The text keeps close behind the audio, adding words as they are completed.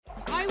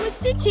was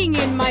sitting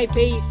in my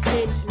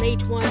basement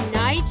late one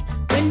night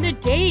when the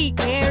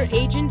daycare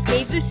agents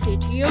gave the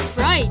city a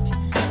fright.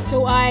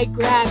 So I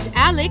grabbed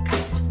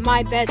Alex,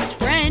 my best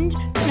friend,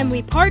 and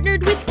we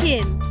partnered with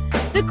Kim,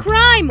 the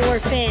crime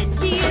orphan.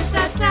 He is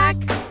that sack.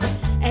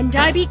 And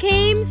I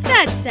became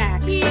Sad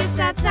Sack. He is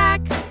that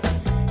sack.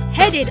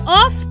 Headed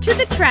off to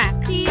the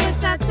track. He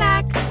is that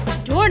sack.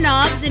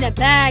 Doorknobs in a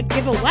bag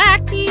give a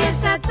whack. He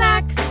is that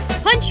sack.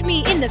 Punch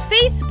me in the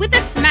face with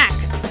a smack.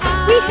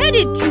 We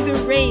headed to the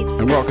race.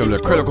 And welcome to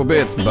Critical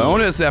Bits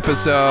bonus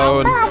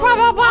episode.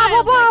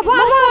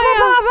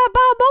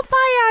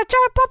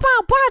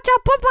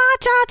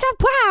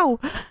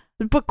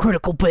 But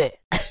critical bit.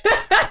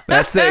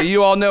 That's it.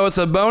 You all know it's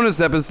a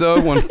bonus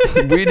episode when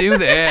we do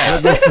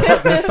that.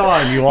 The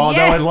song you all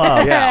know and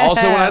love. Yeah,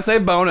 also when I say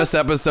bonus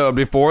episode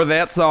before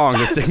that song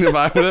to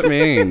signify what it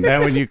means.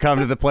 And when you come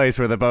to the place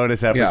where the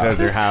bonus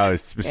episodes are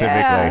housed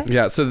specifically.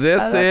 Yeah, so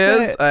this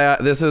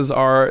is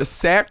our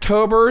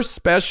Sacktober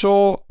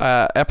special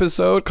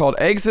episode called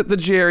Exit the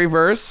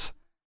Jerryverse.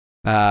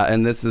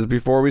 And this is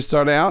before we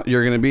start out.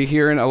 You're going to be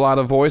hearing a lot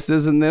of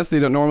voices in this that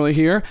you don't normally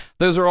hear.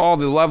 Those are all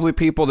the lovely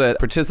people that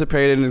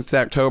participated in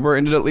Sacktober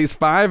and did at least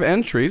 5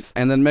 entries.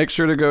 And then make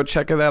sure to go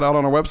check that out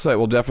on our website.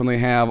 We'll definitely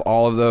have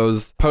all of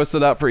those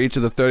posted up for each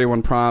of the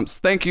 31 prompts.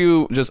 Thank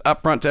you just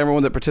upfront to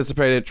everyone that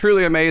participated.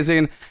 Truly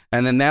amazing.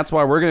 And then that's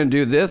why we're going to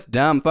do this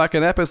dumb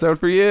fucking episode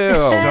for you.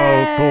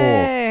 So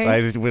cool.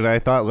 When I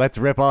thought, let's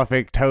rip off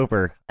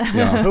Inktober.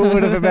 Yeah. Who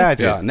would have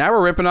imagined? Yeah, now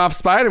we're ripping off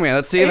Spider-Man.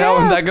 Let's see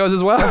how that goes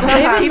as well.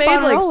 They even made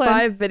like rolling.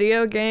 5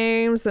 video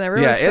games and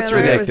everyone's Yeah, it's fan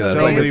art ridiculous.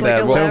 was Like I like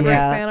said, elaborate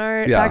yeah. fan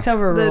art. Yeah.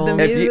 October The rules.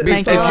 music-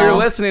 If Thank you're you.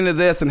 listening to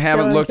this and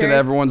haven't Dylan looked at Carey.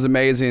 everyone's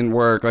amazing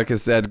work, like I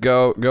said,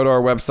 go to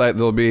our website.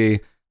 There'll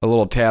be a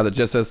little tab that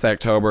just says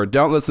Sacktober.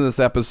 Don't listen to this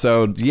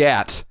episode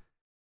yet.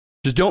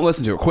 Just don't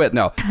listen to it. Quit.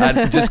 No.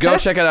 Just go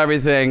check out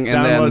everything. And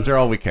Downloads then, are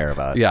all we care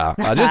about. yeah,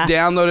 just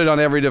download it on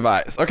every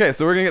device. Okay,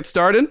 so we're going to get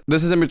started.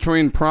 This is in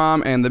between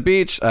prom and the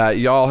beach.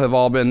 Y'all have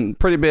all been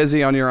pretty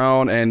busy on your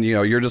own, and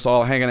you're just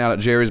all hanging out at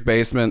Jerry's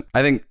basement.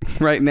 I think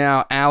right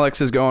now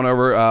Alex is going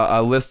over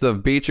a list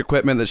of beach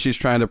equipment that she's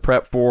trying to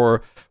prep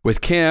for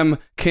with Kim.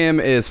 Kim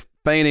is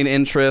feigning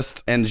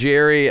interest, and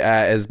Jerry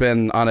has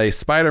been on a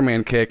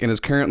Spider-Man kick and is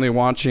currently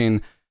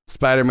watching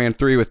Spider-Man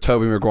 3 with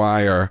Tobey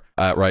Maguire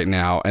right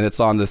now, and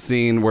it's on the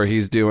scene where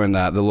he's doing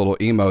the little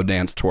emo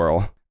dance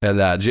twirl.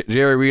 And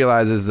Jerry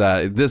realizes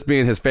this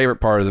being his favorite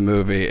part of the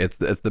movie, it's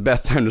the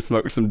best time to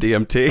smoke some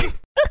DMT.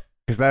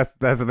 Because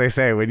that's what they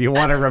say. When you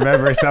want to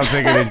remember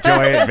something and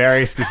enjoy it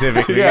very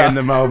specifically in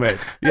the moment.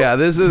 Yeah,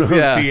 this is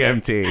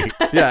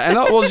DMT. Yeah, and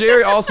well,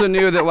 Jerry also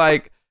knew that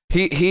like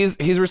he's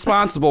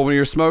responsible when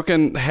you're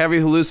smoking heavy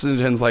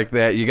hallucinogens like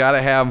that. You got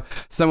to have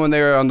someone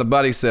there on the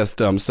buddy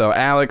system. So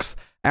Alex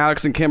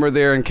and Kim are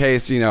there in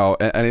case,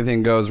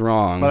 anything goes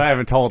wrong. But I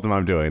haven't told them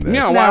I'm doing this.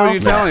 No, why would you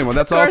tell anyone?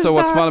 That's also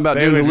what's fun about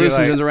They doing would be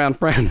hallucinogens like- around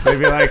friends. They'd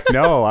be like,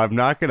 no, I'm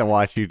not going to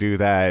watch you do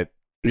that.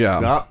 Yeah.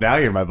 No, now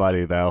you're my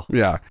buddy, though.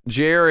 Yeah.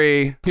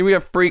 Jerry, give me a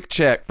freak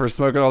check for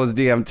smoking all this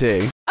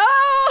DMT.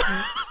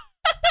 Oh!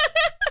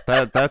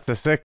 That's a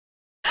sick.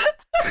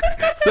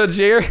 So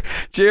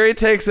Jerry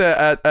takes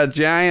a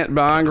giant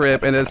bong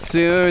rip, and as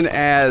soon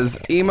as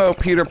emo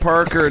Peter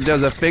Parker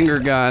does a finger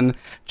gun,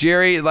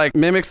 Jerry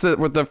mimics it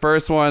with the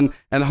first one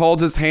and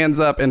holds his hands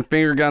up and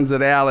finger guns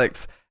at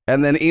Alex.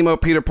 And then emo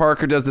Peter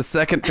Parker does the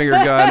second finger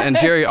gun, and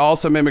Jerry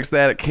also mimics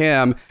that at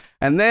Kim.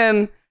 And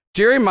then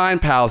Jerry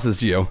mind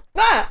palaces you.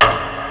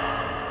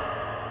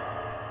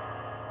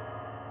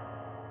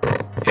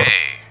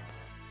 Hey,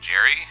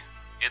 Jerry,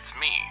 it's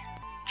me,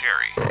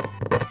 Jerry.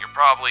 You're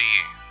probably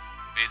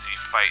busy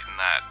fighting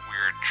that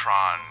weird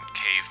Tron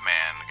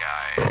caveman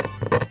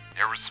guy.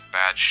 There was some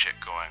bad shit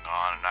going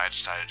on, and I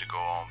decided to go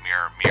all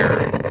mirror.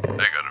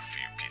 I got a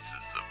few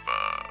pieces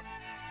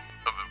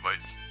of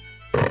advice.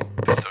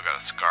 I still got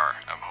a scar.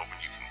 I'm hoping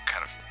you can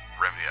kind of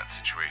remedy that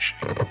situation.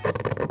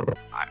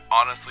 I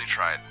honestly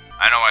tried.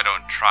 I know I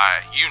don't try.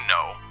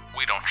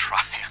 We don't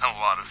try a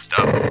lot of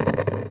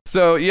stuff.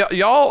 So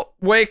y'all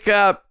wake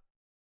up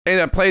in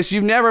a place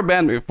you've never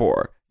been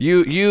before.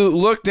 You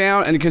look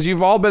down, and because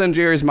you've all been in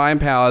Jerry's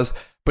mind palace,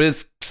 but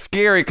it's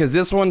scary because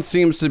this one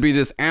seems to be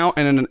just out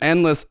in an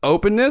endless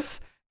openness,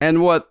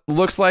 and what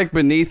looks like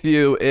beneath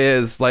you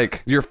is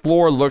your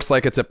floor looks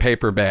like it's a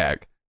paper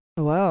bag.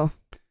 Whoa.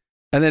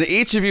 And then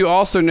each of you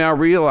also now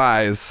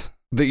realize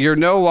that you're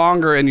no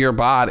longer in your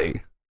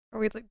body. Are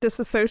we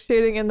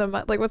disassociating in the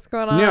what's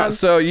going on? Yeah.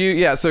 So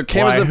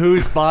Kim Why, is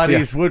whose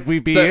bodies would we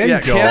be in,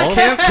 Kim Joel?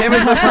 Kim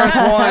is the first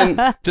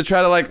one to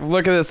try to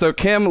look at this. So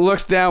Kim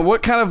looks down.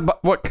 What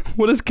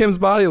does Kim's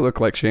body look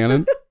like,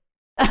 Shannon?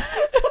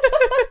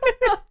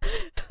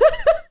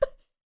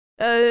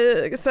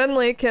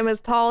 Suddenly, Kim is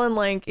tall and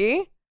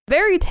lanky,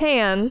 very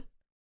tan,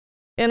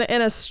 in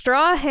a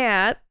straw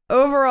hat,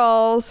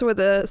 overalls with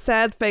a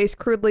sad face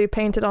crudely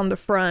painted on the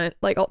front,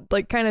 like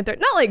kind of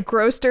not like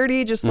gross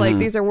dirty, just like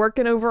these are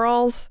working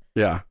overalls.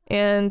 Yeah.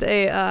 And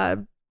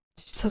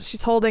so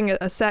she's holding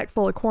a sack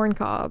full of corn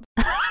cob.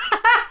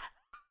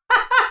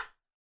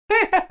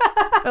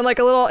 And like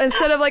a little,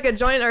 instead of like a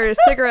joint or a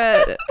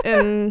cigarette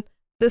in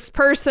this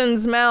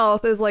person's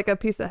mouth is like a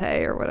piece of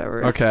hay or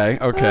whatever. Okay.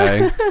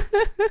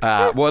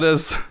 What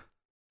is...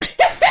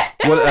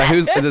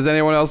 who's does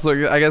anyone else look?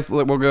 I guess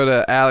we'll go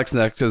to Alex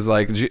next because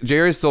like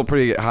Jerry's still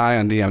pretty high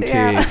on DMT.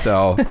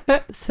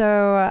 Yeah.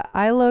 So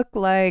I look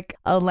like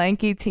a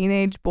lanky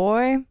teenage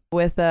boy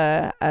with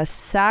a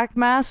sack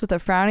mask with a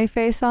frowny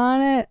face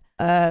on it,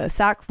 a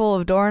sack full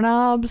of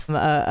doorknobs,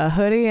 a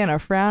hoodie, and a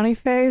frowny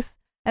face.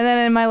 And then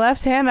in my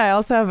left hand, I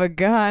also have a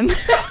gun.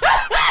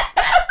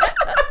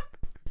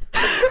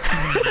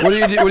 what do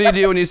you do? What do you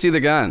do when you see the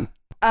gun?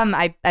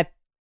 I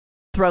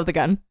throw the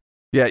gun.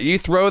 Yeah, you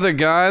throw the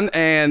gun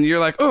and you're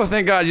like, oh,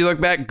 thank God. You look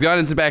back, gun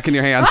is back in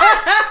your hand.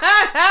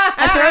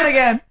 I throw it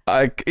again.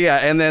 Yeah,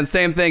 and then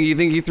same thing. You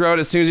think you throw it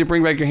as soon as you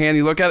bring back your hand,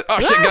 you look at it. Oh,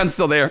 shit, gun's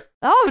still there.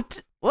 Oh,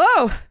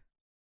 whoa.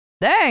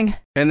 Dang.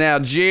 And now,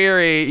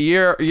 Jerry,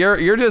 you're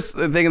just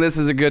thinking this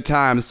is a good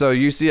time. So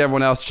you see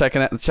everyone else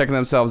checking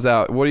themselves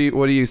out. What do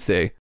you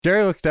see?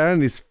 Jerry looks down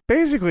and he's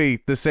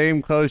basically the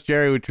same clothes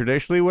Jerry would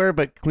traditionally wear,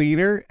 but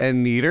cleaner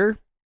and neater.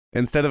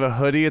 Instead of a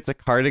hoodie, it's a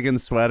cardigan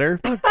sweater.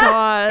 Oh,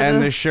 God.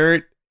 And the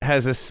shirt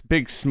has a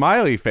big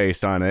smiley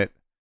face on it.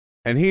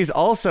 And he's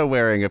also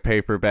wearing a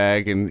paper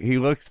bag, and he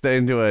looks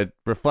into a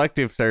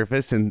reflective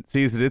surface and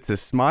sees that it's a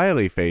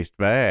smiley-faced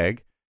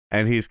bag.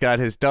 And he's got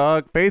his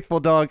faithful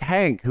dog,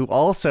 Hank, who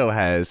also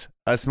has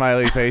a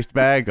smiley-faced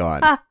bag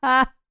on.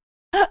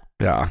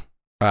 Yeah.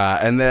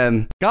 And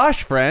then...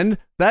 Gosh, friend,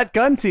 that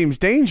gun seems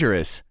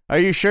dangerous. Are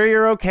you sure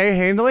you're okay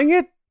handling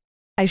it?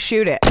 I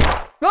shoot it.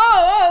 Whoa,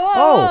 whoa, whoa,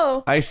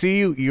 Oh, I see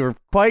you. You're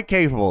quite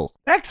capable.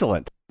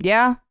 Excellent.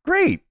 Yeah.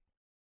 Great.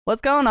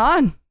 What's going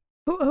on?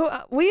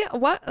 We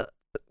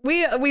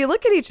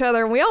look at each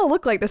other and we all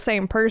look like the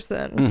same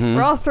person. Mhm.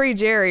 We're all three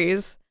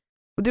Jerrys.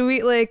 Do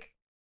we like?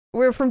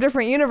 We're from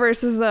different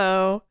universes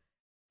though.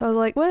 I was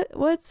like,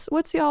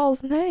 what's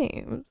y'all's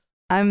names?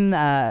 I'm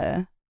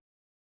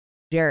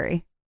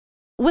Jerry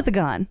with a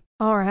gun.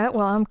 All right.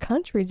 Well, I'm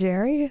Country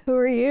Jerry. Who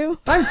are you?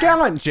 I'm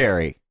Gallant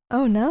Jerry.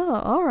 Oh no.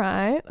 All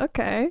right.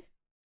 Okay.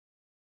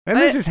 And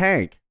this is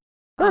Hank.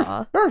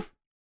 Aw. Urf.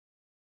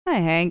 Hi,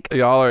 Hank.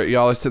 Y'all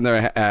are sitting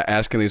there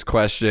asking these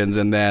questions,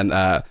 and then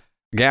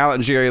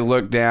Gallant Jerry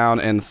looked down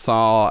and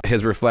saw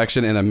his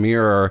reflection in a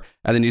mirror,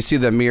 and then you see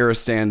the mirror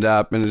stand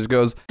up, and it just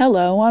goes,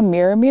 Hello, I'm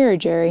Mirror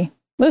Jerry.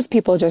 Most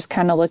people just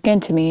kind of look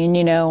into me,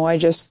 and I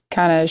just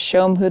kind of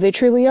show them who they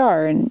truly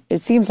are, and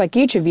it seems like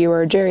each of you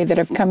are a Jerry that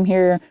have come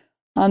here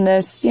on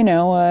this,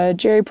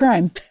 Jerry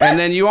Prime. and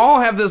then you all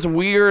have this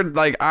weird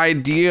like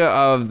idea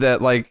of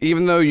that, like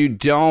even though you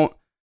don't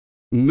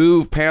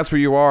move past where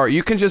you are,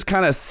 you can just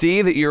kind of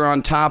see that you're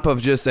on top of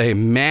just a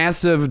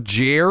massive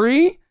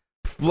Jerry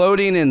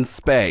floating in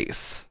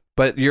space,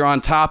 but you're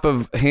on top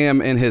of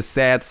him in his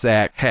sad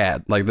sack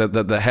head, like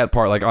the head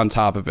part, like on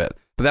top of it.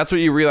 But that's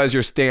what you realize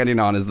you're standing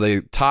on, is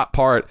the top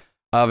part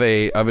of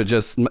a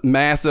just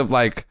massive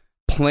like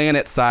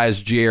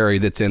planet-sized Jerry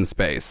that's in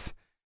space.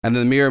 And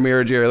then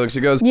Mirror Jerry looks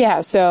and goes, Yeah,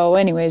 so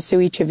anyways,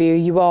 so each of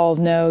you all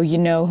know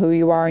who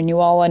you are, and you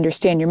all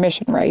understand your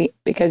mission, right?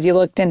 Because you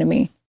looked into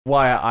me.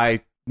 Why,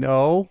 I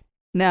know.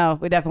 No,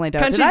 we definitely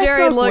don't. Country Did I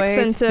Jerry smoke looks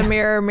weed? into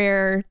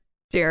Mirror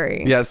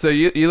Jerry. yeah, so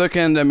you look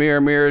into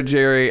Mirror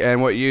Jerry,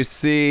 and what you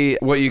see,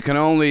 what you can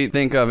only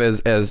think of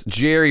as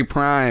Jerry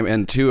Prime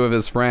and two of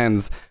his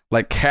friends,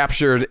 like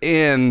captured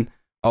in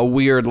a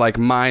weird like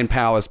mind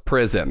palace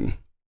prison.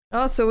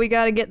 Oh, so we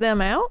got to get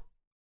them out?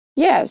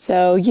 Yeah,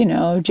 so,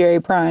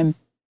 Jerry Prime.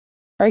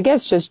 Or I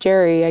guess just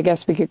Jerry, I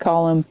guess we could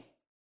call him.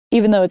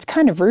 Even though it's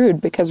kind of rude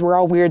because we're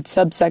all weird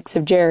subsects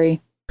of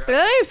Jerry.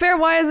 That ain't fair.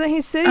 Why isn't he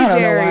City I don't know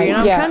Jerry why. and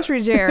I'm Yeah.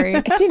 Country Jerry?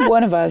 I think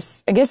one of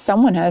us, I guess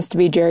someone has to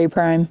be Jerry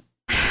Prime.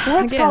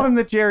 Let's Again. call him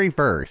the Jerry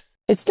verse.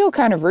 It's still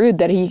kind of rude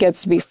that he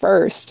gets to be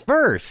first.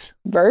 Verse.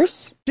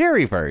 Verse?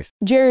 Jerry verse.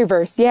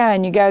 Jerryverse, yeah,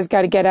 and you guys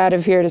got to get out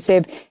of here to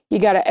save. You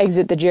got to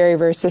exit the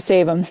Jerryverse to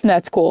save him.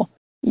 That's cool.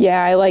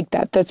 Yeah, I like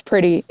that. That's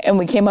pretty. And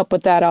we came up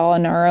with that all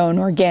on our own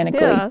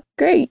organically. Yeah.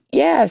 Great.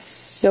 Yeah.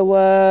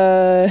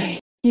 So,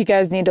 you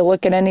guys need to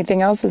look at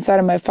anything else inside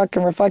of my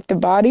fucking reflective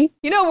body?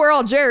 We're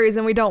all Jerrys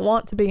and we don't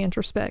want to be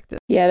introspective.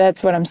 Yeah,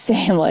 that's what I'm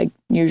saying. Like,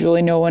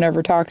 usually no one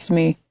ever talks to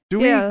me. Do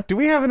Yeah.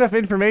 we have enough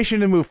information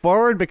to move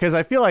forward? Because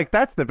I feel like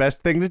that's the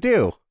best thing to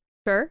do.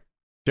 Sure.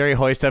 Jerry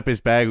hoists up his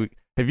bag.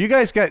 Do you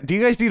guys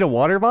need a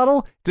water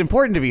bottle? It's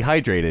important to be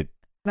hydrated.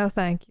 No,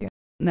 thank you.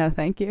 No,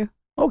 thank you.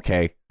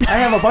 Okay. I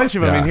have a bunch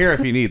of them Yeah. in here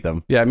if you need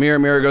them. Yeah,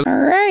 Mirror goes, All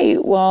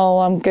right. Well,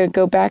 I'm going to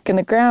go back in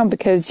the ground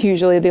because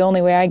usually the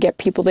only way I get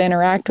people to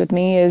interact with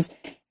me is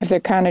if they're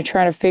kind of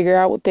trying to figure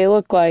out what they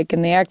look like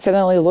and they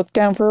accidentally look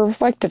down for a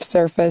reflective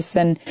surface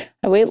and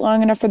I wait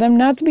long enough for them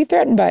not to be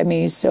threatened by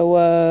me.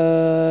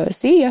 So,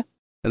 see ya.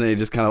 and then he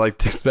just kind of like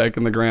ticks back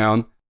in the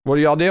ground. What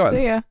are y'all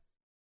doing? Yeah.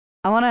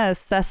 I want to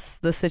assess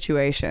the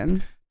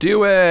situation.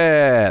 Do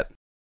it.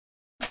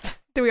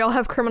 Do we all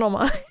have criminal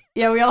minds?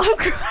 Yeah, we all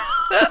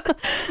have.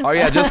 Oh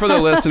yeah, just for the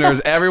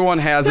listeners, everyone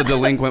has a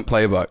delinquent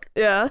playbook.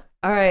 Yeah.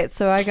 All right,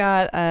 so I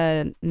got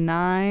a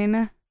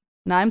 9,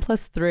 9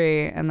 plus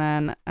 3, and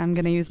then I'm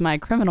gonna use my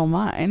criminal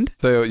mind.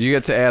 So you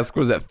get to ask,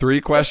 was that 3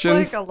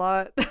 questions? Like a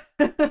lot.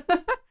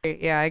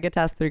 Yeah, I get to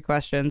ask 3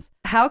 questions.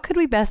 How could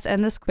we best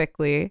end this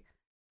quickly?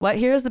 What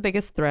here is the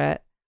biggest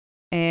threat?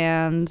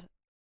 And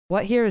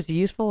what here is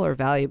useful or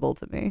valuable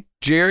to me?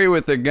 Jerry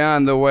with the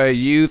gun, the way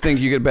you think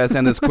you could best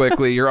end this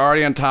quickly, you're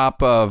already on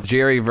top of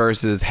Jerry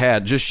versus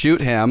Head. Just shoot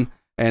him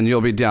and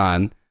you'll be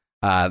done.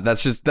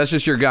 That's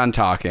just your gun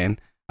talking.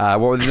 What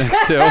were the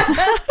next 2?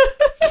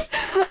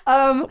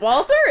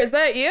 Walter, is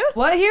that you?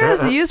 What here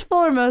is useful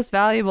or most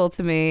valuable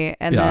to me?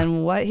 And Yeah.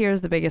 then what here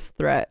is the biggest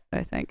threat,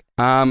 I think.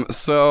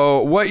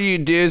 So what you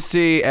do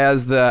see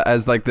as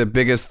like the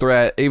biggest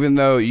threat, even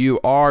though you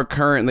are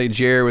currently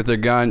Jerry with a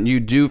gun, you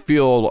do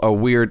feel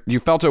you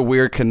felt a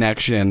weird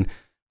connection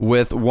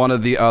with one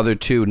of the other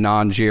 2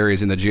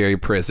 non-Jerrys in the Jerry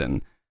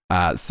prison.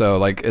 So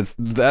like it's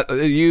that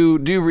you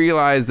do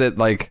realize that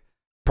like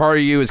part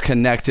of you is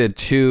connected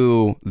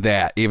to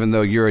that, even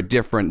though you're a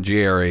different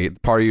Jerry.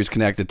 Part of you is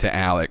connected to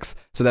Alex.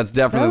 So that's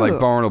definitely like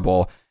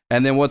vulnerable.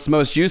 And then what's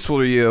most useful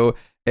to you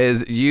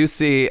is you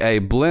see a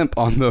blimp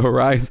on the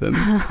horizon.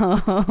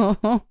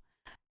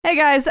 Hey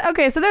guys,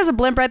 okay, so there's a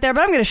blimp right there,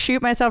 but I'm gonna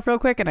shoot myself real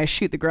quick, and I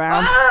shoot the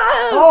ground.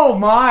 Oh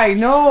my,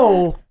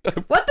 no.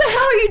 What the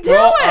hell are you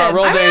doing?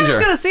 Roll I'm danger. just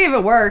gonna see if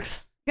it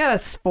works. Got a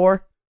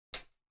 4.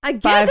 I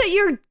get 5. that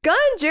you're gun,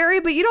 Jerry,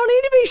 but you don't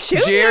need to be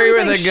shooting Jerry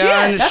with a everything.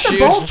 gun Shit. That's a shoots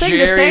bold thing to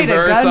say Jerry to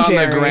verse gun on the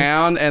Jerry.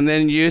 ground, and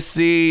then you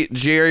see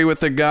Jerry with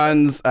the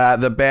guns,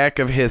 the back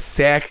of his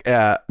sack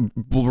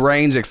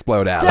range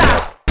explode out.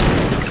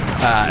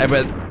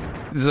 But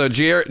so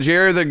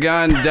Jerry the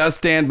gun does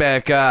stand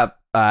back up.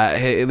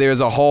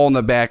 There's a hole in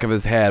the back of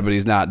his head, but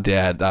he's not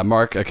dead.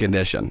 Mark a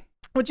condition.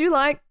 Would you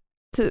like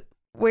to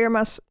wear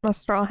my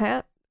straw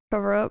hat,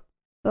 cover up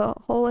the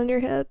hole in your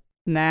head?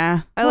 Nah,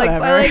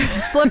 I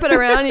flip it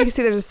around. You can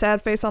see there's a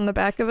sad face on the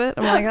back of it.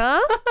 I'm like, huh?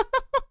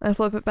 I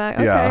flip it back.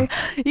 Okay. Yeah.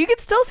 You can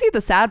still see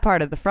the sad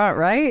part at the front,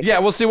 right? Yeah,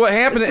 well, see what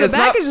happened. The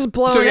back is just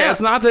blown So yeah, out. it's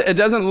not that it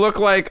doesn't look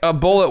like a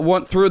bullet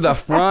went through the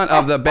front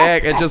of the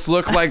back. It just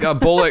looked like a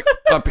bullet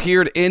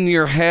appeared in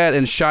your head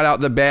and shot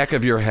out the back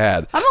of your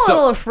head. I'm a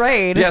little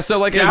afraid. Yeah, so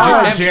like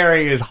if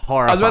Jerry is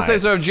horrified. I was about to say,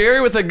 so if Jerry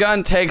with a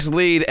gun takes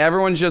lead,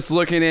 everyone's just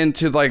looking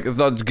into like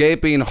the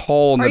gaping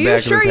hole in Are the you back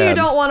of sure his you head.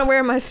 don't want to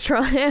wear my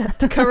straw hat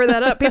to cover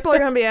that up? People are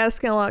going to be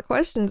asking a lot of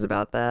questions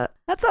about that.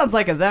 That sounds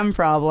like a them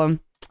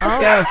problem. Let's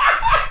go.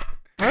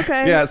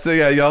 Okay. Yeah, so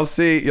yeah, y'all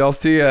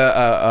see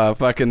a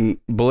fucking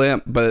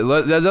blimp, but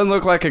it doesn't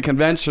look like a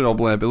conventional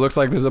blimp. It looks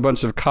like there's a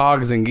bunch of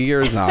cogs and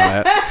gears on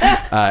it,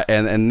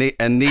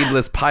 and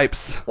needless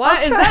pipes. Why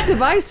is that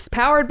device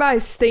powered by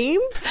steam?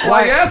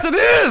 Why, yes, it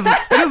is.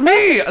 It is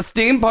me, a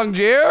steampunk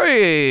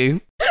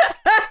Jerry.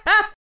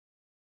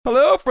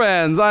 Hello,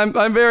 friends. I'm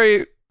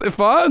very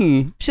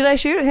fun. Should I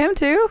shoot him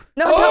too?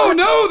 No, Oh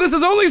no, this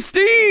is only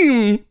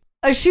steam.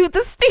 I shoot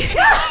the steam.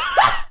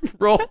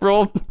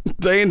 Roll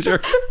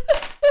danger.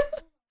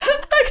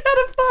 I got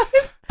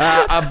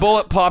a 5. A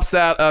bullet pops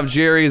out of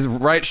Jerry's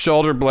right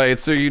shoulder blade,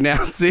 so you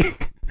now see.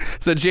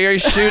 So Jerry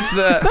shoots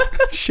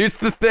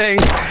the thing,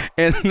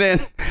 and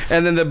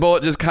then the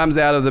bullet just comes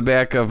out of the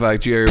back of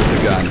Jerry with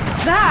the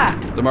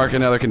gun. To mark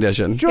another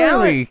condition.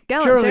 Surely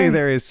Jerry.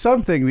 there is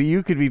something that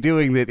you could be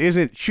doing that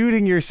isn't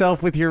shooting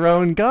yourself with your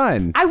own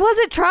gun. I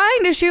wasn't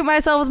trying to shoot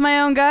myself with my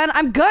own gun.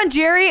 I'm gun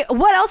Jerry.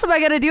 What else am I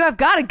gonna do? I've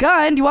got a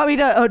gun. Do you want me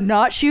to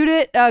not shoot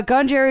it?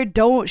 Gun Jerry,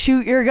 don't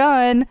shoot your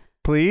gun.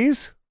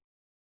 Please?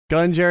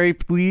 Gun Jerry,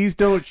 please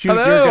don't shoot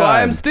your Hello, gun.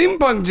 I'm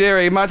Steampunk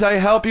Jerry. Might I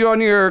help you on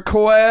your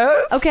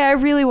quest? Okay, I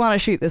really want to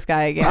shoot this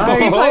guy again.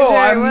 Steampunk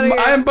Jerry, what are your-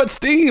 I'm but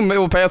steam. It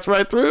will pass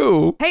right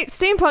through. Hey,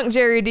 Steampunk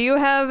Jerry, do you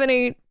have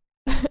any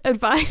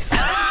advice?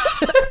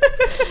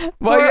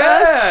 Well, For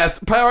us? yes.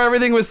 Power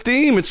everything with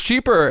steam. It's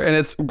cheaper and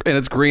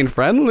it's green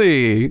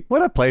friendly.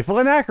 What a playful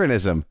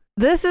anachronism.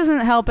 This isn't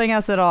helping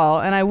us at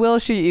all, and I will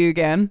shoot you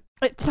again.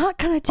 It's not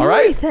going to do All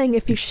right. anything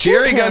if you shoot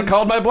Jerry him. gun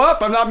called my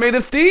bluff. I'm not made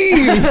of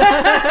steam.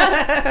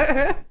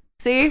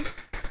 See?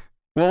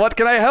 Well, what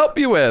can I help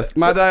you with?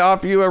 Might I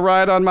offer you a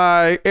ride on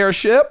my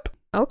airship?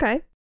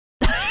 Okay.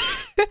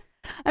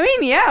 I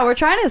mean, yeah, we're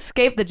trying to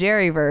escape the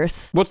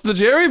Jerryverse. What's the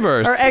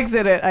Jerryverse? Or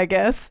exit it, I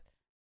guess.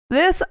 Do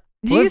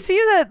you see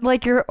that,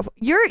 like,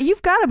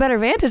 you've got a better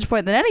vantage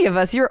point than any of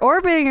us. You're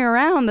orbiting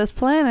around this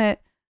planet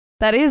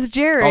that is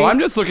Jerry. Oh, I'm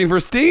just looking for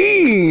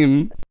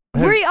steam.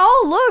 We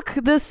all look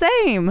the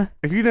same.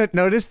 Have you not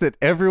noticed that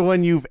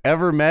everyone you've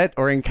ever met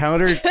or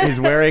encountered is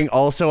wearing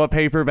also a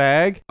paper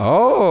bag?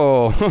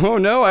 Oh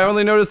no! I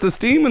only noticed the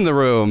steam in the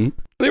room.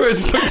 Anyway,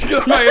 let's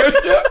get on my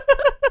airship.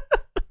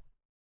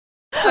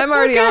 I'm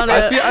already on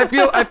it.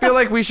 I feel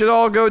like we should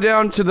all go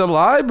down to the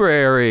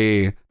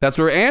library. That's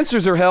where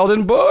answers are held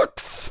in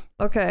books.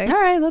 Okay.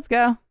 All right, let's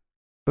go.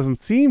 Doesn't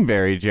seem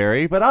very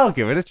Jerry, but I'll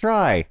give it a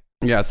try.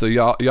 Yeah, so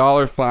y'all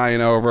are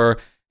flying over,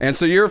 and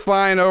so you're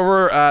flying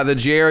over the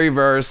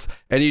Jerryverse,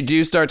 and you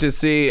do start to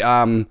see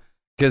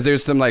because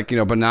there's some like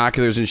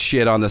binoculars and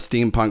shit on the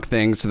steampunk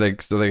thing, so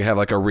they have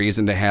like a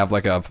reason to have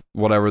like a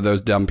whatever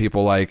those dumb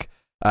people like,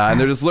 and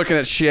they're just looking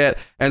at shit,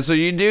 and so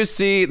you do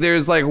see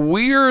there's like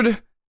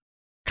weird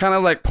kind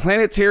of like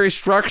planetary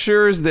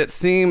structures that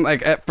seem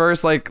like at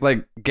first like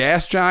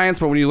gas giants,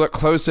 but when you look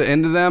closer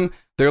into them,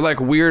 they're like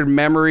weird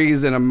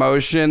memories and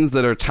emotions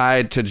that are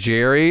tied to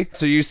Jerry.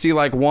 So you see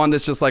like one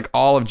that's just like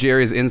all of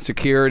Jerry's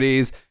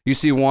insecurities. You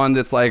see one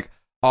that's like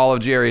all of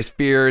Jerry's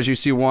fears. You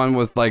see one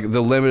with like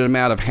the limited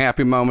amount of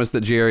happy moments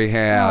that Jerry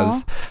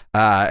has.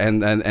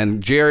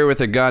 And Jerry with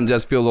a gun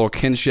does feel a little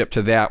kinship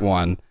to that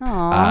one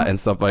and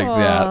stuff like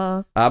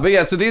that. But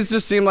yeah, so these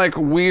just seem like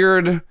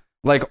weird,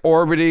 like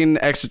orbiting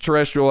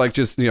extraterrestrial, like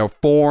just,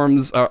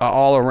 forms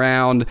all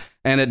around.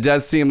 And it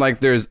does seem like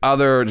there's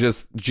other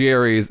just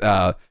Jerry's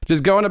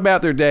just going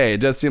about their day. It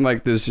does seem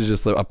like this is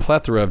just a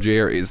plethora of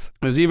Jerry's.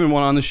 There's even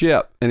one on the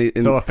ship. And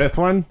So a fifth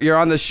one? You're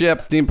on the ship.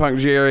 Steampunk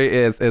Jerry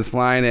is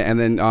flying it. And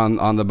then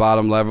on the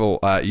bottom level,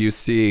 you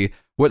see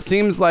what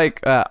seems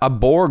like a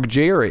Borg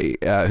Jerry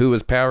who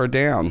is powered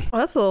down.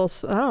 Well, that's a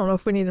little. I don't know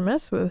if we need to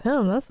mess with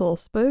him. That's a little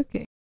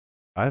spooky.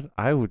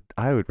 I would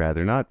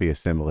rather not be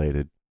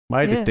assimilated.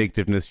 My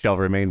distinctiveness shall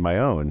remain my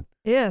own.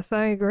 Yes,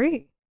 I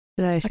agree.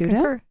 Did I shoot him?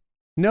 concur.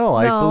 No,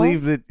 I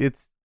believe that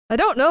it's... I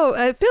don't know.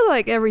 I feel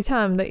like every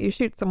time that you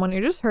shoot someone,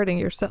 you're just hurting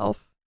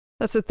yourself.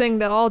 That's the thing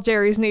that all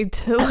Jerrys need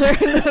to learn.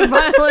 That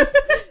violence.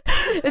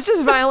 It's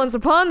just violence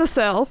upon the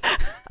self.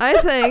 I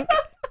think.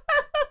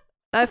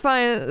 I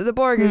find the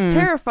Borg is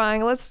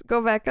terrifying. Let's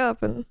go back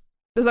up and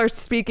does our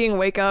speaking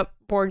wake up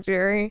Borg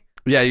Jerry?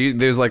 Yeah,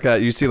 there's like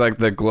you see like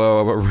the glow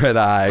of a red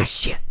eye.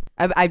 Shit.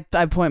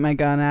 I point my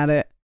gun at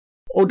it.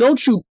 Oh,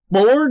 don't you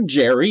Borg,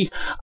 Jerry.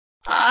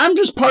 I'm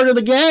just part of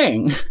the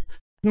gang.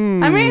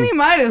 I mean, he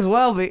might as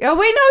well be. Oh,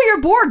 wait, no,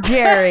 you're Borg,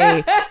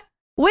 Jerry.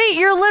 Wait,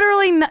 you're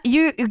literally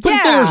But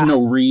there's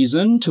no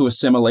reason to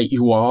assimilate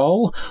you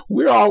all.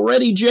 We're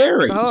already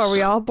Jerrys. Oh, are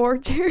we all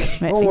Borg Jerry?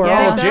 Well, we're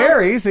all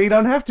Jerry, so you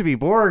don't have to be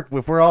Borg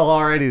if we're all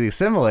already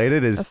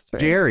assimilated as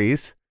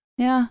Jerrys.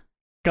 Yeah.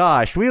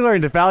 Gosh, we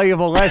learned a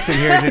valuable lesson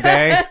here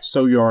today.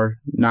 So you're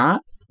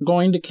not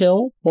going to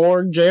kill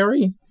Borg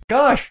Jerry?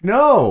 Gosh,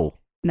 no.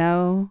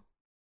 No.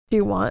 Do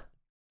you want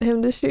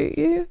him to shoot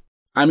you?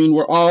 I mean,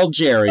 we're all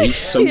Jerrys,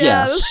 so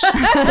yes.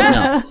 But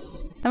no.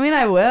 I mean,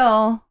 I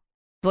will.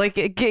 Like,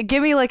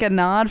 give me like a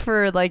nod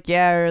for like,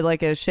 yeah, or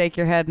like a shake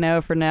your head no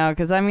for now.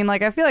 Because I mean,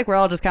 like, I feel like we're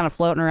all just kind of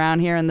floating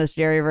around here in this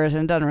Jerry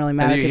version. It doesn't really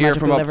matter And you too hear much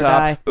if from we up live or top,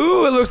 die.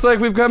 ooh, it looks like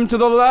we've come to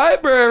the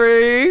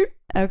library.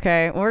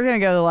 Okay, we're going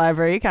to go to the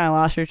library. You kind of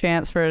lost your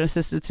chance for an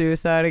assisted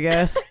suicide, I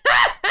guess.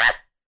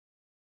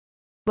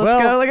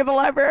 Let's go look at the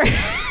library.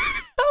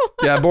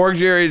 Yeah, Borg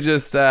Jerry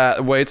just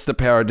waits to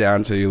power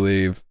down till you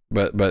leave,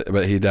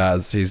 but he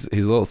does. He's a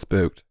little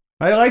spooked.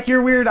 I like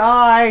your weird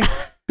eye.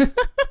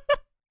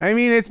 I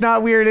mean, it's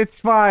not weird. It's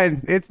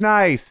fun. It's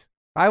nice.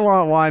 I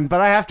want one, but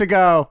I have to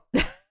go.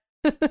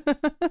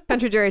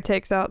 Country Jerry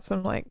takes out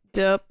some like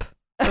dip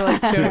or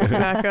like chewing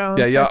tobacco.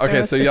 Yeah, y'all.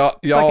 Okay, so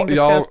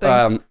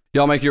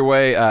y'all make your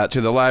way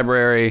to the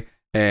library.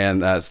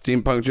 And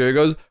Steampunk Jerry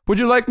goes, would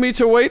you like me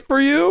to wait for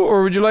you,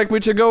 or would you like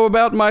me to go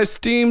about my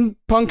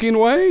steampunking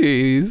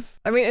ways?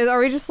 I mean, are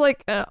we just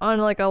like on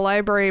like a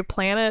library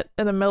planet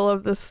in the middle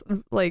of this,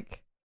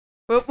 like,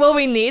 will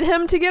we need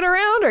him to get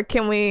around, or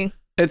can we?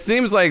 It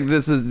seems like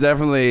this is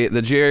definitely,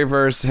 the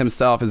Jerryverse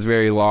himself is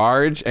very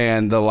large,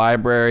 and the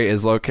library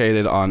is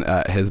located on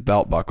his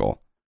belt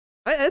buckle.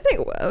 I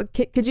think,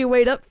 could you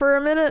wait up for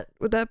a minute?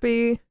 Would that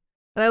be?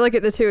 And I look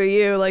at the two of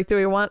you, like, do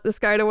we want this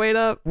guy to wait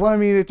up? Well, I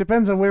mean, it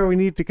depends on where we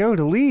need to go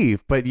to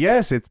leave. But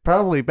yes, it's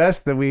probably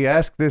best that we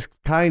ask this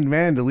kind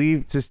man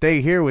to stay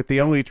here with the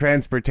only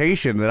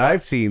transportation that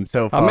I've seen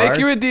so far. I'll make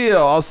you a deal.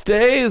 I'll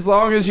stay as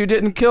long as you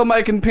didn't kill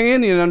my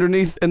companion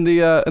underneath in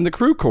the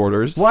crew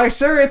quarters. Why,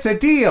 sir, it's a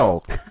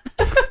deal.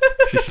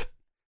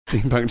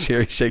 Steampunk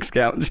Jerry shakes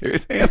Gallant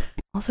Jerry's hand.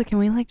 Also, can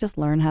we like just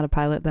learn how to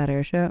pilot that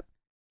airship?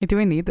 Like, do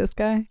we need this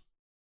guy?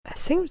 It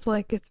seems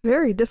like it's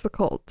very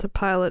difficult to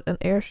pilot an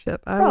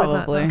airship. I Probably. would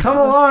not know. Come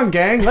along,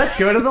 gang. Let's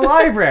go to the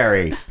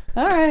library.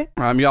 All right.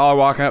 Y'all are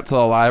walking up to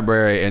the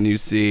library, and you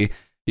see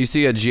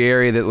a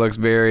Jerry that looks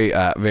very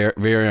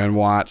very on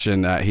watch,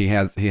 and he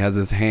has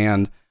his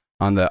hand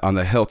on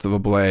the hilt of a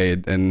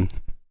blade, and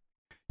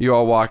you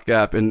all walk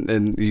up,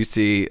 and you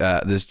see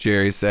this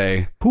Jerry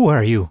say, who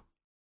are you?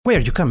 Why are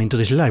you coming to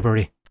this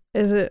library?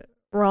 Is it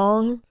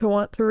wrong to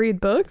want to read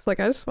books?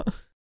 Like, I just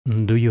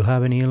want. Do you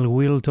have any ill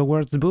will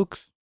towards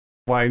books?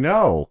 Why,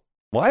 no.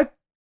 What?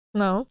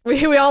 No.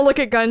 We all look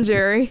at Gun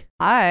Jerry.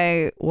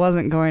 I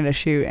wasn't going to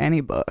shoot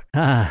any book.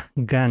 Ah,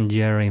 Gun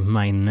Jerry,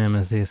 my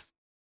nemesis.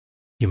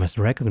 You must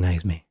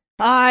recognize me.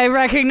 I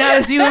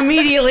recognize you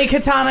immediately,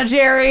 Katana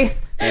Jerry.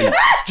 and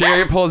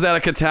Jerry pulls out a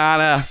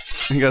katana.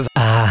 He goes,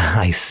 Ah,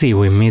 I see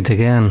we meet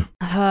again.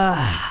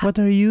 What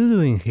are you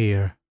doing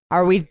here?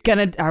 Are we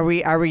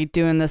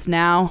doing this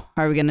now?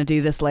 Or are we gonna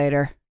do this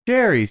later?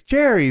 Jerry's,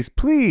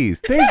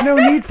 please. There's no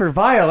need for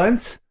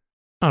violence.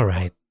 All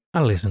right,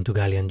 I'll listen to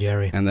Gallant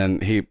Jerry. and then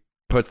he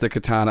puts the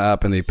katana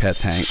up and he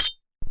pets Hank.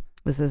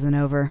 This isn't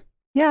over.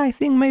 Yeah, I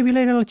think maybe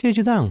later I'll chase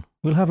you down.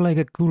 We'll have like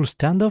a cool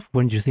standoff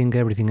when you think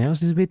everything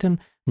else is beaten,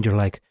 and you're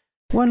like,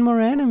 one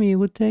more enemy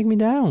would take me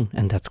down,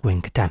 and that's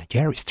when Katana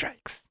Jerry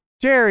strikes.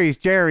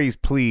 Jerry's,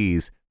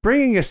 please.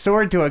 bringing a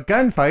sword to a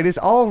gunfight is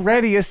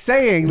already a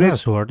saying Not a that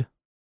sword.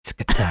 It's a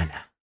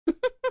katana.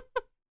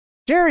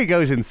 Jerry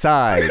goes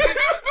inside.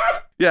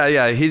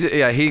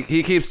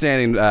 He keeps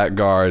standing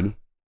guard.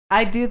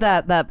 I do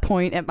that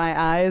point at my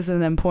eyes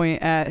and then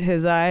point at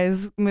his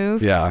eyes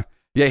move. Yeah.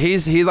 Yeah,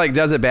 he like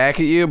does it back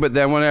at you, but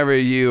then whenever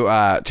you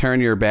turn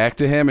your back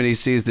to him and he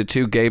sees the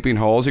two gaping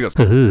holes, he goes,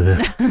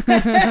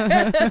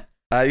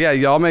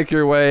 y'all make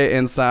your way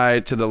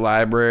inside to the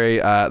library.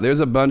 There's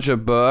a bunch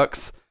of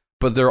books,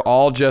 but they're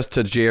all just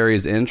to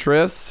Jerry's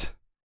interests.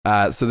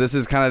 So this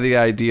is kind of the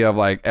idea of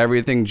like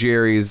everything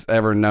Jerry's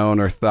ever known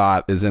or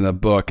thought is in a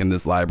book in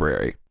this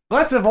library.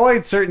 Let's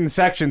avoid certain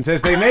sections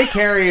as they may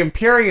carry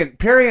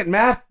prurient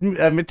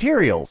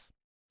materials.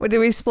 What, do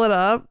we split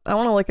up? I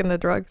want to look in the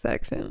drug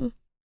section.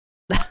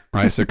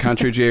 Right, so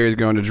Country Jerry's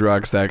going to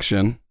drug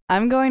section.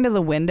 I'm going to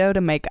the window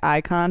to make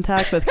eye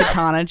contact with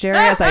Katana Jerry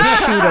as I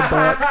shoot a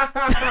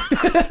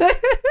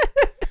book.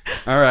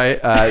 All right,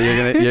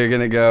 you're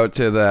gonna go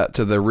to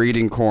the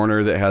reading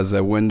corner that has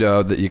a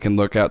window that you can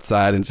look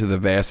outside into the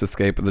vast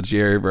escape of the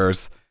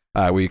Jerryverse,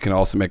 where you can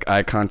also make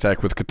eye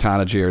contact with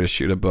Katana Jerry to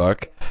shoot a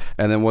book.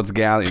 And then what's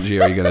Gallant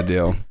Jerry gonna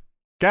do?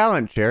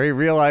 Gallant Jerry,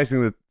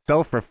 realizing that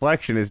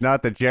self-reflection is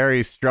not the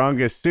Jerry's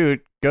strongest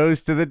suit,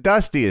 goes to the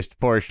dustiest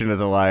portion of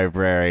the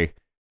library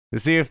to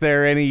see if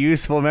there are any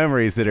useful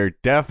memories that are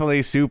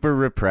definitely super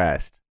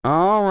repressed.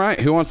 All right,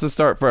 who wants to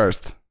start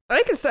first?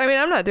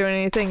 I'm not doing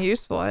anything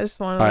useful. I just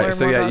want to All learn right,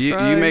 so more yeah, about you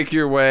drugs. make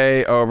your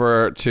way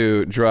over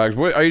to drugs.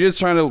 What are you just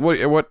trying to?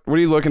 What are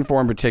you looking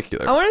for in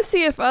particular? I want to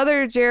see if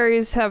other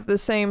Jerrys have the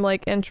same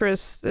like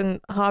interests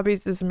and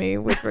hobbies as me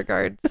with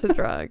regards to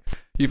drugs.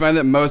 You find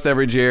that most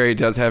every Jerry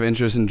does have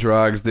interest in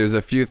drugs. There's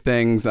a few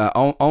things.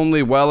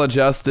 Only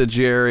well-adjusted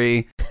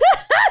Jerry.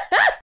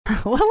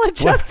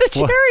 Well-adjusted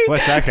Jerry.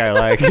 What's that guy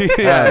like?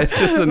 Yeah, it's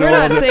just an We're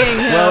not seeing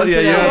him. Well, yeah,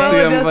 you don't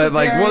see him, but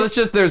like, Jerry. well, it's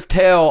just there's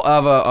tale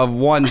of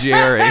one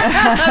Jerry.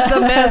 The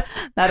myth.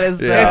 That is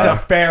Yeah. It's a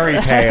fairy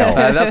tale.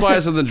 That's why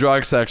it's in the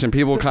drug section.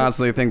 People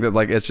constantly think that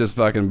like it's just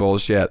fucking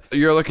bullshit.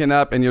 You're looking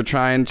up and you're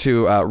trying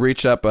to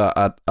reach up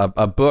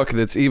a book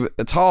that's even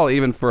tall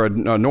even for a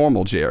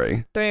normal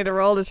Jerry. Do I need to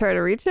roll to try to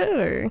reach it,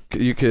 or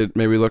You could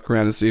maybe look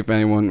around and see if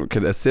anyone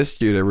could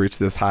assist you to reach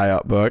this high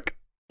up book.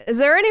 is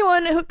there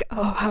anyone who?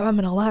 Oh, I'm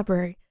in a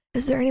library.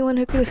 Is there anyone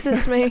who could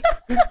assist me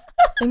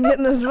in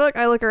getting this book?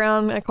 I look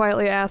around. I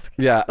quietly ask.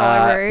 Yeah, the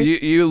library.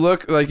 you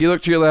look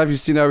to your left, you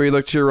see nobody, you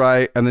look to your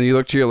right, and then you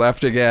look to your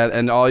left again,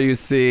 and all you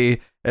see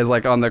is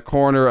like on the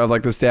corner of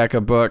like the stack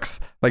of books,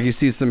 like you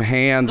see some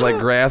hands like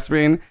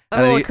grasping. I'm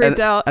a little creeped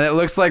out. And it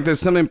looks like there's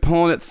something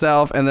pulling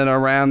itself, and then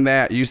around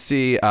that you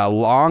see a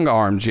long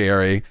arm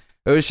Jerry.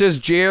 It was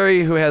just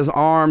Jerry who has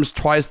arms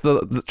twice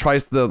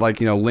the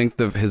like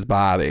length of his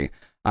body.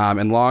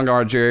 And long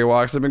arm Jerry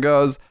walks up and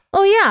goes,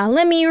 Oh yeah,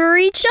 let me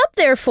reach up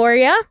there for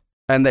ya.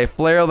 and they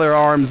flare their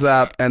arms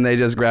up and they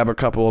just grab a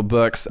couple of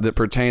books that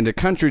pertain to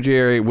Country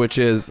Jerry, which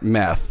is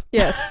meth.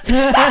 Yes.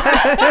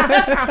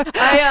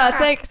 I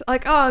thanks.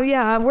 Like, oh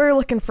yeah, we're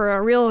looking for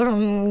a real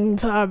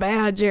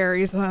bad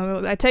Jerry.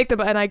 So I take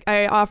the and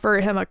I offer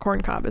him a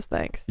corn cob as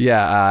thanks.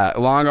 Yeah,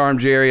 long arm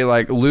Jerry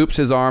like loops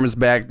his arms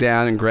back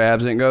down and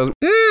grabs it and goes,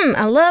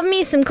 I love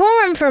me some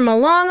corn for my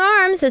long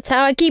arms. That's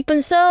how I keep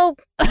them so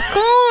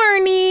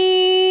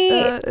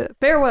corny.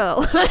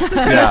 Farewell.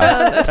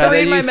 yeah.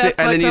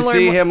 And then you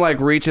see him like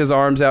reach his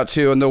arms out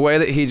too, and the way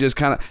that he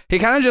kind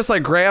of just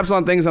like grabs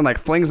on things and like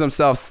flings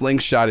himself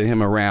slingshotting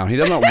him around. He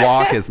doesn't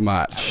walk as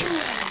much.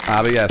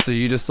 But yeah, so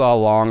you just saw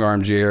long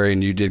arm Jerry,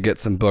 and you did get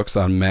some books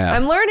on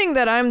meth. I'm learning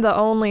that I'm the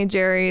only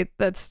Jerry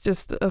that's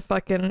just a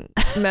fucking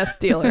meth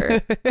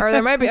dealer. Or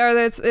there might be, or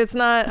it's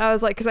not. I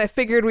was like, because I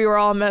figured we were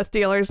all meth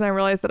dealers, and I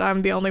realized that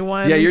I'm the only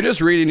one. Yeah, you're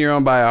just reading your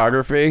own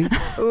biography.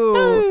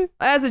 Ooh.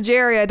 As a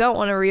Jerry, I don't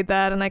want to read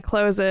that, and I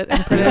close it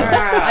and put it.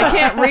 I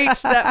can't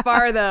reach that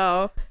far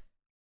though,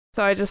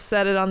 so I just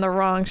set it on the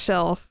wrong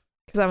shelf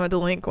because I'm a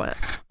delinquent.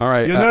 All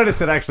right. You'll notice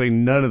that actually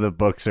none of the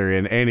books are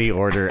in any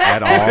order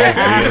at all,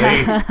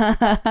 really.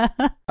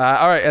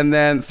 All right, and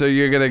then so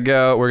we're gonna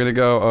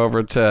go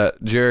over to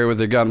Jerry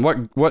with a gun.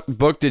 What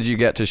book did you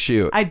get to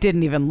shoot? I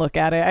didn't even look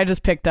at it. I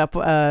just picked up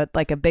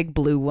like a big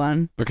blue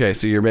one. Okay,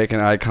 so you're making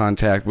eye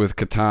contact with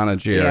Katana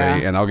Jerry,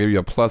 Yeah. and I'll give you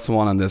a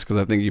 +1 on this because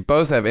I think you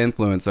both have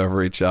influence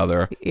over each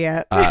other.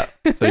 Yeah. So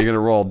you're gonna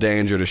roll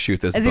danger to shoot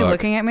this Is book. he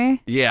looking at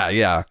me?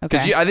 Yeah.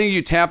 Because Okay. I think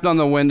you tapped on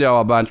the window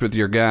a bunch with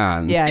your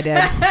gun. Yeah, I did.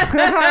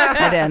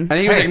 I did. And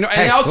he was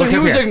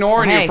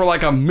ignoring you Hey. for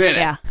like a minute.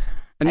 Yeah.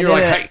 And I you're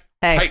like, did hey, it.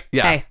 Hey.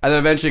 yeah. Hey. And then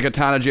eventually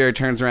Katana Jerry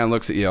turns around and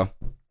looks at you.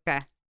 Okay.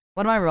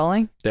 What am I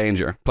rolling?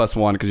 Danger.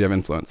 +1 because you have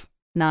influence.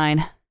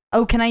 9.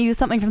 Oh, can I use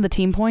something from the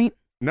team point?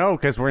 No,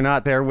 because we're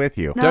not there with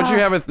you. No. Don't you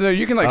have no,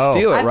 you can like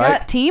steal it, I've right?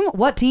 got team?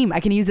 What team? I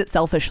can use it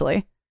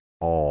selfishly.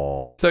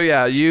 Oh. So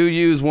yeah, you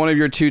use one of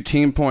your 2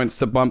 team points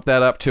to bump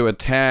that up to a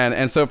 10.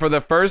 And so for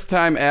the first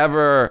time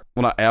ever,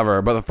 well not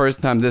ever, but the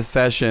first time this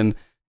session,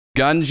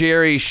 Gun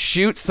Jerry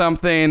shoots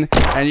something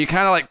and you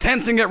kind of like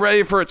tense and get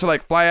ready for it to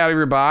like fly out of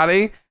your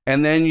body,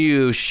 and then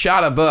you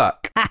shot a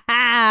book.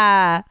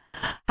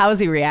 How is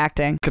he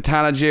reacting?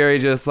 Katana Jerry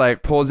just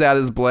like pulls out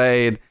his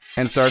blade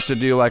and starts to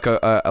do like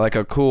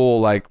a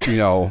cool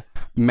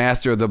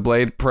Master of the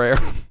Blade prayer.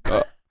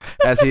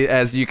 As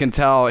you can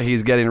tell,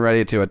 he's getting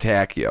ready to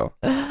attack you.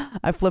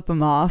 I flip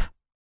him off.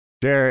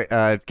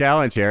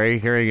 Gallant Jerry,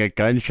 hearing a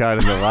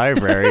gunshot in the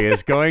library,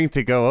 is going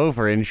to go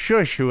over and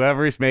shush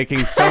whoever's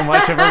making so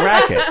much of a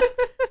racket.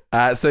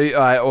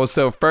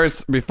 So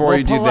first, before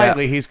you do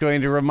politely, that, he's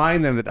going to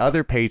remind them that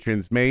other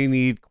patrons may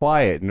need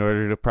quiet in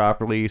order to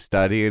properly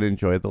study and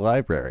enjoy the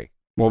library.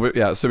 Well,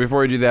 yeah. So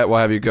before you do that, we'll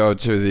have you go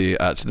to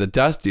the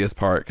dustiest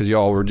part because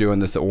y'all were doing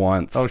this at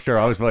once. Oh, sure.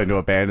 I was willing to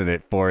abandon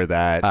it for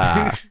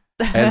that.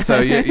 And so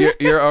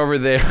you're over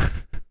there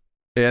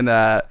in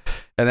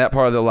that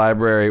part of the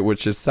library,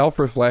 which is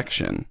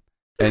self-reflection,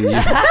 and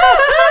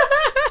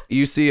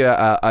you see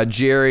a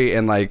Jerry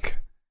in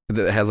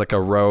that has like a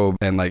robe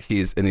and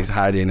he's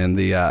hiding in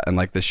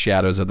the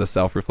shadows of the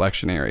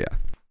self-reflection area.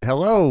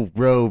 Hello,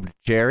 robed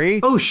Jerry.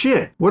 Oh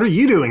shit! What are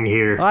you doing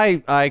here?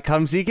 I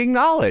come seeking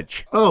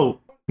knowledge. Oh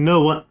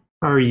no! What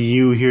are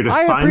you here to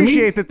find me? I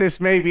appreciate that this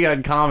may be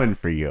uncommon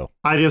for you.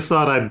 I just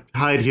thought I'd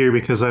hide here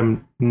because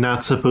I'm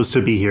not supposed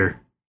to be here.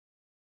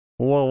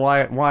 Well,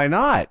 why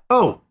not?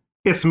 Oh,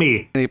 it's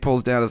me. And he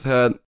pulls down his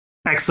head.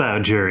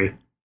 Exile Jerry.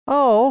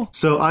 Oh.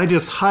 So I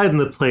just hide in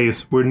the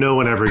place where no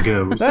one ever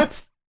goes.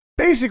 That's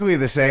basically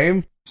the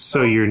same.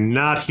 So you're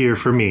not here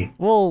for me.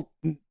 Well,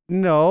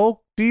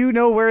 no. Do you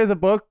know where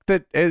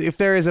if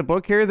there is a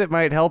book here that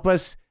might help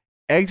us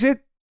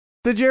exit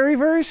the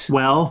Jerryverse?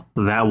 Well,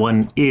 that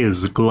one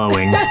is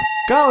glowing.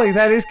 Golly,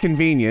 that is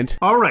convenient.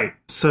 All right.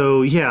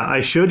 So yeah,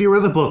 I showed you where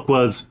the book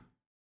was.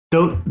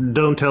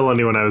 Don't tell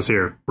anyone I was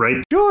here,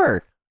 right?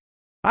 Sure.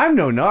 I'm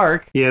no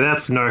narc. Yeah,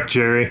 that's narc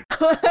Jerry.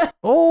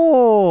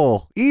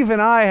 Oh, even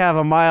I have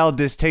a mild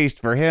distaste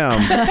for him.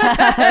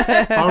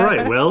 All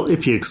right, well,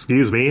 if you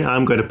excuse me,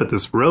 I'm going to put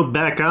this robe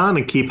back on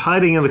and keep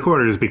hiding in the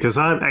corners because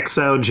I'm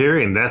Exile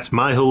Jerry and that's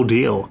my whole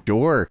deal.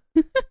 Sure.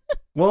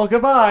 Well,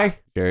 goodbye.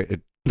 Jerry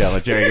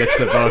gets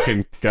the book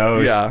and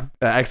goes. Yeah,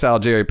 Exile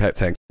Jerry pet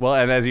tank. Well,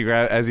 and as he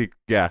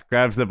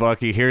grabs the book,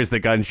 he hears the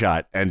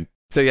gunshot and.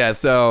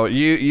 So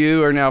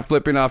you are now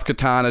flipping off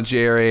Katana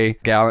Jerry.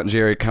 Gallant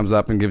Jerry comes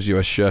up and gives you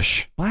a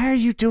shush. Why are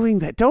you doing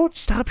that? Don't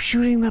stop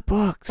shooting the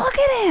books. Look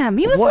at him.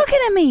 He was looking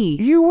at me.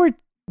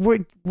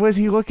 Was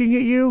he looking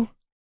at you?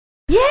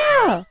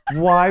 Yeah.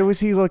 Why was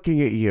he looking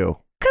at you?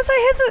 Because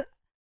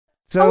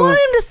I wanted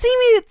him to see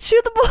me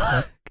shoot the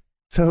book.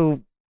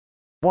 So,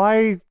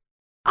 why?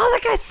 Oh,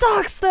 that guy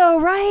sucks though,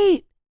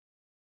 right?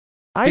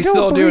 He's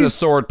still doing a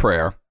sword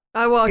prayer.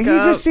 I walk up. He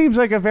just seems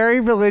like a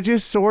very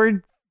religious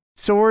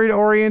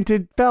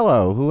sword-oriented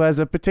fellow who has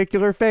a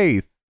particular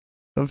faith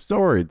of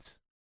swords.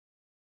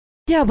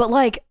 Yeah, but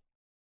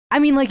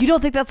you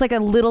don't think that's a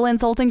little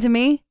insulting to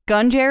me?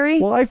 Gun Jerry?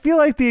 Well, I feel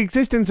like the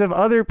existence of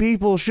other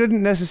people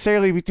shouldn't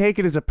necessarily be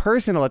taken as a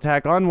personal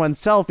attack on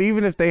oneself,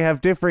 even if they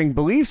have differing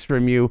beliefs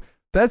from you.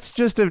 That's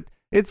just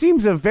it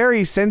seems a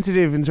very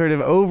sensitive and sort of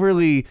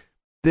overly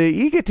the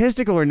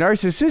egotistical or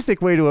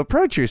narcissistic way to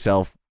approach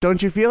yourself.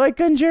 Don't you feel like,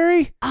 Gun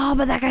Jerry? Oh,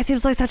 but that guy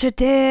seems like such a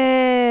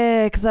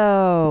dick,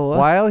 though.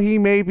 While he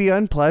may be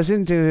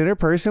unpleasant in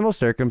interpersonal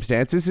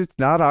circumstances, it's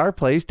not our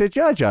place to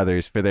judge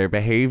others for their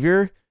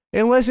behavior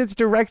unless it's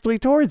directly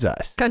towards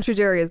us. Country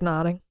Jerry is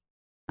nodding.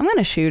 I'm going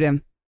to shoot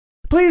him.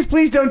 Please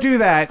don't do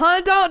that.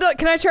 Huh? Don't.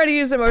 Can I try to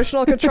use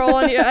emotional control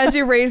on you as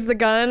you raise the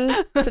gun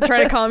to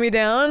try to calm you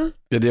down?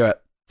 You do it.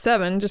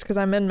 7, just because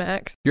I'm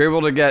min-max. You're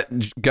able to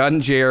get Gun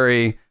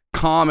Jerry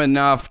calm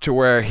enough to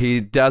where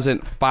he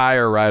doesn't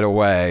fire right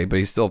away, but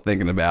he's still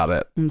thinking about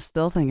it. I'm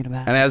still thinking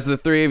about it. And as the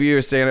three of you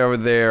are standing over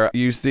there,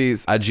 you see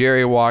a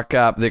Jerry walk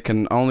up that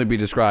can only be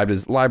described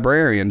as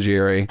Librarian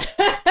Jerry.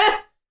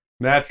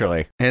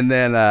 Naturally. And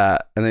then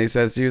he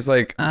says, he was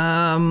like,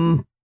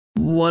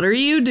 what are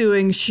you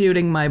doing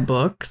shooting my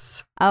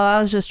books? Oh, I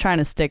was just trying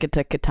to stick it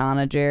to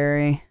Katana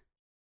Jerry.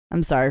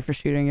 I'm sorry for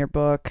shooting your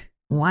book.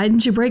 Why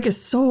didn't you break a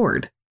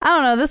sword? I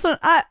don't know. This one,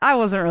 I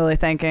wasn't really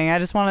thinking. I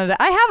just wanted to.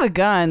 I have a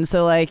gun,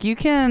 so you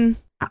can.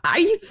 Are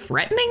you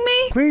threatening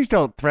me? Please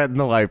don't threaten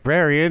the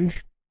librarian.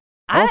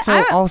 All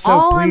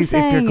Please,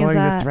 if you're I'm going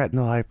to threaten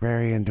the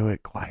librarian, do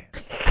it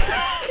quiet.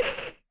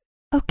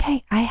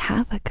 Okay, I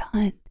have a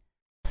gun.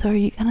 So are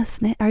you gonna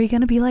Are you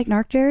gonna be like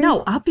Narc Jerry?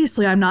 No,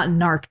 obviously I'm not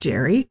Narc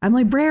Jerry. I'm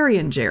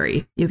Librarian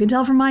Jerry. You can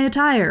tell from my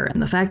attire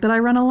and the fact that I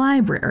run a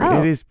library.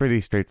 It is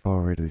pretty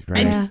straightforward. Right?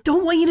 I just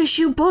don't want you to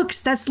shoot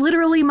books. That's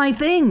literally my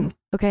thing.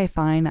 Okay,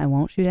 fine. I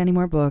won't shoot any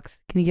more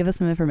books. Can you give us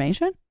some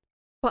information?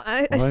 Well,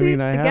 I see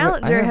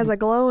Gallant Jerry has a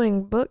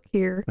glowing book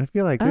here. I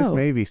feel like this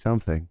may be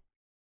something.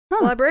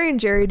 Huh. Librarian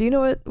Jerry, do you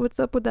know what's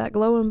up with that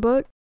glowing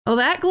book? Oh,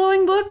 that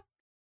glowing book?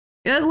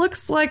 It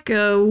looks like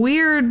a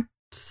weird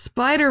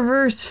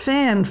Spider-Verse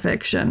fan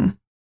fiction.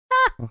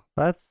 Well,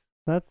 that's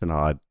an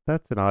odd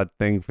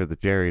thing for the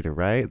Jerry to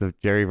write, the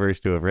Jerryverse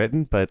to have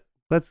written, but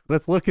let's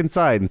look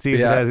inside and see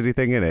if it has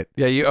anything in it.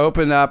 Yeah, you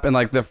open up and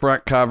the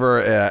front cover,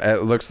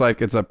 it looks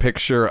like it's a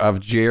picture of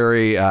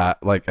Jerry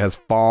has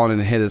fallen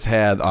and hit his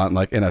head on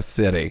in a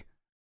city.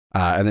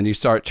 And then you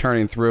start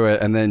turning through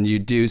it, and then you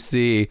do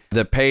see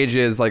the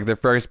pages. Like the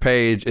first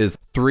page is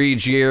 3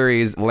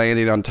 Jerrys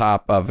landing on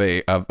top of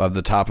the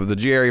top of the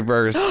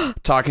Jerryverse,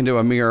 talking to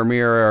a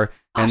mirror,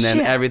 and then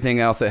everything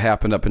else that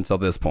happened up until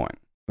this point.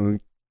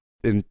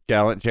 And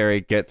Gallant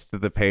Jerry gets to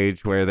the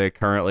page where they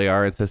currently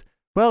are and says,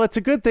 "Well, it's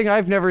a good thing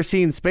I've never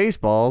seen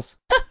Spaceballs."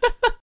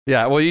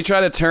 Yeah, well, you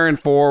try to turn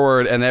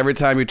forward, and every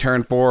time you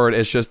turn forward,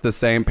 it's just the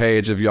same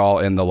page of y'all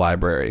in the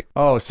library.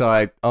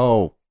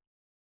 So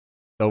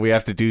we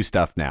have to do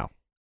stuff now.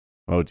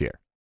 Oh dear.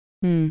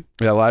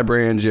 Yeah,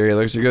 librarian Jerry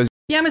looks and goes,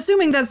 Yeah, I'm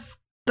assuming that's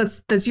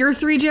your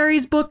 3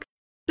 Jerry's book.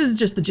 This is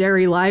just the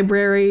Jerry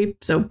library,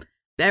 so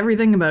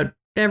everything about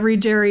every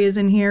Jerry is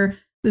in here.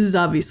 This is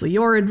obviously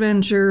your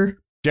adventure.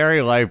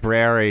 Jerry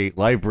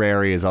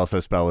Library is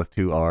also spelled with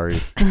 2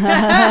 R's.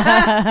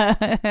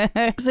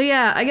 So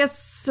yeah, I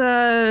guess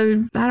I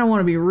don't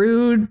want to be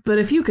rude, but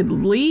if you could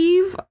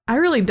leave, I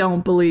really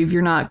don't believe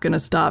you're not going to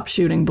stop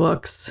shooting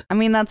books. I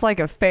mean, that's like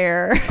a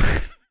fair.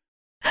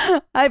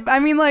 I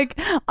mean, like,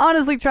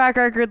 honestly, track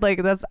record,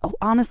 like, that's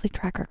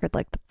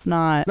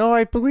not. No,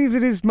 I believe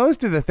it is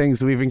most of the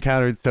things we've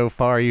encountered so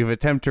far you've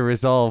attempted to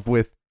resolve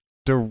with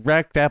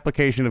direct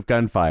application of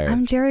gunfire.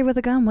 I'm Jerry with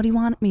a gun. What do you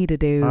want me to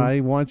do? I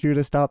want you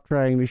to stop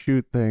trying to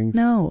shoot things.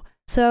 No.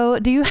 So,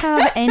 do you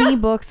have any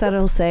books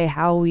that'll say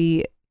how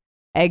we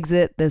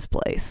exit this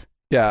place?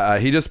 Yeah,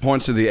 he just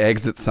points to the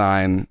exit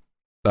sign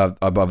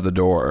above the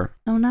door.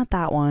 No, not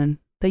that one.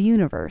 The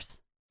universe.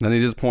 Then he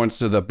just points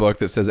to the book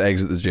that says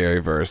exit the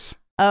Jerryverse.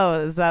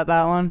 Oh, is that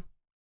one?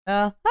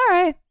 All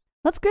right.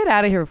 Let's get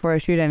out of here before I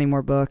shoot any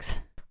more books.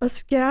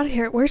 Let's get out of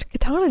here. Where's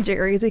Katana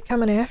Jerry? Is he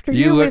coming after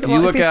you? You look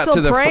out to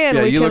the front.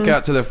 look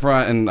out to the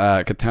front, and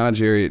Katana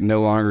Jerry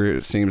no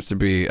longer seems to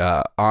be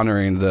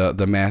honoring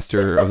the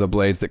master of the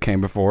blades that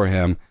came before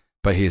him,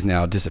 but he's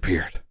now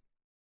disappeared.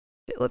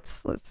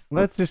 Let's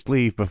just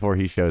leave before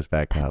he shows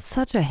back up. That's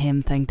such a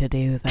him thing to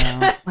do,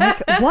 though.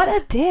 Like, what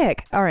a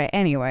dick. All right.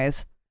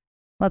 Anyways,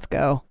 let's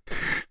go.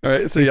 All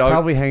right. So he's y'all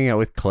probably hanging out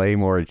with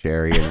Claymore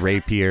Jerry and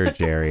Rapier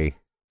Jerry.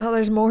 Oh,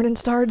 there's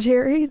Morningstar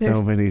Jerry.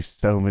 So many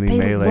they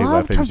melee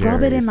love weapon to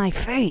rub it in Jerrys. my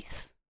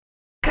face.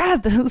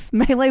 God, those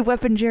melee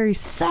weapon Jerrys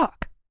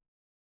suck.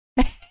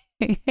 I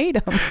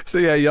hate them. So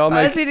yeah, y'all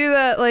Why make. does he do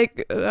that?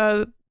 Like,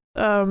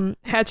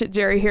 Hatchet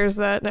Jerry hears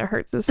that and it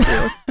hurts his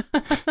feelings.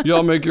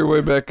 Y'all make your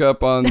way back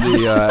up on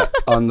the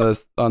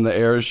on the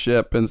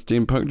airship, and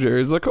Steampunk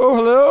Jerry's like, "Oh,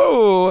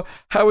 hello.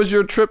 How was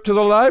your trip to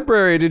the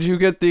library? Did you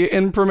get the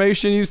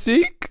information you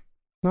seek?"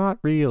 Not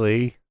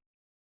really.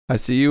 I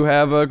see you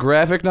have a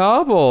graphic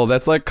novel.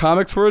 That's like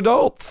comics for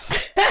adults.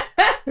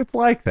 It's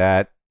like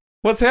that.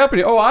 What's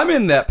happening? Oh, I'm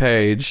in that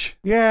page.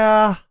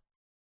 Yeah.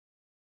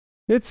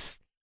 It's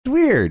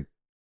weird.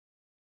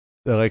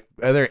 Like,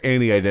 are there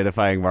any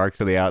identifying marks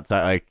on the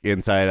outside, like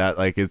inside out?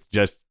 Like, it's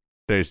just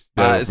there's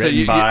no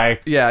written by.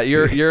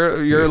 You're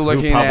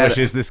looking who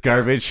publishes at this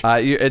garbage.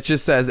 It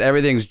just says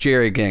everything's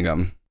Jerry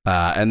Gingham.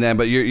 And then,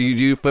 but you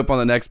do flip on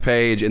the next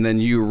page, and then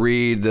you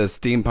read the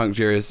Steampunk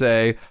Jerry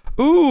say,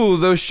 "Ooh,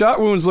 those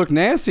shot wounds look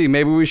nasty.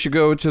 Maybe we should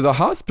go to the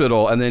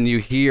hospital." And then you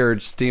hear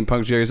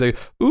Steampunk Jerry say,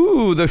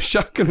 "Ooh, those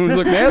shotgun wounds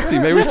look nasty.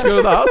 Maybe we should go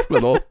to the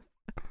hospital."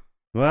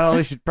 Well,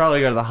 we should probably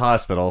go to the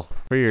hospital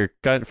for your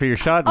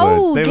shot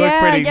wounds. They look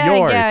pretty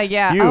yours.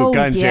 Yeah. You,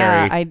 Gun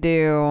Jerry. I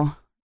do.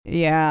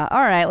 Yeah.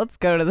 All right, let's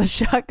go to the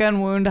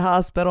shotgun wound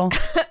hospital.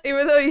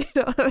 Even though you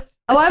don't have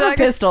I have a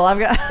pistol. I've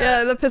got.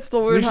 Yeah, the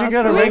pistol wound We should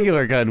hospital. go to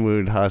regular gun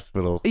wound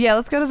hospital. Yeah,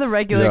 let's go to the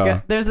regular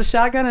gun. There's a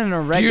shotgun and a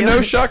regular. Do you know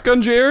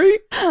Shotgun Jerry?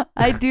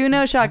 I do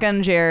know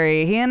Shotgun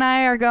Jerry. He and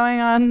I are going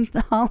on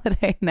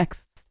holiday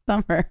next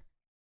summer.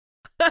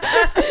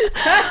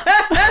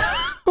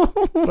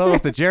 Well,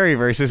 if the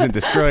Jerryverse isn't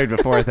destroyed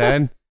before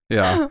then.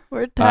 Yeah.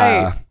 We're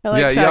tight. I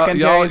like Shotgun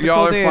y'all Jerry.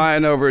 are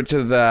flying over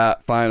to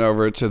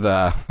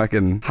the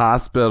fucking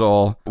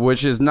hospital,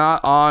 which is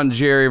not on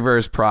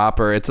Jerryverse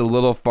proper. It's a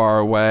little far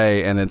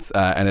away, and it's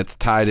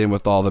tied in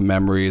with all the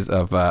memories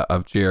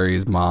of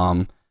Jerry's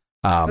mom.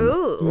 We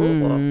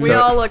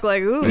all look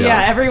like ooh.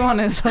 Yeah, everyone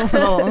is a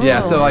little.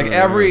 Yeah, so like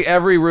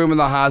every room in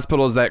the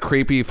hospital is that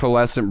creepy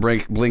fluorescent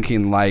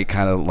blinking light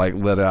kind of like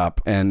lit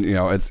up, and you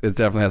know it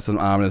definitely has some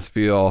ominous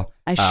feel.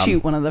 I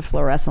shoot one of the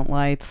fluorescent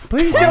lights.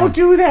 Please don't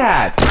do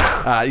that.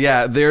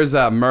 Yeah, there's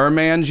a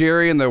merman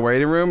Jerry in the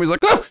waiting room. He's like,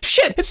 "Oh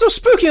shit! It's so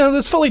spooky now that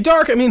it's fully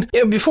dark. I mean,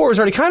 before it was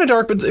already kind of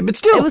dark, but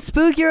still." It was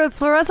spookier.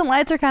 Fluorescent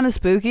lights are kind of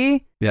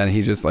spooky. Yeah, and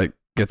he just like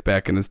gets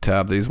back in his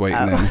tub that he's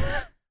waiting in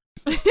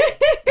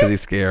because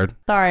he's scared.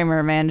 Sorry,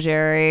 Merman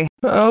Jerry.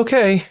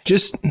 Okay,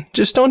 just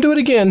don't do it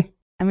again.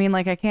 I mean,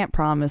 like, I can't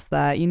promise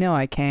that. You know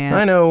I can't.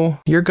 I know.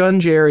 You're Gun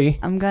Jerry.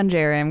 I'm Gun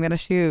Jerry. I'm gonna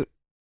shoot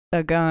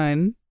a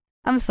gun.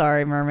 I'm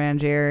sorry, Merman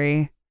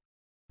Jerry.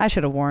 I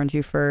should have warned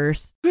you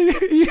first.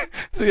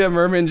 So yeah,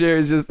 Merman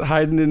Jerry's just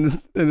hiding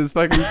in his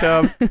fucking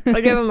tub.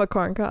 I give him a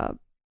corn cob.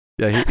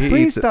 Yeah, he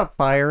Please eats stop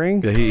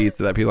firing. Yeah, he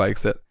eats it up. He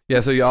likes it. Yeah,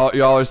 so y'all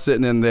are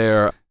sitting in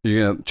there.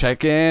 You're gonna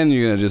check in.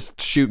 You're gonna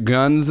just shoot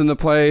guns in the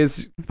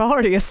place. I've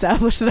already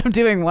established that I'm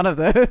doing one of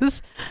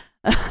those.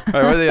 All right,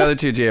 what are the other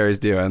two Jerrys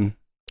doing?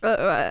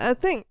 I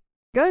think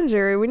Gun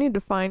Jerry, we need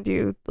to find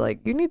you. Like,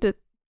 you need to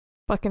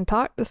fucking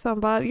talk to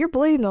somebody. You're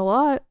bleeding a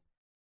lot.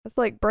 It's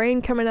like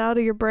brain coming out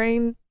of your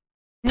brain.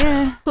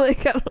 Yeah.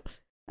 Like, I don't...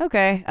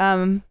 Okay.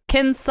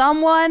 Can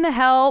someone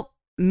help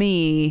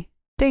me?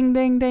 Ding,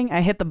 ding, ding.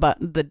 I hit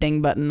the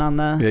ding button on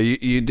the. Yeah,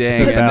 you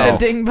ding. The, and then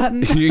ding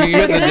button. You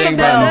hit the ding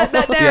button.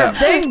 That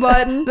ding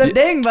button. The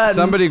ding button.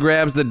 Somebody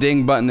grabs the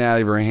ding button out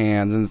of your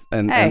hands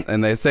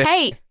and they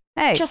say,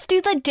 Hey, just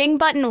do the ding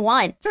button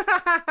once.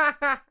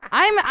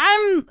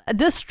 I'm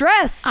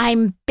distressed.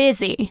 I'm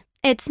busy.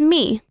 It's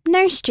me,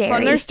 Nurse Jerry.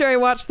 Well, Nurse Jerry,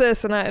 watch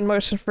this, and I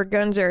motion for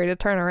Gun Jerry to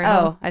turn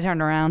around. Oh, I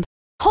turned around.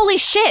 Holy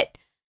shit!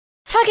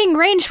 Fucking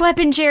ranged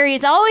weapon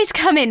Jerry's always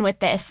come in with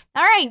this.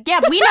 All right, yeah,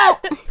 we know.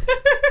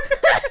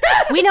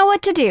 We know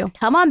what to do.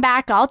 Come on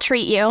back, I'll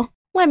treat you.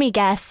 Let me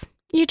guess.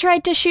 You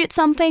tried to shoot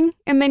something,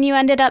 and then you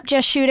ended up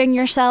just shooting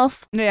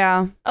yourself?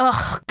 Yeah.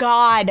 Ugh,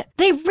 God.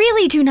 They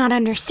really do not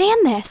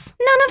understand this.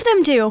 None of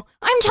them do.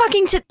 I'm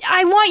talking to...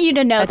 I want you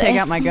to know this. I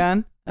take out my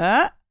gun.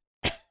 Are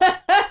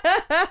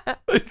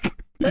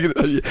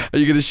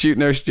you going to shoot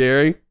Nurse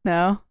Jerry?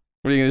 No.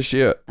 What are you going to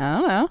shoot? I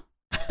don't know.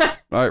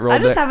 All right, roll I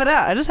just have it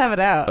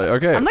out.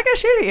 Okay. I'm not going to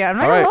shoot it yet. I'm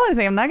not going to roll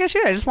anything. I'm not going to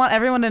shoot it. I just want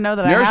everyone to know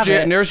that I have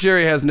it. Nurse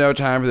Jerry has no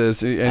time for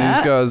this, and he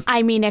just goes...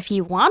 I mean, if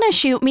you want to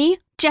shoot me,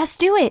 just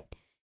do it.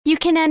 You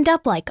can end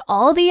up like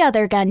all the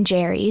other Gun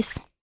Jerrys.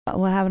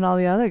 What happened to all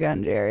the other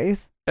Gun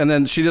Jerrys? And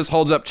then she just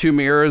holds up two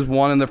mirrors,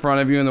 one in the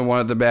front of you and the one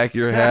at the back of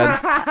your head.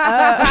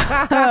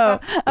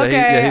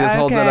 Okay. He just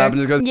holds that up and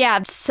just goes...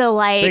 Yeah, so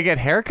like... They get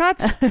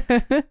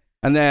haircuts?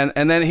 And then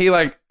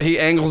he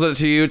angles it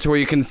to you to where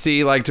you can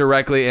see like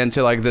directly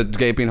into like the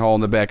gaping hole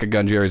in the back of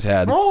Gun Jerry's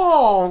head.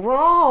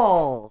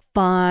 Oh.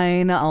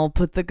 Fine, I'll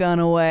put the gun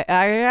away.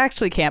 I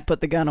actually can't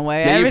put the gun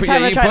away. Every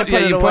time I try to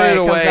put it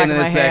away, and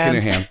then it's back in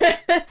your hand.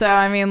 So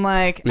I mean,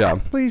 like, yeah.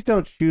 Please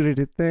don't shoot it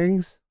at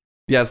things.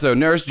 Yeah, so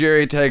Nurse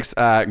Jerry takes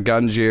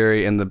Gun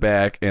Jerry in the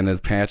back and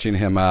is patching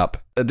him up.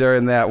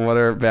 During that, what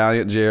are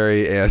Valiant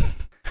Jerry and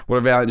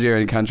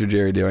Country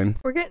Jerry doing?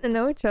 We're getting to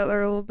know each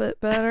other a little bit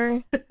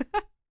better.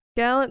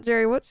 Gallant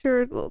Jerry, what's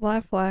your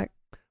life like?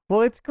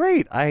 Well, it's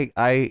great.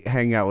 I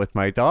hang out with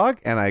my dog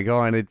and I go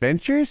on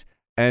adventures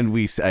and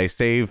I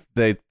save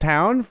the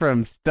town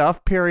from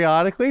stuff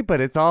periodically,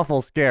 but it's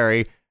awful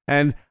scary.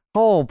 And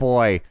oh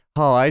boy,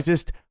 I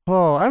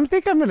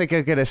think I'm gonna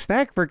go get a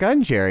snack for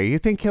Gun Jerry. You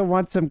think he'll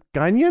want some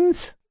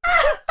Gunions?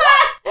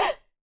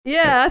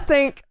 Yeah, I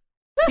think.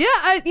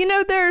 Yeah,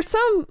 there are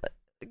some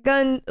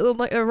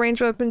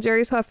range weapon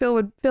Jerry's who I feel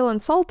would feel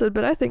insulted,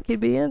 but I think he'd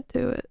be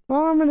into it.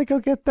 Well, I'm gonna go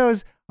get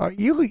those. Where are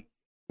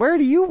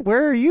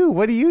you?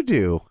 What do you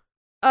do?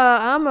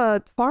 I'm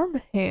a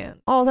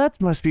farmhand. Oh,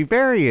 that must be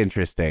very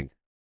interesting.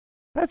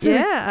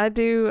 I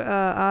do.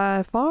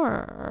 I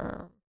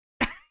farm.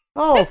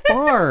 Oh,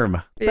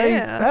 farm.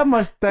 Yeah.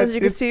 As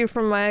you can it's, see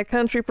from my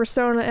country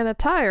persona and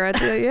attire, I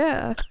do.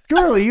 Yeah.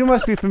 Surely you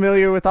must be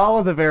familiar with all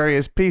of the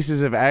various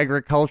pieces of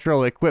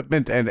agricultural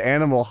equipment and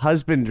animal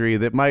husbandry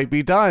that might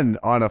be done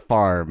on a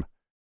farm.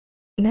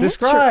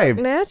 Describe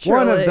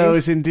one of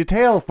those in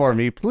detail for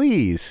me,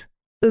 please.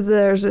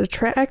 There's a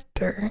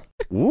tractor.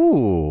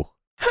 Ooh.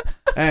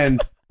 And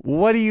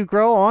what do you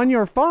grow on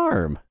your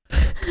farm?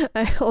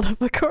 I hold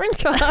up a corn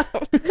cob.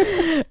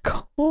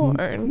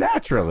 Corn.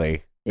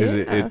 Naturally.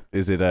 Yeah.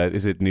 Is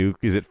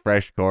it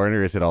fresh corn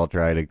or is it all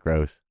dried and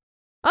gross?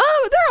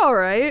 Oh, they're all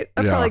right.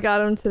 I probably got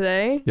them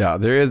today. Yeah,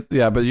 there is.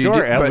 Yeah, but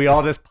we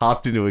all just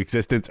popped into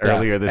existence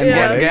earlier this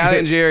morning.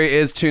 Gallant Jerry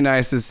is too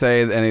nice to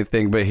say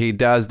anything, but he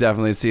does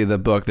definitely see the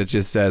book that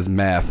just says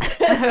meth.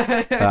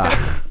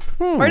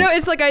 Or no,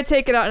 it's like I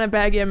take it out and a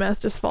baggie of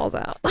meth just falls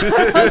out.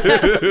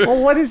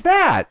 Well, what is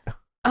that?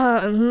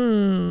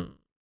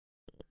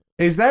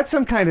 Is that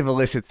some kind of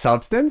illicit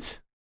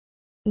substance?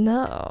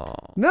 No.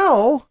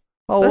 No?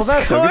 Oh, well,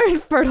 that's corn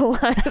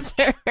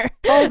fertilizer.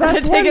 Oh,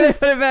 that's I take it and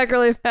put it back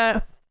really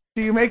fast.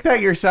 Do you make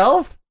that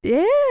yourself?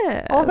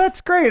 Yeah. Oh,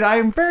 that's great. I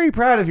am very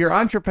proud of your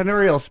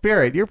entrepreneurial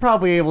spirit. You're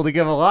probably able to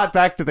give a lot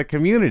back to the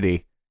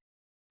community.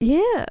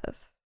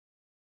 Yes.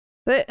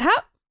 But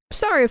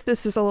sorry if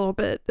this is a little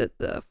bit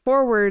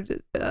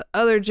forward,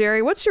 other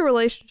Jerry. What's your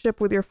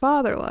relationship with your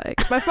father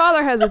like? My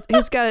father he's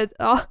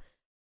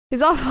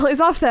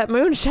off that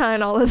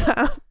moonshine all the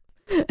time.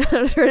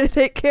 I'm trying to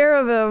take care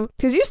of him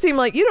because you seem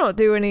like you don't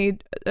do any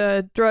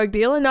drug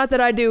dealing. Not that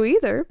I do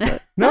either.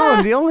 But. No,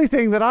 and the only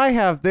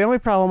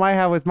problem I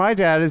have with my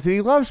dad is that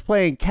he loves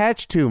playing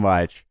catch too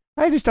much.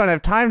 I just don't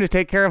have time to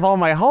take care of all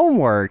my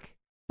homework.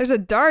 There's a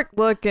dark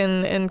look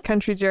in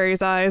Country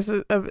Jerry's eyes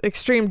of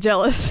extreme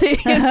jealousy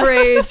and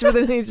rage, but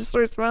then he just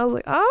sort of smiles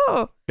like,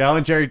 oh.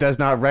 Gallant Jerry does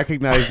not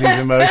recognize these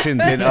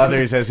emotions in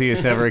others as he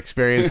has never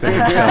experienced them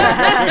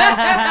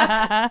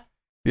himself.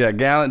 Yeah,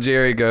 Gallant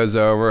Jerry goes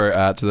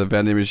over to the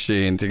vending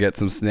machine to get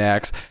some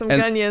snacks. Some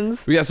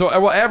Gunions. Yeah, so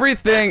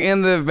everything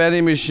in the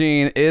vending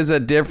machine is a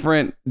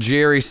different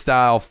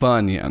Jerry-style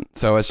Funyun.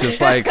 So it's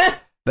just like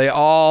they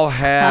all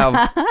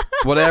have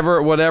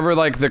whatever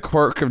like the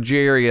quirk of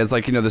Jerry is.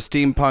 Like, the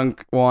steampunk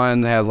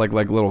one has like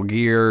little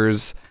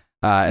gears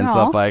and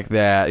stuff like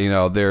that.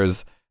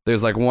 There's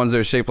There's like ones that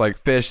are shaped like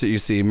fish that you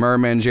see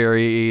Merman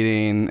Jerry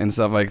eating and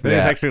stuff like that.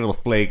 There's actually little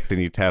flakes,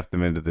 and you tap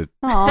them into the.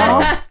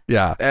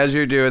 Yeah. As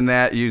you're doing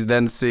that, you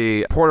then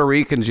see Puerto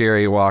Rican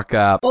Jerry walk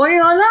up. Oye,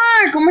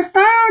 hola, ¿cómo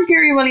estás,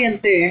 Jerry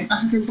Valiente?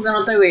 Hace tiempo que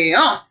no te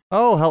veo.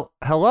 Oh,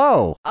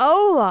 hello.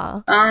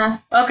 Hola.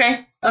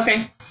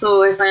 Okay.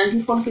 So, están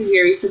aquí porque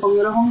Jerry se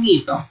comió los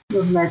honguitos.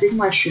 Los magic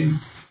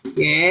mushrooms.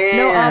 Yeah.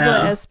 No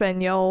habla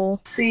español.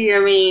 Sí, I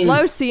mean.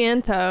 Lo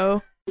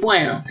siento.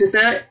 Bueno, si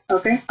ustedes.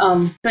 Okay.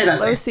 Espérate.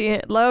 Lo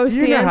siento.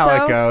 You know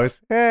how it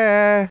goes.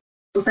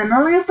 ¿Usted no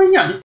habla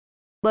español?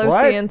 Lo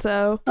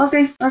siento.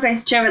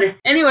 Okay, chévere.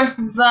 Anyway,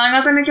 van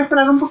a tener que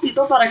esperar un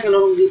poquito para que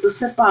los honguitos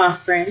se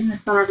pasen.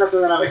 Esta no es la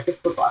primera vez que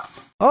esto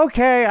pasa.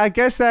 Okay, I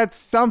guess that's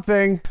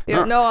something. Yeah,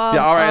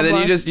 all right. And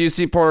then you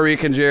see Puerto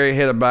Rican Jerry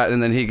hit a button,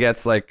 and then he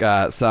gets like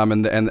some,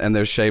 and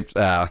they're shaped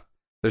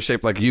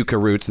like yucca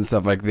roots and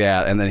stuff like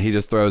that. And then he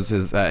just throws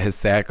his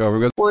sack over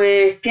and goes,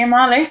 Pues qué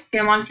mal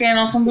que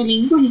no son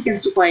bilingües y que en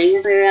su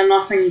país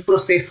no hacen el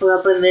proceso de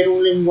aprender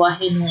un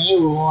lenguaje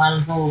nuevo o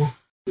algo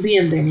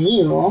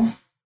bienvenido.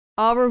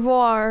 Au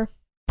revoir.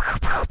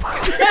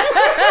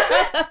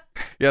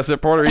 Yeah, so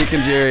Puerto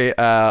Rican Jerry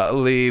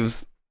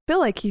leaves. I feel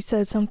like he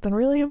said something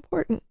really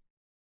important.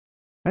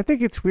 I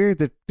think it's weird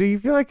that. Do you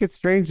feel like it's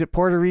strange that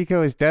Puerto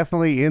Rico is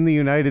definitely in the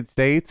United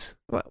States?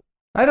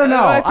 I don't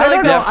know. I feel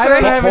like that's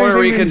strange. Puerto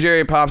Rican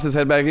Jerry pops his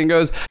head back and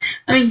goes,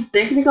 I mean,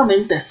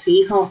 técnicamente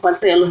sí somos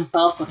parte de los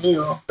Estados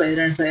Unidos,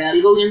 pero en realidad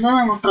el gobierno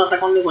no nos trata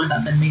con la igualdad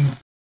del mismo.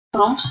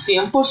 Trump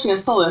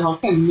 100% dejó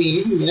que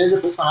miles y miles de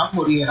personas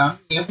murieran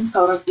y es un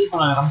cabrón hijo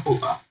de la gran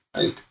puta.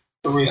 Like,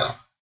 for real.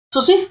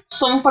 So sí,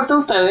 somos parte de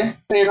ustedes,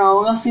 pero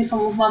aún así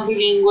somos más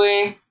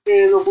bilingües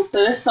de lo que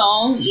ustedes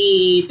son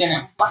y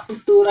tenemos más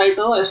cultura y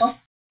todo eso.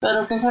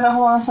 Pero ¿qué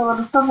carajo van a saber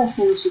ustedes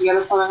si ni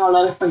siquiera saben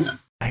hablar español?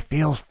 I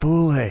feel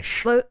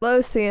foolish.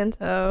 Lo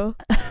siento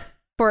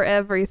for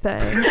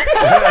everything.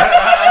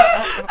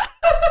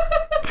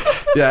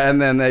 Yeah,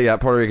 and then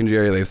Puerto Rican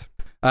Jerry leaves.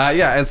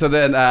 And so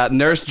then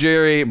Nurse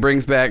Jerry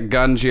brings back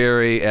Gun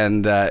Jerry,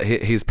 and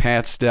he's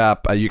patched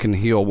up. You can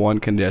heal one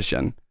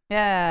condition.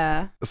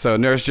 Yeah. So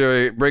Nurse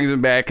Jerry brings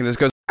him back and just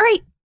goes, all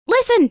right,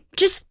 listen,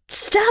 just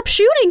stop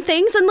shooting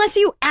things unless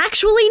you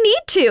actually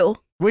need to.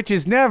 Which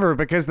is never,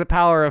 because the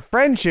power of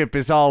friendship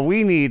is all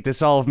we need to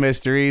solve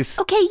mysteries.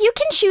 Okay, you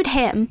can shoot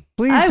him.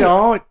 Please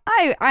don't.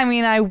 I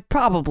mean, I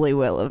probably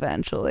will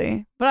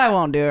eventually, but I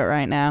won't do it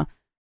right now.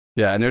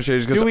 Yeah, and Nurse Jerry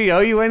just goes, do we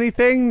owe you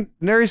anything,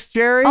 Nurse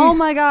Jerry? Oh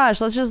my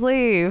gosh, let's just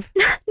leave.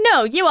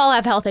 No, you all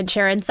have health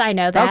insurance. I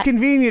know that. How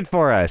convenient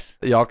for us.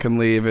 Y'all can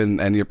leave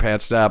and you're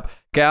patched up.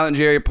 Gallant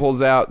Jerry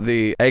pulls out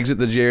the Exit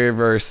the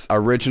Jerryverse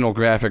original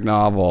graphic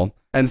novel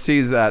and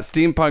sees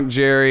Steampunk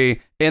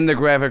Jerry in the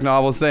graphic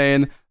novel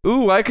saying,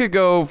 ooh, I could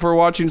go for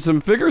watching some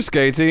figure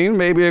skating.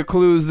 Maybe a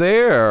clue's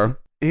there.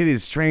 It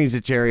is strange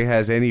that Jerry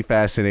has any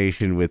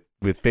fascination with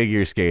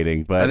figure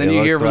skating, but and then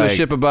you hear from the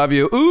ship above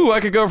you, ooh, I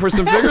could go for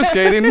some figure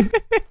skating.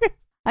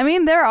 I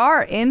mean, there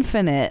are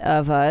infinite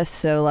of us,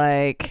 so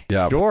like,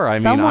 yeah, sure. I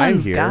mean, someone's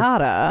I'm here.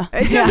 Gotta.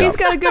 So he's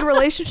got a good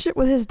relationship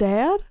with his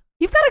dad.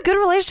 You've got a good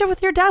relationship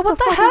with your dad. What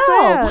the fuck hell? is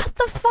that? What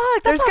the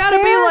fuck? There's got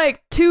to be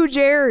like two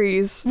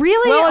Jerrys.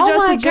 Really?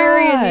 Well-adjusted Oh my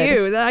Jerry God. and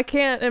you. I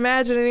can't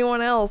imagine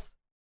anyone else.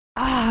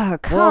 Ah,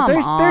 come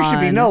on. There should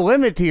be no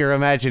limit to your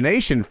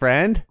imagination,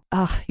 friend.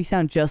 Ugh, you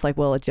sound just like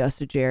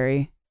well-adjusted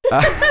Jerry.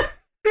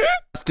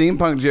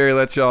 Steampunk Jerry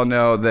lets y'all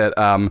know that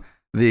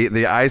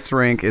the ice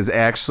rink is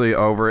actually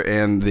over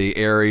in the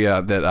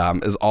area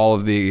that is all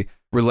of the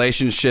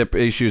relationship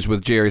issues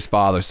with Jerry's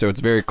father, so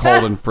it's very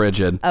cold and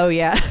frigid. Oh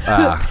yeah,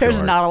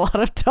 there's not a lot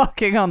of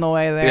talking on the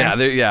way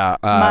there. Yeah,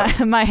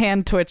 my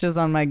hand twitches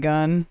on my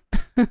gun.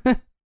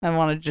 I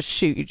want to just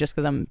shoot you just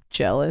because I'm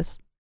jealous.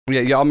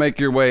 Yeah, y'all make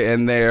your way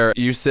in there.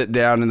 You sit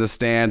down in the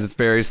stands. It's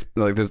very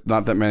like there's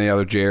not that many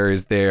other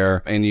Jerrys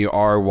there, and you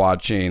are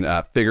watching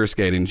figure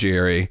skating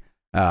Jerry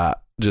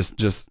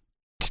just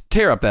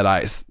tear up that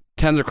ice.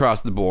 10s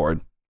across the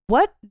board.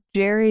 What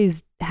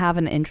Jerrys have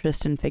an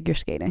interest in figure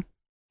skating?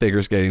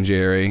 Figure skating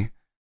Jerry.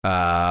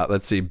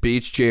 Let's see.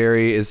 Beach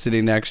Jerry is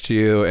sitting next to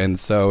you, and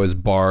so is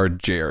Bard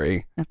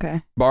Jerry.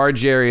 Okay. Bard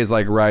Jerry is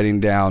like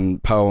writing down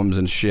poems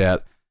and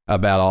shit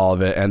about all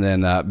of it, and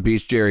then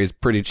Beach Jerry is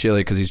pretty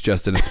chilly because he's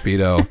just in a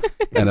Speedo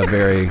and a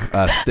very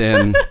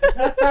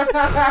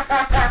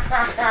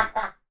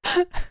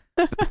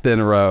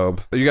thin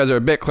robe. You guys are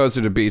a bit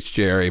closer to Beach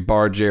Jerry.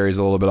 Bard Jerry's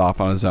a little bit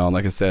off on his own,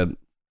 like I said,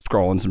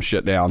 scrolling some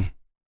shit down.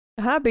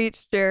 Hi,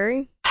 Beach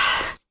Jerry.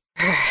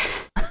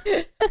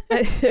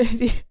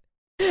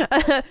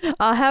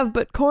 I have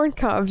but corn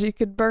cobs you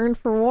could burn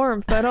for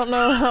warmth. I don't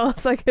know how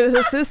else I could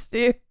assist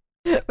you,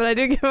 but I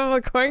do give him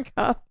a corn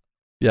cob.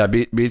 Yeah,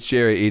 Beach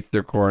Jerry eats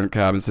their corn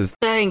cob and says,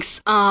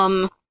 thanks.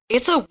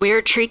 It's a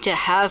weird treat to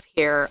have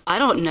here. I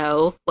don't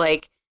know.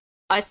 Like,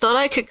 I thought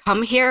I could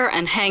come here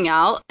and hang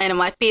out, and it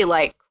might be,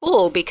 like,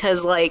 cool,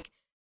 because, like,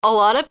 a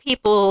lot of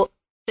people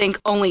think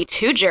only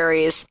two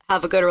Jerrys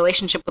have a good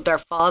relationship with their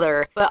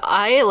father, but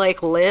I,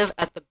 like, live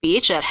at the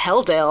beach at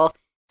Helldale,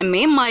 and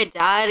me and my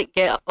dad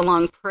get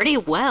along pretty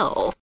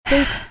well.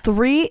 There's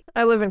 3.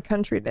 I live in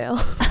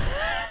Countrydale.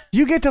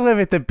 You get to live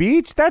at the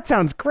beach? That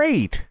sounds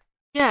great.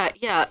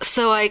 Yeah.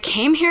 So I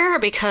came here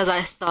because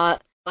I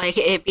thought like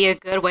it'd be a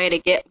good way to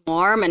get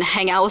warm and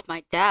hang out with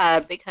my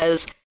dad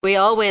because we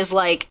always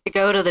like to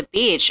go to the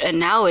beach and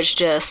now it's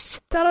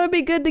just... Thought it would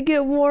be good to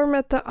get warm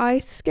at the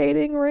ice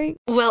skating rink.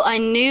 Well, I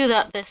knew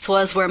that this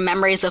was where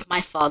memories of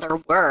my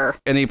father were.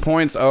 And he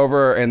points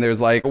over and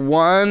there's like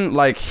one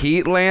like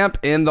heat lamp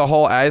in the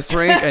whole ice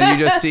rink and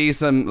you just see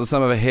some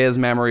of his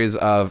memories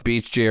of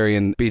Beach Jerry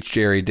and Beach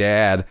Jerry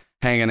dad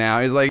hanging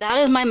out. He's like, that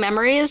is my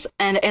memories,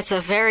 and it's a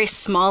very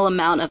small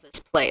amount of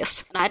this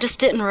place. And I just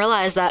didn't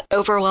realize that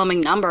overwhelming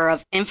number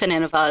of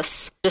infinite of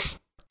us just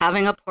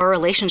having a poor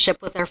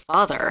relationship with their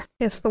father.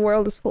 Yes, the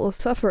world is full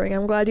of suffering.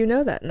 I'm glad you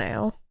know that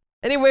now.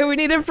 Anyway, we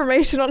need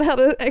information on how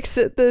to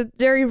exit the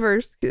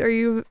Jerryverse.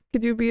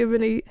 Could you be of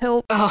any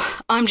help?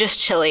 Oh, I'm just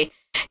chilly.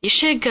 You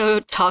should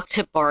go talk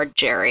to Bard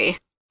Jerry.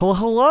 Well,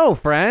 hello,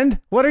 friend.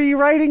 What are you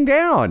writing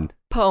down?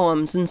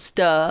 Poems and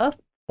stuff.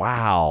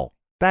 Wow.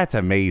 That's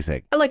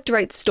amazing. I like to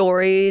write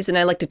stories and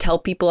I like to tell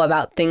people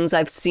about things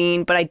I've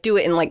seen, but I do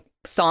it in like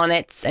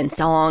sonnets and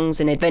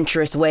songs and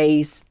adventurous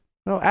ways.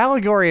 Oh,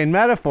 allegory and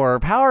metaphor are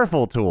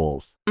powerful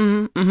tools.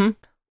 Mm-hmm.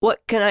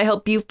 What can I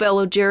help you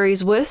fellow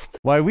Jerrys with?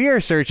 Why, we are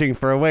searching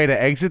for a way to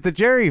exit the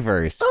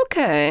Jerryverse.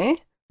 Okay.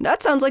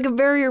 That sounds like a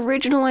very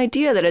original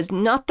idea that has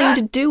nothing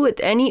to do with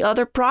any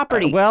other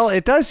properties. Well,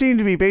 it does seem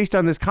to be based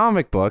on this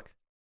comic book.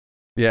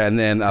 yeah, and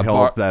then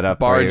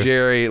Bar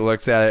Jerry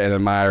looks at it and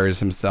admires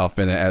himself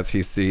in it as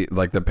he sees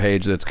like the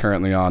page that's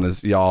currently on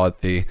is y'all at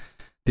the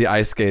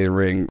ice skating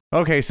ring.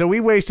 Okay, so we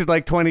wasted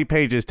like 20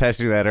 pages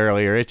testing that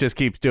earlier. It just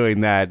keeps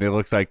doing that, and it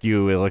looks like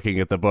you are looking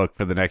at the book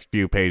for the next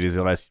few pages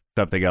unless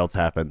something else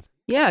happens.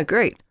 Yeah,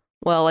 great.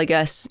 Well, I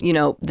guess,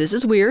 this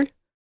is weird,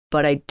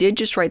 but I did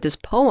just write this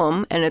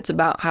poem, and it's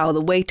about how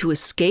the way to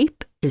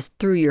escape is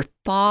through your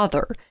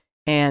father,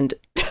 and...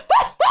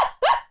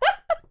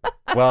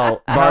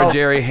 Well, Bar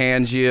Jerry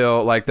hands you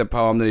like the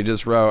poem that he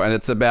just wrote, and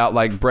it's about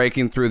like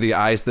breaking through the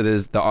ice that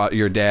is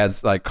your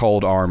dad's like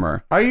cold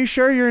armor. Are you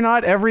sure you're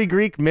not every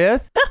Greek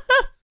myth?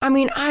 I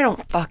mean, I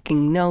don't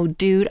fucking know,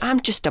 dude. I'm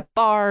just a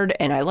bard,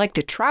 and I like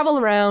to travel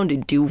around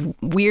and do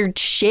weird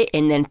shit,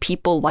 and then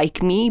people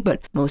like me,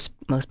 but most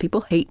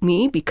people hate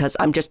me because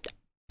I'm just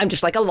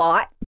like a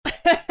lot.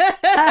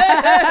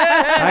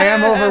 I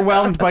am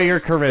overwhelmed by your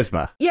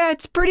charisma. Yeah,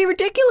 it's pretty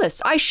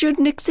ridiculous. I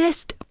shouldn't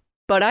exist.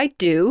 But I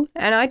do,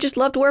 and I just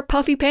love to wear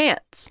puffy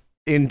pants.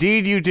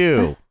 Indeed you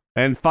do.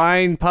 And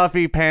fine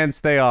puffy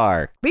pants they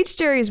are. Beach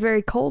Jerry is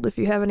very cold if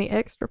you have any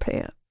extra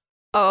pants.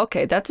 Oh,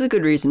 okay. That's a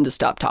good reason to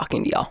stop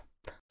talking to y'all.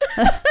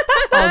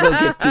 I'll go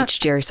give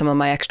Beach Jerry some of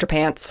my extra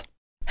pants.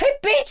 Hey,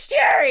 Beach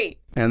Jerry!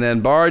 And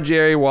then Bar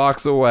Jerry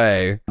walks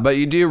away. But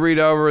you do read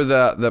over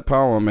the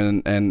poem,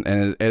 and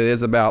it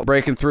is about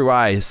breaking through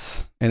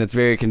ice. And it's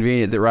very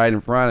convenient that right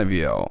in front of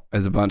you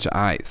is a bunch of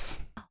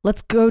ice.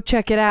 Let's go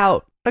check it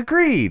out.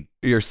 Agreed.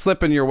 You're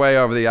slipping your way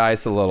over the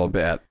ice a little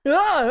bit.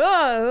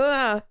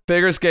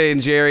 Figure Skating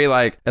Jerry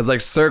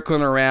is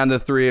circling around the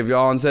three of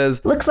y'all and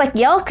says, "Looks like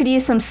y'all could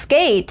use some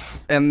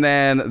skates." And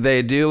then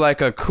they do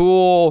like a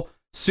cool,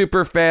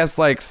 super fast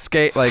ice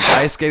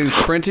skating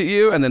sprint at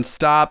you, and then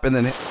stop, and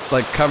then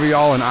cover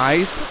y'all in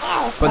ice.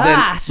 But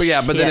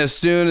then as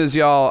soon as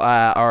y'all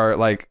are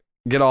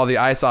get all the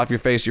ice off your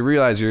face, you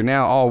realize you're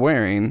now all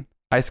wearing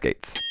ice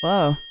skates.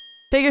 Whoa.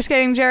 Figure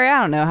Skating Jerry, I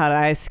don't know how to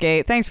ice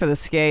skate. Thanks for the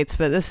skates,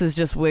 but this is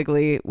just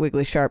wiggly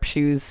sharp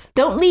shoes.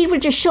 Don't lead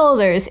with your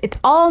shoulders. It's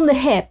all in the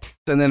hips.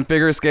 And then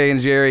Figure Skating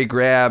Jerry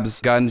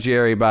grabs Gun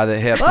Jerry by the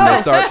hips and they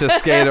start to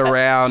skate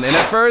around. And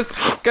at first,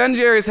 Gun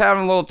Jerry's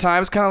having a little time.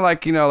 It's kind of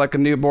like a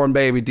newborn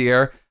baby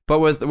deer. But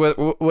with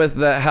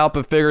the help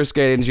of Figure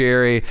Skating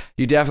Jerry,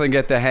 you definitely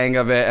get the hang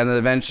of it. And then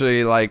eventually,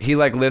 he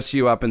lifts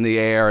you up in the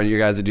air, and you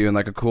guys are doing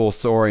a cool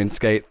soaring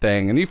skate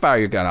thing. And you fire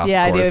your gun off.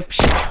 Yeah, of course.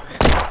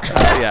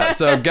 I do.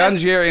 So Gun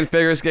Jerry and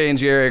Figure Skating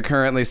Jerry are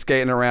currently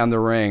skating around the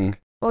ring.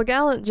 Well,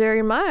 Gallant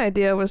Jerry, my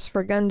idea was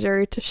for Gun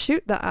Jerry to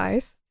shoot the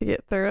ice to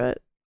get through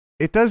it.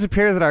 It does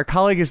appear that our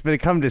colleague has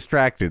become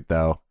distracted,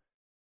 though.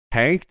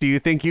 Hank, do you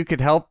think you could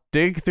help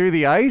dig through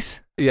the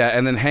ice? Yeah,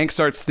 and then Hank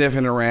starts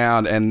sniffing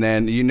around, and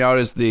then you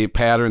notice the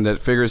pattern that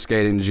Figure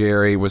Skating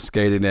Jerry was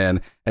skating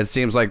in. It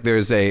seems like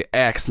there's a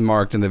X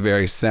marked in the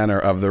very center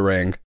of the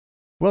ring.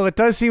 Well, it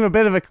does seem a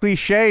bit of a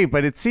cliche,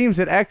 but it seems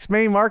that X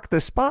may mark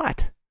the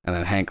spot. And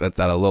then Hank lets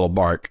out a little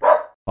bark.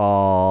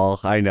 Oh,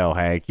 I know,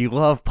 Hank. You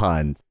love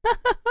puns.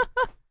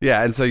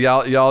 Yeah, and so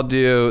y'all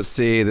do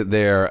see that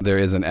there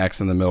is an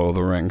X in the middle of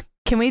the ring.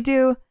 Can we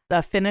do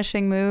the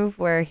finishing move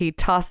where he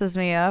tosses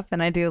me up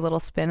and I do a little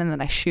spin and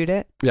then I shoot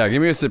it? Yeah,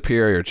 give me a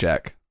superior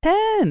check.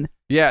 10.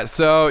 Yeah,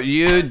 so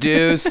you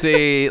do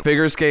see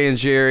Figure Skating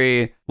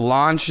Jerry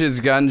launches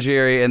Gun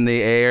Jerry in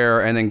the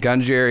air, and then Gun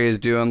Jerry is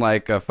doing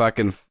a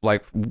fucking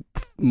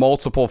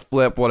multiple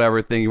flip,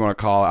 whatever thing you want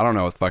to call it. I don't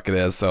know what the fuck it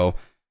is, so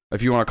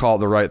if you want to call it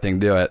the right thing,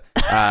 do it.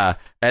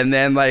 And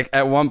then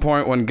at one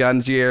point when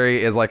Gun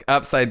Jerry is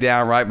upside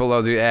down right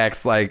below the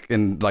X,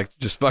 and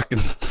just fucking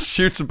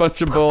shoots a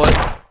bunch of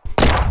bullets.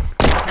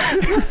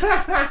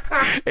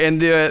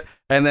 into it,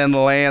 and then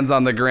lands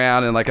on the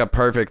ground in like a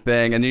perfect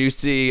thing. And you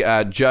see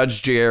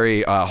Judge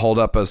Jerry hold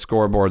up a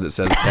scoreboard that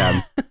says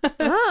 10.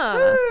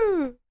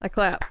 I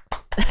clap.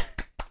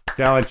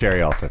 Gallant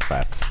Jerry also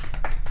claps.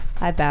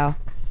 I bow.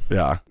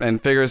 Yeah.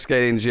 And figure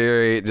skating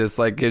Jerry just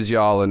like gives you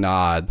all a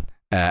nod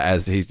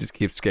as he just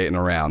keeps skating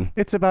around.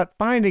 It's about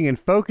finding and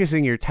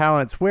focusing your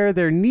talents where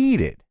they're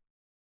needed.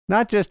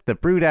 Not just the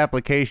brute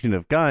application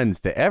of guns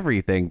to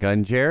everything,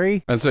 Gun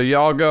Jerry. And so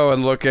y'all go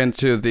and look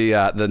into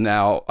the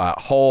now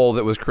hole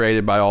that was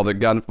created by all the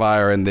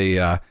gunfire and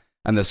the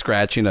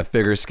scratching of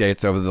figure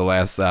skates over the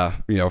last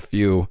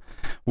few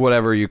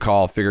whatever you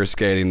call figure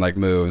skating like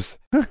moves.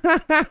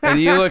 And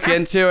you look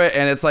into it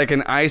and it's like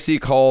an icy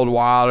cold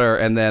water,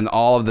 and then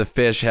all of the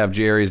fish have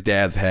Jerry's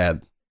dad's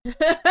head.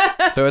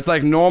 So it's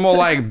like normal,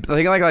 like I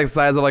think like the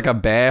size of like a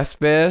bass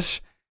fish.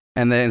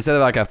 And then instead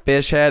of like a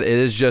fish head, it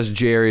is just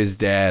Jerry's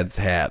dad's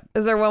head.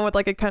 Is there one with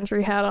like a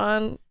country hat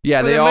on?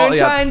 Yeah, with they a all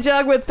moonshine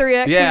jug with 3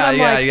 X's.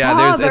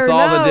 Yeah. It's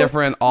all the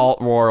different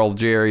alt-world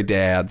Jerry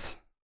dads.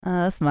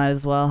 This might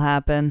as well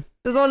happen.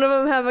 Does one of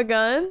them have a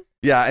gun?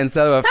 Yeah,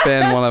 instead of a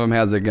fin, one of them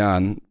has a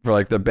gun for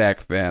like the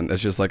back fin.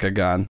 It's just like a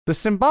gun. The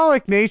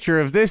symbolic nature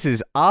of this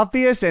is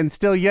obvious and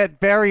still yet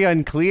very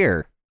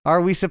unclear. Are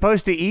we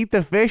supposed to eat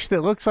the fish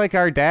that looks like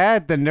our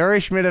dad, the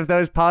nourishment of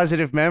those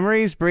positive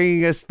memories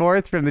bringing us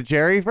forth from the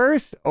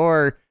Jerryverse?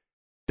 Or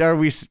are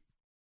we...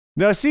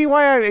 No,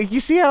 you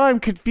see how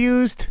I'm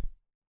confused?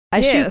 I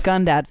shoot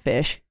Gundad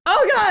fish.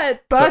 Oh, God!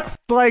 That's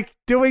like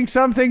doing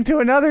something to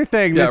another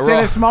thing that's in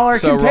a smaller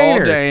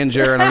container. Roll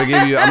danger, and I'm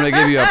gonna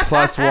give you a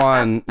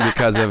 +1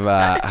 because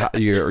of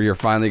you're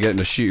finally getting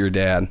to shoot your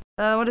dad.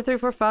 1, 2, 3,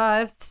 4,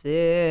 5,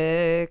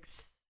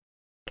 6...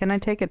 Can I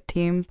take a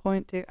team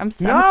point too? I'm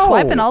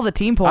swiping all the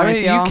team points. I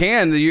mean, y'all. you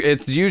can.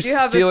 You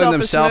stealing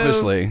them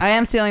selfishly. I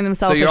am stealing them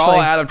selfishly. So you're all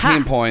out of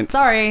team points.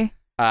 Sorry.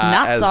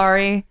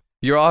 Sorry.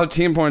 You're all out of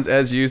team points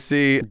as you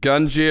see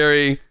Gun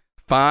Jerry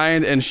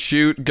find and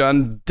shoot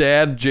Gun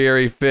Dad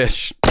Jerry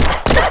fish.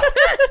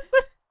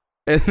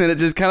 And then it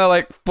just kind of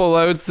like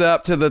floats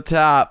up to the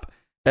top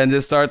and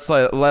just starts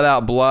to let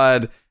out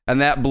blood. And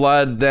that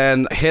blood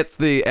then hits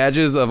the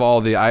edges of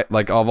all the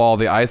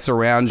ice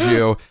around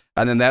you.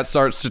 And then that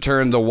starts to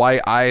turn the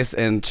white ice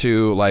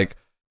into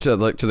to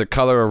the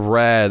color of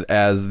red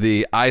as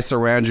the ice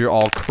around you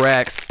all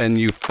cracks and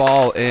you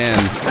fall in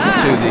to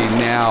the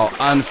now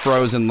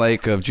unfrozen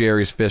lake of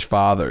Jerry's fish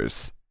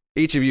fathers.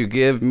 Each of you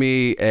give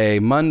me a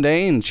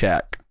mundane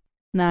check.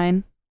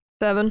 9.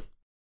 7.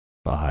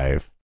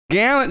 5.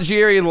 Gallant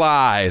Jerry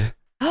lied.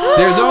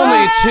 There's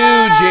only 2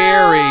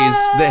 Jerrys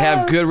that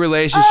have good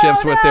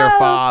relationships with their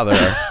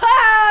father.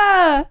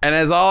 And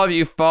as all of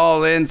you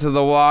fall into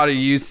the water,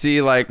 you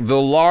see like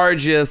the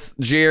largest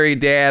Jerry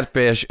dad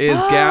fish is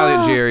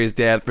Gallant Jerry's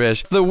dad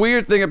fish. The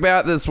weird thing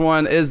about this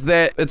one is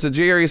that it's a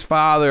Jerry's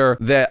father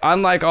that,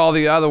 unlike all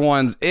the other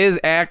ones, is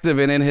active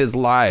and in his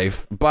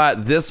life.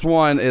 But this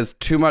one is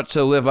too much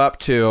to live up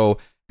to.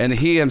 And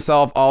he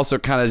himself also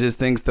kind of just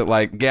thinks that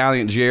like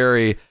Gallant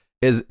Jerry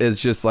is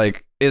just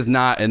like is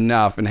not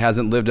enough and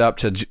hasn't lived up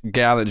to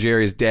Gallant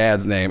Jerry's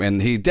dad's name.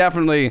 And he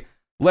definitely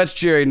lets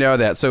Jerry know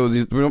that. So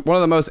one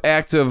of the most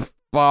active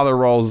father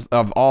roles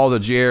of all the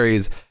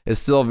Jerrys is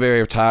still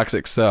very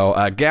toxic. So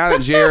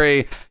Gallant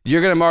Jerry,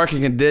 you're going to mark a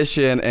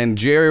condition, and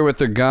Jerry with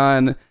the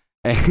gun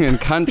and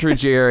Country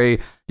Jerry,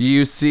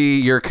 you see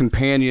your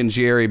companion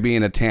Jerry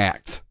being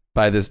attacked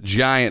by this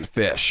giant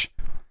fish.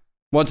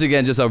 Once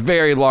again, just a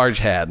very large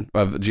head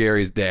of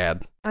Jerry's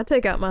dad. I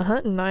take out my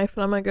hunting knife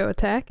and I'm going to go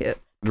attack it.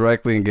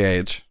 Directly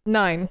engage.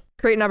 9.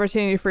 Create an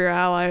opportunity for your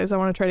allies. I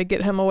want to try to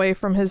get him away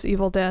from his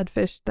evil dad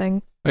fish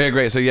thing. Okay,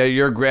 great. So yeah,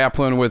 you're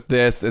grappling with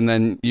this, and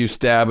then you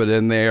stab it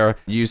in there.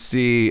 You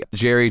see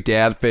Jerry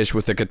Dadfish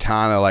with a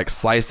katana like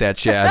slice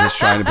at you as it's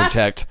trying to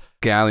protect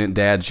Gallant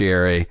Dad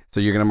Jerry.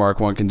 So you're gonna mark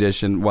one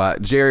condition.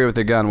 What? Jerry with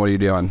the gun, what are you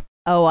doing?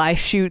 Oh, I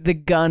shoot the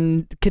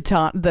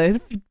katana, the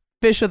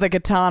fish with the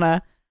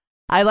katana.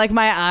 I like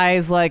my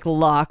eyes like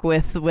lock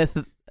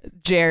with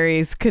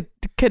Jerry's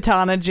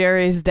katana,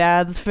 Jerry's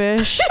dad's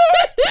fish.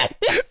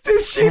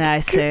 And I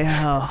say,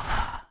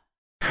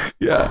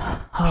 yeah,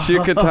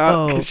 shoot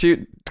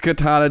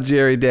katana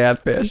Jerry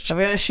Dadfish. I'm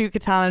gonna shoot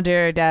katana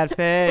Jerry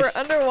Dadfish. We're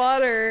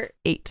underwater.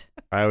 8.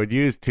 I would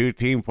use 2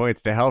 team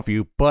points to help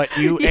you, but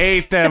you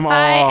ate them all.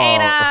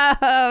 I ate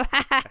them.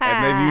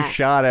 And then you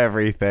shot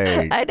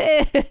everything. I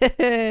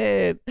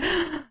did.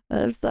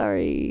 I'm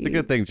sorry. It's a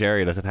good thing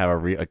Jerry doesn't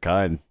have a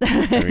gun.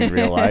 I mean,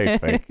 real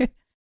life. Like.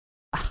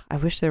 I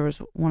wish there was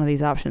one of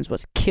these options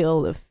was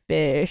kill the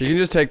fish. You can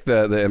just take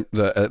the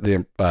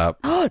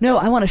No,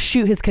 I want to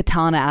shoot his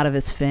katana out of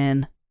his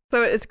fin.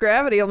 So it's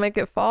gravity will make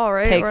it fall,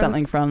 right? Take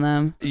something from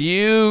them.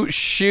 You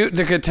shoot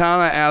the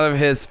katana out of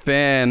his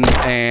fin,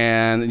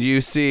 and you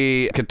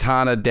see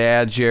Katana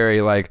Dad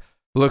Jerry like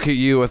look at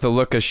you with a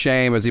look of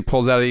shame as he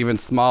pulls out an even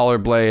smaller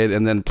blade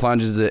and then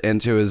plunges it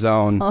into his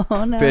own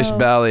fish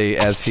belly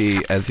as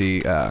he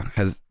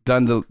has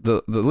done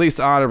the least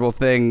honorable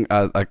thing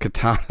a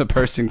katana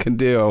person can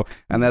do,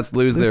 and that's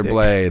lose their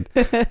blade.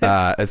 So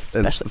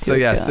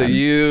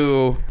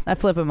you... I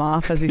flip him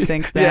off as he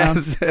sinks down.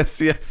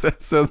 Yes.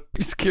 So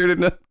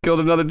you killed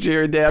another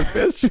Jerry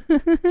Dadfish.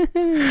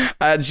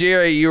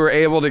 Jerry, you were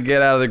able to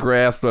get out of the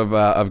grasp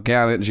of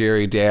Gallant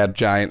Jerry Dad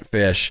Giant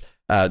Fish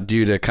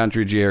due to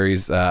Country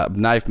Jerry's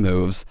knife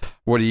moves.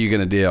 What are you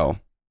going to do? I'm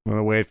going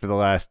to wait for the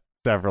last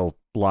several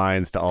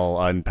lines to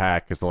all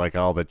unpack because like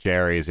all the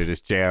Jerrys are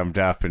just jammed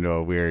up into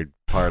a weird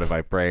part of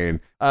my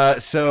brain.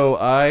 So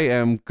I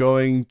am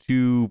going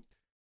to...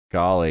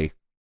 Golly.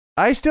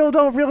 I still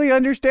don't really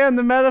understand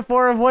the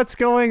metaphor of what's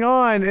going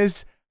on.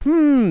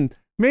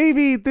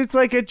 Maybe it's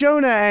like a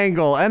Jonah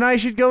angle and I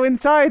should go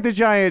inside the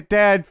giant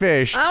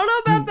dadfish. I don't know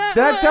about that.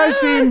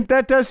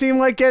 That does seem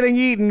like getting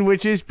eaten,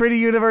 which is pretty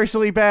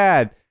universally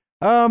bad.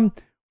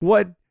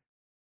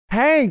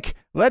 Hank,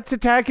 let's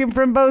attack him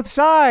from both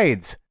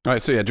sides. All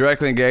right, so yeah,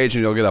 directly engage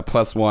and you'll get a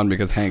 +1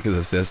 because Hank is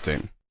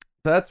assisting.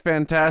 That's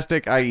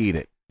fantastic. I eat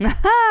it.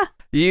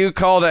 You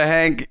call to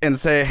Hank and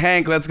say,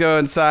 Hank, let's go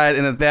inside.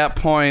 And at that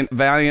point,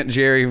 Valiant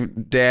Jerry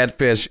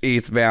Dadfish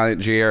eats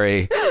Valiant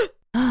Jerry.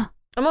 I'm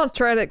going to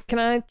try to... Can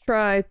I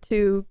try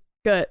to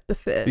gut the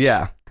fish?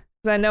 Yeah.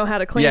 Because I know how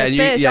to clean a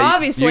fish.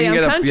 Obviously, I'm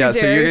Country Jerry.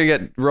 So you're going to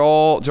get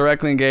roll,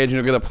 directly engage,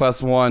 and you'll get a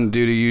 +1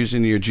 due to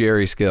using your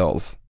Jerry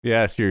skills.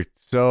 Yes, you're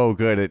so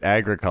good at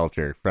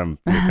agriculture from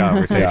your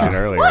conversation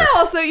earlier. Well,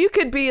 also, you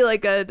could be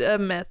like a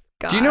meth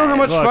guy. Do you know how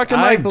much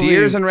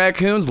deers and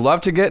raccoons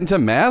love to get into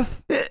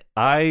meth?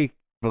 I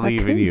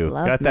believe in you.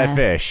 Got that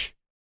fish.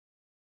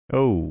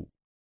 Oh.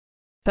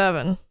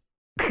 7.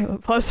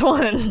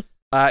 +1.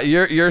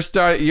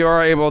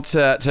 You're able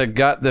to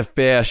gut the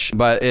fish,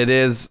 but it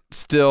is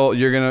still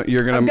you're gonna.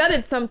 I've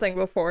gutted something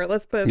before.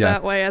 Let's put it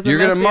that way. You're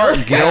gonna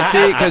mark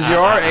guilty because you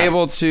are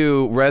able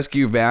to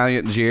rescue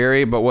Valiant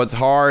Jerry. But what's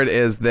hard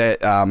is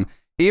that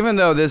even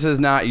though this is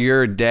not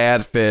your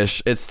dad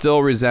fish, it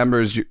still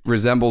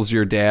resembles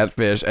your dad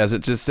fish, as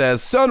it just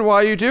says, "Son, why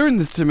are you doing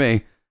this to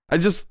me? I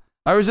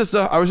was just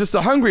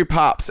a hungry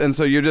pops," and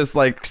so you're just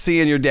like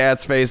seeing your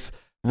dad's face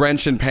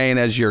wrench in pain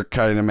as you're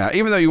cutting him out,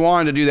 even though you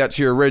wanted to do that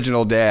to your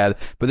original dad,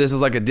 but this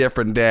is like a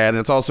different dad, and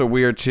it's also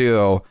weird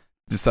too.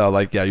 So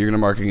like, yeah, you're gonna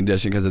mark a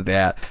condition because of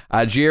that.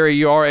 Jerry,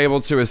 you are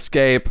able to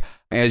escape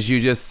as you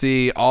just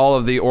see all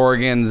of the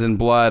organs and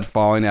blood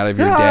falling out of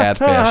your dad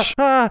fish.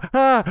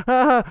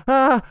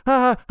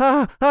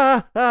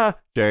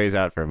 Jerry's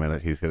out for a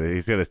minute. He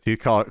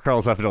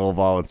curls up in a little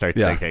ball and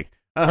starts sinking.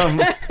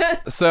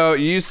 So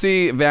you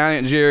see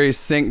Valiant Jerry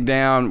sink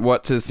down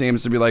what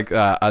seems to be like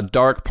a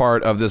dark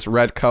part of this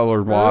red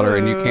colored water,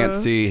 and you can't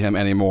see him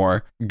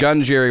anymore.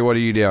 Gun Jerry, what are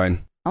you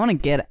doing? I want to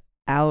get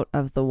out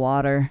of the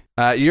water.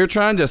 You're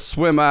trying to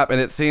swim up,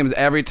 and it seems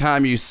every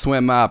time you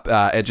swim up,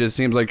 it just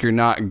seems like you're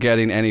not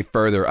getting any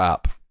further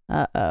up.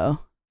 Uh-oh.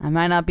 I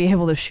might not be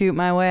able to shoot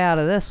my way out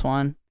of this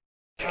one.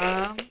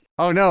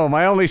 Oh no,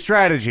 my only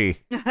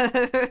strategy.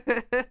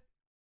 I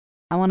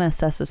want to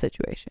assess the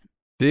situation.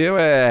 Do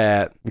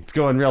it. It's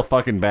going real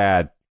fucking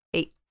bad.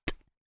 8.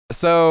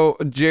 So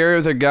Jerry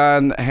with a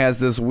gun has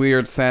this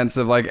weird sense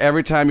of like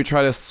every time you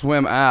try to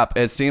swim up,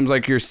 it seems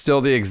like you're still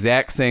the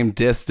exact same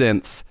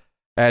distance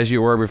as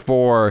you were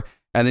before.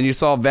 And then you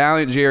saw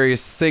Valiant Jerry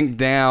sink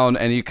down,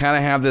 and you kind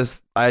of have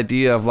this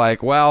idea of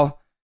like,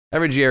 well,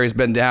 every Jerry's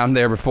been down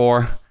there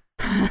before.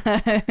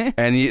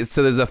 And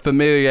so there's a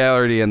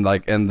familiarity in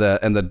like in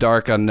the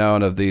dark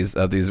unknown of these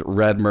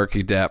red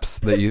murky depths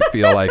that you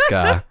feel like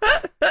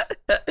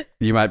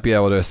you might be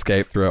able to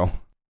escape through.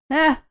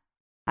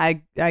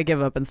 I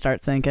give up and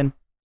start sinking.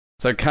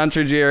 So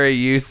Country Jerry,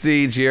 you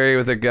see Jerry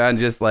with a gun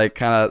just like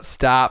kind of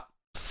stop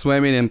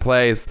swimming in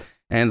place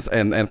and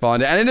falling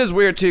down. And it is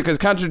weird too because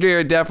Country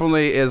Jerry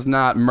definitely is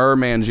not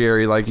Merman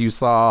Jerry like you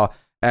saw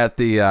at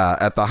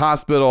the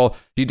hospital.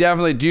 You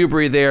definitely do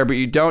breathe air, but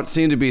you don't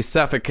seem to be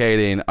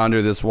suffocating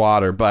under this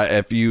water.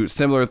 But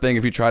similar thing,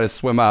 if you try to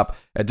swim up,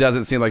 it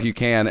doesn't seem like you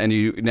can, and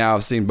you now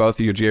have seen both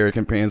of your Jerry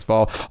companions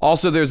fall.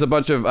 Also, there's a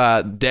bunch of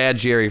dad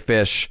Jerry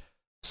fish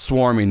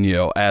swarming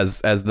you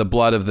as the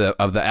blood of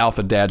the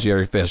alpha dad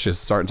Jerry fish is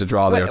starting to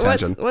draw their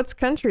attention. What's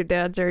Country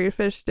Dad Jerry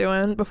Fish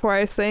doing before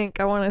I sink?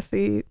 I want to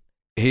see.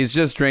 He's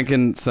just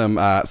drinking some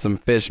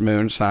fish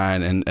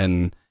moonshine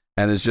and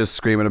is just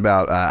screaming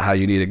about how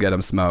you need to get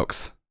him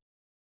smokes.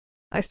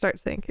 I start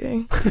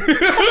sinking.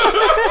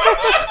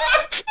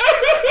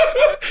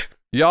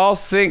 Y'all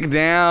sink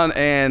down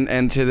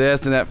and to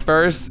this, and at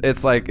first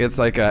it's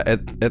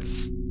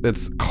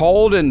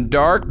cold and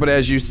dark, but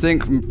as you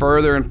sink from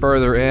further and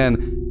further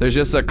in, there's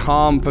just a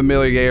calm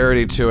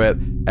familiarity to it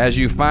as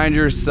you find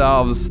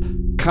yourselves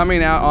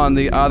coming out on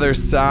the other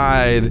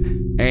side,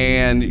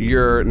 and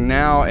you're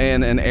now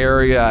in an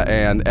area,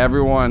 and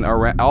everyone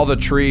around, all the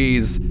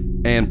trees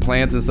and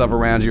plants and stuff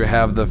around you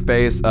have the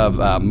face of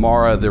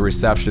Mara, the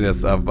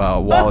receptionist of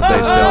Wallace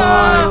H.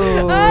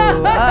 Dale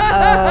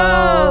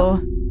High.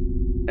 Uh-oh.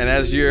 And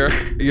as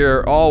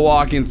you're all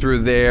walking through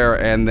there,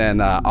 and then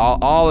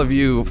all of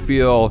you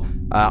feel,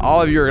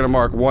 all of you are going to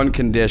mark one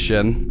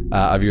condition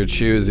of your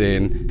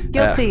choosing.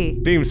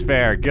 Guilty. Seems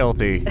fair.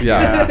 Guilty.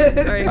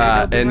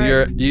 Yeah.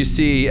 And you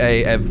see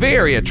a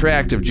very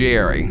attractive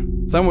Jerry.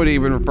 Some would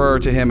even refer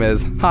to him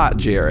as Hot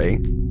Jerry.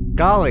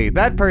 Golly,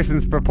 that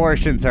person's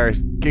proportions are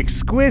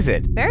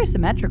exquisite. Very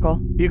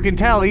symmetrical. You can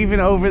tell even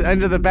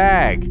under the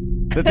bag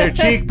that their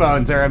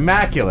cheekbones are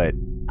immaculate.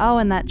 Oh,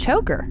 and that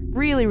choker.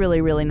 Really, really,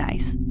 really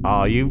nice.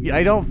 Oh,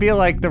 I don't feel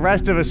like the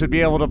rest of us would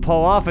be able to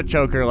pull off a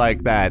choker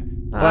like that.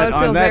 I would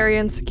feel very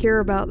insecure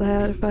about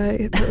that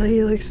if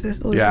he looks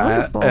just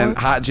wonderful. And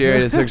Hot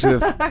Jerry just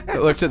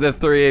looks at the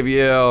three of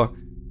you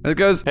and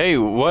goes, "Hey,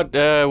 what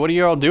are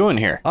you all doing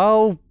here?"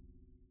 Oh,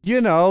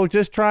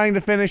 just trying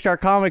to finish our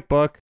comic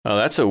book. Oh,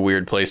 that's a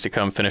weird place to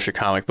come finish a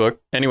comic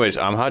book. Anyways,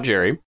 I'm Hot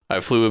Jerry. I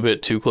flew a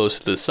bit too close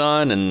to the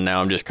sun, and now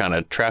I'm just kind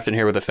of trapped in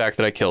here with the fact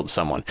that I killed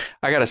someone.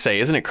 I gotta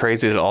say, isn't it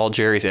crazy that all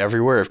Jerrys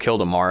everywhere have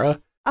killed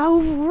Amara?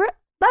 Oh,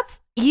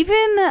 that's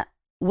even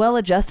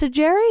well-adjusted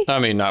Jerry? I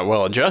mean, not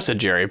well-adjusted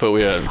Jerry, but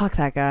we... Fuck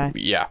that guy.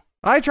 Yeah.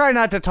 I try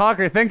not to talk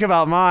or think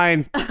about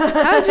mine.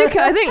 I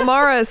think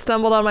Mara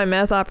stumbled on my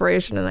meth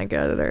operation, and I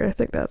gutted her. I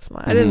think that's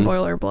mine. I didn't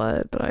boil her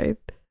blood, but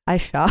I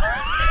shot.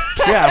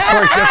 Yeah,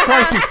 of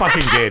course you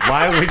fucking did.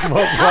 Why would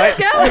what?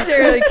 Gallant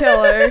Jerry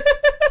kill her.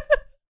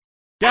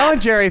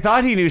 Gallant Jerry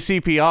thought he knew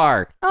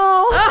CPR.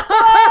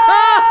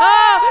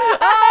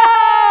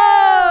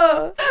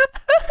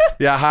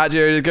 Yeah, Hot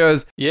Jerry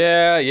goes,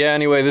 Yeah,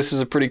 anyway, this is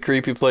a pretty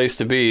creepy place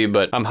to be,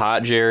 but I'm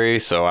Hot Jerry,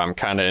 so I'm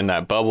kind of in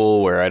that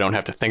bubble where I don't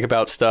have to think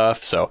about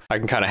stuff, so I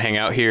can kind of hang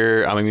out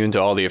here. I'm immune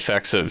to all the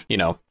effects of,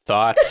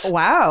 thoughts.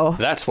 Wow.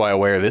 That's why I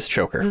wear this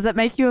choker. Does that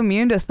make you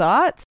immune to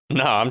thoughts?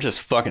 No, I'm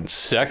just fucking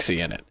sexy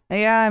in it.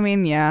 Yeah, I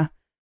mean, yeah.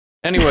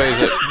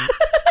 Anyways,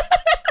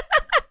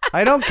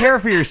 I don't care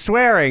for your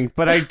swearing,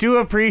 but I do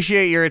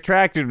appreciate your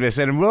attractiveness,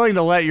 and I'm willing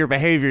to let your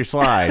behavior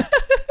slide.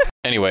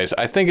 Anyways,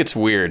 I think it's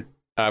weird.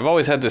 I've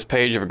always had this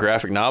page of a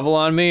graphic novel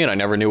on me, and I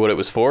never knew what it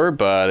was for,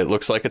 but it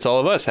looks like it's all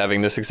of us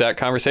having this exact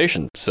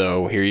conversation.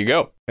 So here you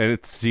go. And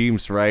it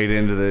seems right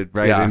into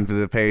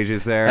the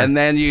pages there. And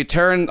then you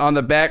turn on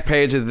the back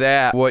page of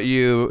that. What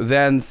you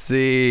then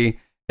see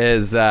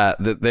is that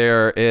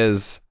there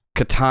is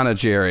Katana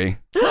Jerry.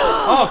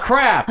 Oh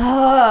crap!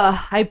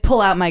 I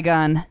pull out my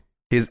gun.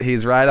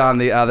 He's right on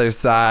the other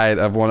side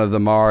of one of the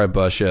Mara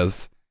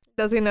bushes.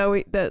 Does he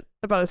know that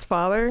about his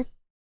father?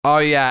 Oh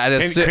yeah,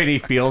 and could he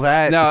feel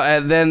that? No,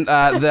 and then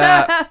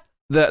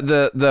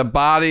the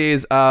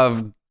bodies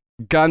of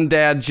Gun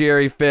Dad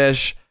Jerry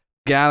Fish,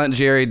 Gallant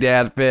Jerry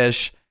Dad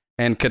Fish,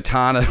 and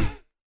Katana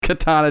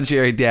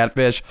Jerry Dad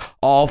Fish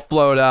all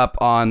float up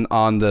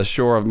on the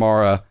shore of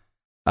Mara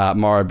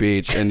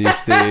Beach, and you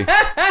see.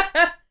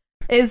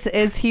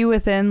 Is he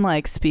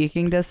within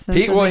speaking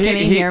distance? Can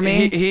he hear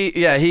me?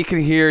 He can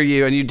hear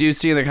you, and you do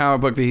see in the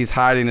comic book that he's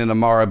hiding in a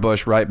Mara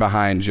bush right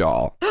behind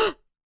y'all.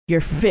 Your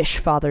fish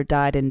father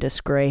died in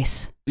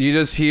disgrace. You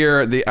just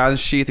hear the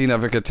unsheathing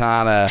of a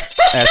katana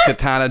as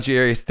Katana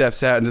Jerry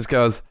steps out and just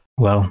goes,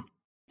 "Well,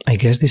 I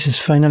guess this is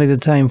finally the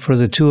time for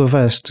the two of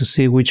us to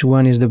see which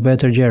one is the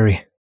better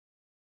Jerry."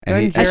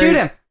 And I shoot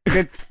him.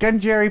 Gun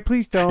Jerry,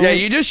 please don't. Yeah,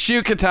 you just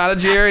shoot Katana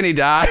Jerry and he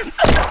dies.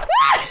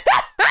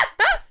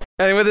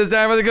 And with his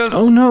diamond, he goes,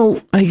 "Oh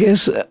no, I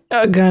guess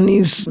a gun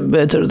is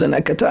better than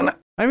a katana."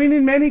 I mean,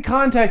 in many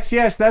contexts,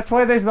 yes, that's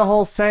why there's the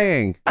whole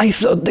saying. I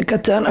thought the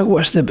katana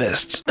was the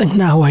best, and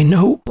now I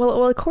know.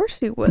 Well, of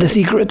course you would. The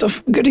secret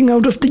of getting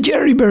out of the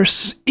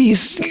Jerryverse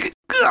is...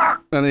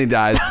 And then he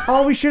dies.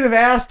 Oh, we should have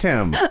asked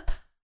him.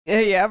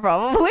 Yeah,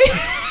 probably.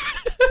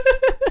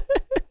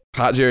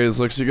 Hot Jerry just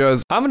looks at you and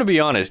goes, I'm going to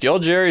be honest, y'all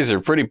Jerrys are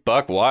pretty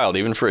buck wild,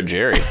 even for a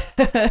Jerry.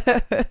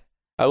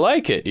 I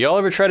like it. Y'all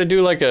ever try to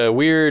do a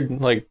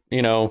weird, like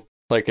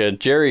a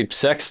Jerry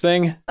sex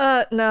thing?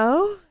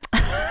 No.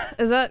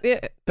 Is that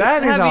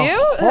that is a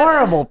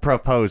horrible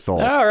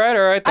proposal? All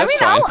right, that's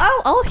fine.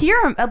 I'll hear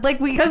him.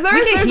 Because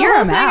there's a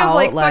whole thing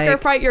of fuck or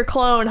fight your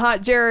clone,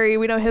 Hot Jerry.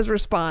 We know his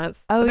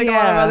response. Oh, I think a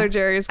lot of other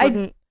Jerrys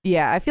wouldn't.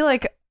 I feel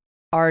like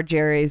our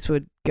Jerrys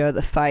would go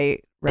the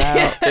fight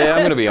route. Yeah,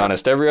 I'm gonna be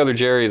honest. Every other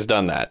Jerry has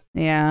done that.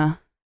 Yeah,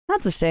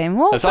 that's a shame.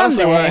 Well, that's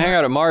honestly why I hang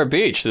out at Mara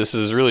Beach. This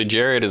is really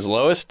Jerry at his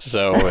lowest.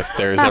 So if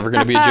there's ever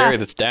gonna be a Jerry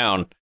that's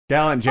down.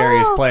 Gallant Jerry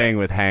is playing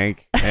with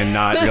Hank and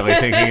not really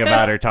thinking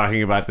about or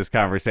talking about this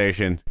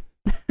conversation.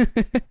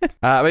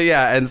 But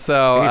yeah, and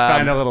so he's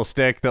found a little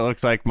stick that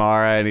looks like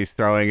Mara, and he's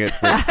throwing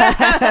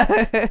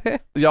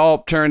it.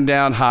 Y'all turn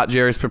down Hot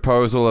Jerry's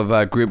proposal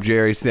of group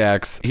Jerry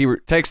stacks. He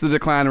takes the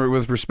decline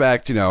with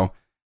respect,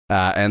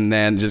 and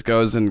then just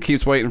goes and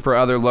keeps waiting for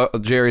other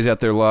Jerrys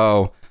at their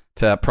low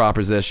to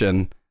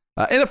proposition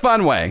in a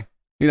fun way,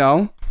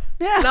 Yeah.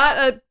 Not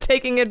a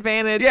taking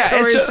advantage. Yeah,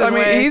 it's just,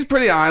 he's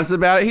pretty honest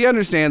about it. He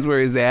understands where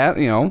he's at,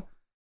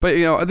 But,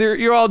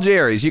 you're all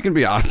Jerrys. You can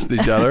be honest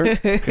with each other.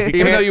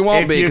 Even though you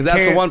won't be, because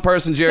that's the one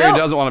person Jerry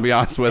doesn't want to be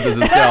honest with is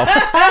himself.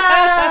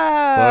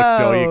 Look,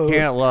 Joel, you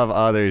can't love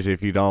others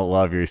if you don't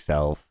love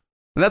yourself.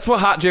 And that's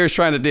what Hot Jerry's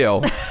trying to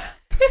do.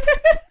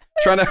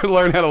 Trying to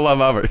learn how to love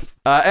others.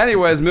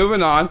 Anyways,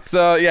 moving on.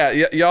 So yeah,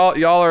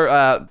 y'all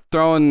are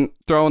throwing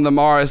the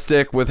Mara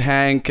stick with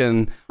Hank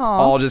and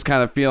all just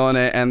kind of feeling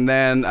it. And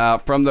then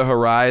from the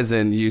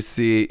horizon, you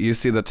see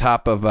the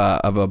top of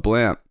a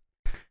blimp.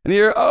 And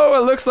you're,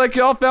 it looks like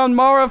y'all found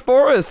Mara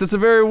Forest. It's a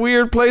very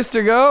weird place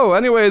to go.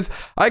 Anyways,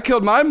 I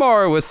killed my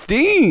Mara with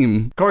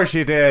steam. Of course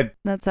you did.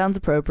 That sounds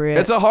appropriate.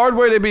 It's a hard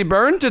way to be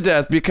burned to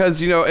death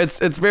because,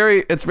 it's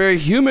very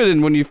humid,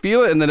 and when you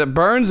feel it and then it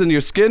burns and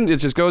your skin,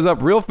 it just goes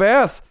up real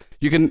fast.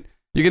 You can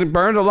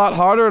burn a lot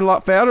harder and a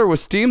lot faster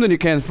with steam than you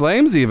can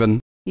flames even.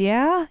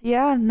 Yeah,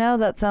 no,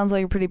 that sounds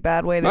like a pretty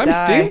bad way to I'm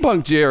die.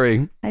 Steampunk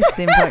Jerry. Hi,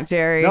 Steampunk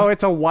Jerry. No,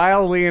 it's a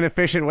wildly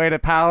inefficient way to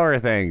power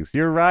things.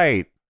 You're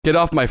right. Get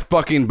off my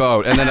fucking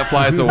boat, and then it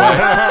flies away.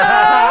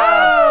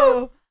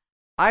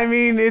 I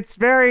mean, it's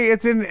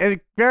in a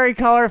very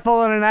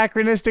colorful and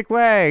anachronistic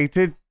way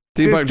to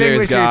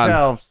distinguish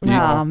yourselves.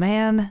 Oh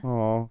man.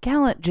 Oh.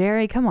 Gallant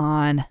Jerry, come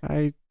on.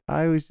 I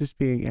was just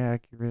being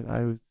accurate.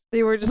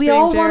 We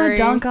all want to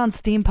dunk on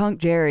Steampunk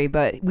Jerry,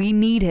 but we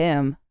need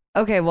him.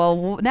 Okay,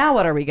 well, now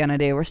what are we gonna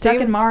do? We're stuck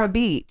in Mara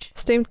Beach.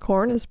 Steamed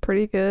corn is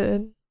pretty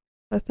good.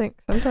 I think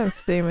sometimes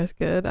steam is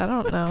good. I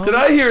don't know. Did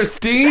I hear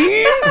steam?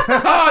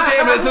 Oh,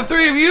 damn it. It's the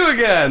three of you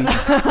again.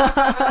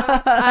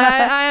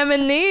 I am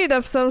in need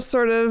of some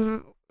sort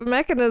of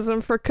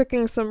mechanism for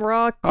cooking some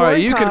raw corn. All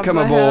right, you can come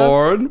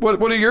aboard.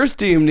 What are your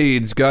steam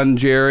needs, Gun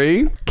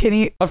Jerry? Can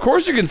you? Of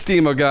course you can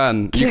steam a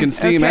gun. You can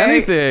steam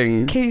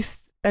anything. Can you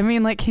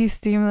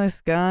steam this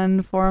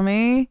gun for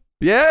me?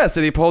 Yes,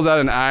 and he pulls out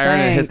an iron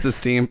and hits the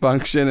steam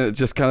function, and it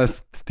just kind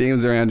of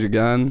steams around your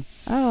gun.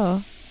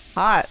 Oh,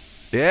 hot.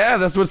 Yeah,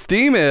 that's what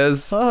steam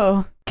is.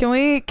 Oh, can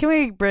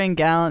we bring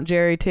Gallant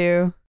Jerry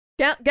too?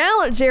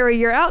 Gallant Jerry,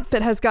 your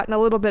outfit has gotten a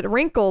little bit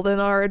wrinkled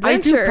in our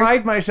adventure. I do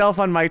pride myself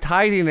on my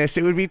tidiness.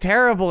 It would be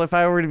terrible if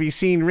I were to be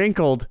seen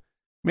wrinkled.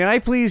 May I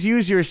please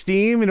use your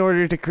steam in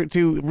order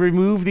to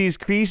remove these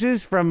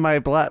creases from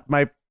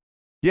my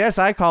Yes,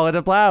 I call it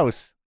a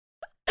blouse.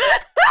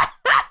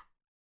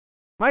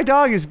 My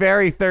dog is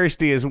very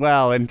thirsty as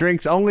well and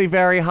drinks only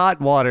very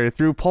hot water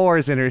through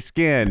pores in her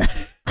skin.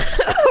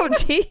 Oh,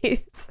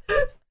 jeez.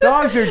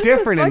 Dogs are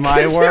different in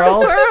my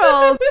world.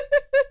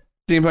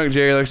 Steampunk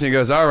Jerry looks and he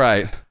goes, all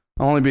right,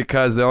 only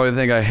because the only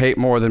thing I hate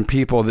more than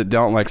people that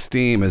don't like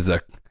steam is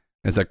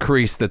a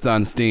crease that's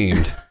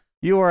unsteamed.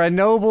 You are a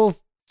noble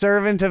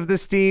servant of the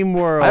steam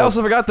world. I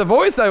also forgot the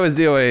voice I was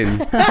doing.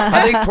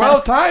 I think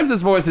 12 times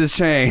his voice has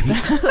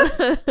changed.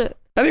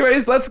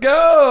 Anyways, let's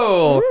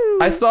go. Woo.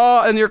 I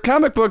saw in your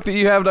comic book that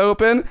you have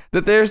open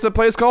that there's a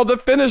place called the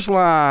Finish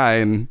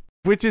Line.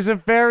 Which is a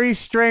very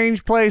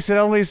strange place that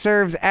only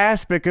serves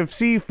aspic of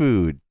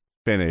seafood.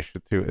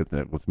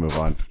 Let's move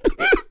on.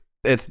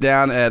 It's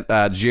down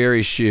at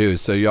Jerry's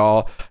Shoes. So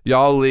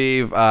y'all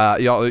leave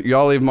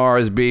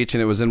Mara's Beach,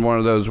 and it was in one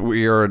of those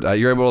weird.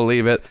 You're able to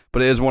leave it,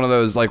 but it is one of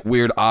those like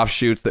weird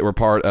offshoots that were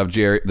part of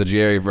the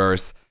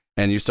Jerryverse.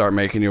 And you start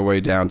making your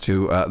way down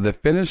to the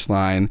Finish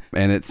Line,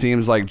 and it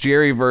seems like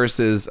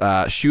Jerryverse's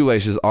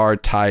shoelaces are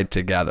tied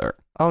together.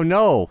 Oh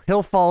no,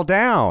 he'll fall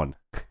down.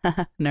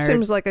 Nerd.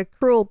 Seems like a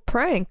cruel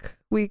prank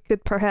we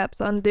could perhaps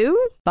undo.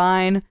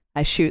 Fine,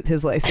 I shoot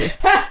his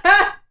laces.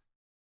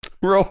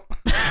 Roll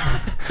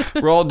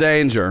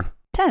danger.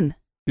 10.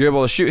 You're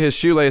able to shoot his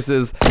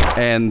shoelaces,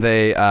 and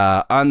they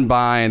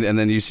unbind, and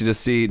then you just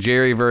see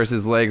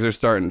Jerryverse's legs are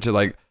starting to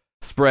like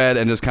spread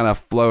and just kind of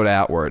float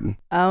outward.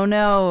 Oh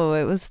no,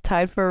 it was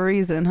tied for a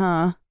reason,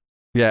 huh?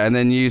 Yeah, and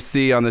then you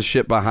see on the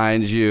ship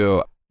behind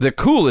you the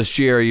coolest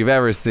Jerry you've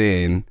ever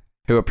seen,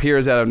 who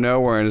appears out of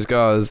nowhere and just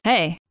goes,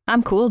 "Hey,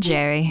 I'm Cool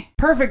Jerry."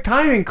 Perfect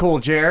timing, Cool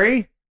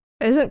Jerry.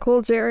 Isn't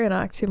Cool Jerry an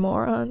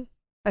oxymoron?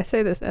 I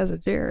say this as a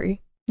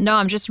Jerry. No,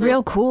 I'm just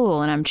real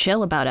cool and I'm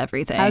chill about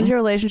everything. How's your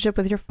relationship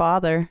with your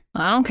father?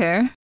 I don't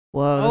care.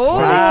 Whoa, that's pretty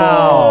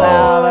cool.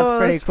 Wow, that's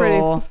pretty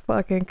cool. Pretty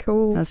fucking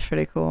cool. That's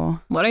pretty cool.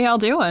 What are y'all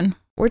doing?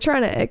 We're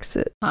trying to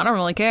exit. I don't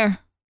really care.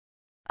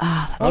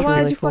 Ah, that's well, why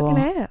really did you cool.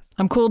 fucking ask?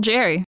 I'm Cool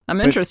Jerry.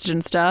 I'm interested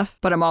in stuff,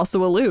 but I'm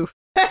also aloof.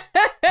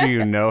 Do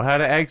you know how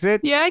to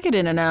exit? Yeah, I get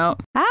in and out.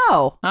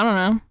 How? I don't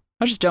know.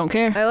 I just don't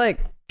care. I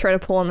try to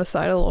pull him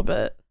aside a little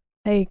bit.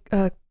 Hey,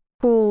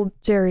 Cool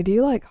Jerry, do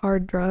you like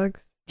hard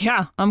drugs?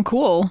 Yeah, I'm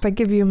cool. If I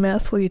give you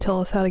meth, will you tell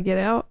us how to get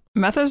out?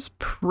 Meth is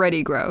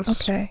pretty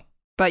gross. Okay.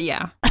 But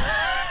yeah.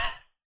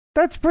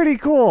 That's pretty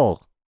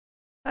cool.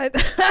 I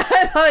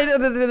thought I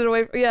did it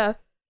away. Yeah.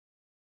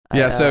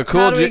 Yeah, so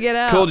Cool, How do we get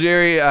out? Cool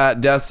Jerry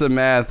does some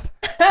meth.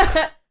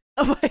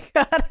 Oh my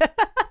god.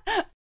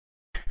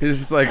 He's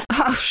just like,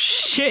 oh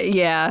shit,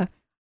 yeah.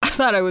 I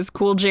thought I was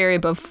Cool Jerry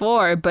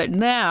before, but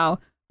now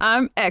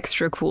I'm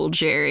extra Cool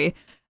Jerry.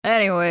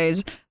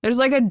 Anyways, there's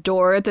like a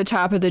door at the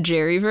top of the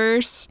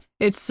Jerryverse.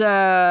 It's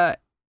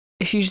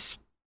if you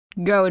just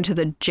go into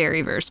the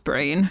Jerryverse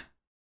brain.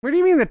 Where do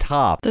you mean the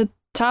top? The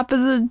top of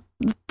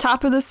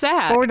the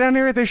sack. Or down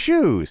here at the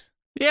shoes.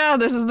 Yeah,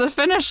 this is the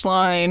Finish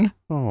Line.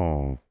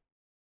 Oh.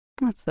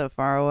 That's so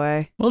far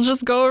away. We'll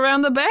just go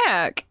around the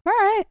back. All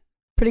right.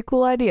 Pretty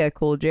cool idea,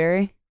 Cool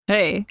Jerry.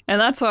 Hey, and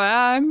that's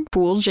why I'm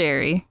Cool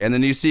Jerry. And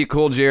then you see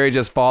Cool Jerry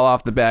just fall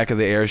off the back of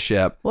the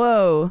airship.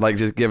 Whoa. Like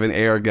just giving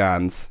air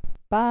guns.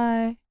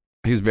 Bye.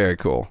 He's very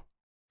cool.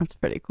 That's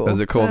pretty cool. Is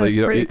it cool that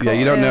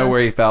you don't know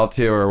where he fell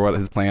to or what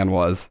his plan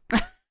was?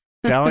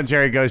 Gallant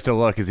Jerry goes to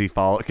look. Is he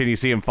fall? Can you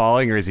see him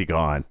falling or is he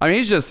gone? I mean,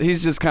 he's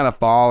just kind of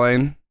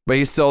falling, but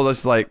he's still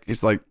just like,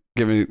 he's like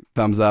giving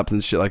thumbs ups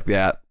and shit like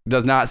that.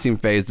 Does not seem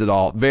phased at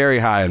all. Very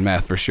high in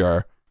meth for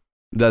sure.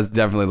 Does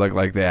definitely look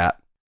like that.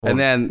 And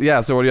then,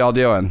 so what are y'all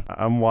doing?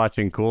 I'm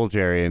watching Cool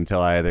Jerry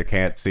until I either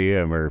can't see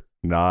him or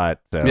not.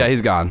 So. Yeah, he's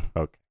gone.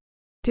 Okay.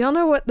 Do y'all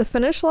know what the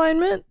finish line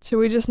meant? Should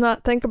we just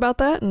not think about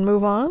that and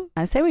move on?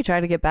 I say we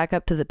try to get back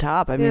up to the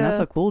top. I mean, that's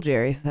what Cool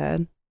Jerry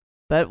said.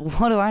 But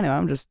what do I know?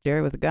 I'm just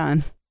Jerry with a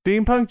gun.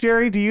 Steampunk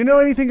Jerry, do you know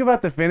anything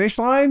about the finish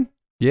line?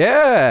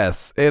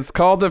 Yes, it's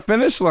called the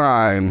finish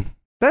line.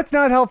 That's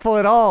not helpful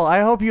at all. I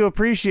hope you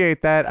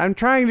appreciate that. I'm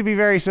trying to be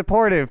very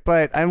supportive,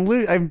 but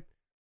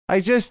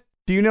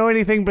do you know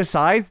anything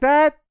besides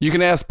that? You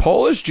can ask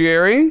Polish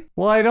Jerry.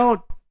 Well, I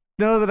don't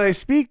know that I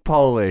speak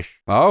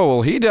Polish. Oh,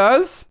 well, he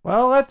does.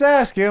 Well, let's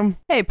ask him.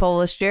 Hey,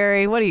 Polish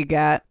Jerry, what do you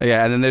got?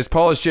 Yeah, and then there's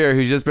Polish Jerry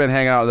who's just been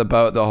hanging out on the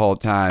boat the whole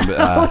time.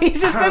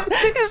 He's just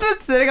been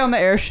sitting on the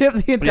airship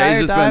the entire time. Yeah, he's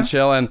just been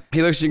chilling.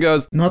 He looks at you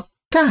and goes, No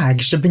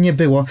tak, żeby nie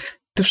było.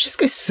 To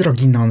wszystko jest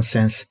srogi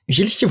nonsens.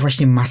 Wzięliście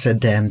właśnie masę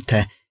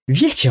DMT.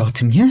 Wiecie o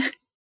tym, nie?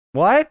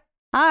 What?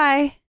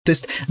 Hi. To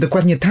jest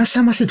dokładnie ta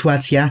sama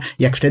sytuacja,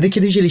 jak wtedy,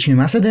 kiedy wzięliśmy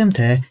masę DMT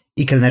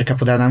i kelnerka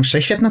podała nam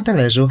wszechświat na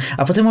talerzu,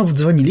 a potem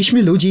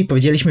obdzwoniliśmy ludzi i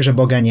powiedzieliśmy, że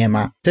Boga nie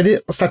ma. Wtedy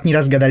ostatni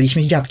raz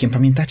gadaliśmy z dziadkiem,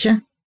 pamiętacie?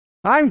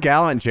 I'm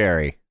Gallant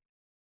Jerry.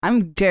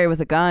 I'm Jerry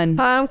with a gun.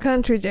 I'm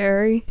Country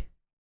Jerry.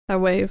 I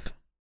wave.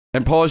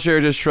 And Polish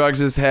Jerry just shrugs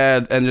his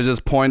head and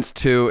just points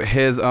to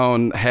his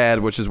own head,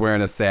 which is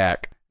wearing a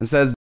sack, and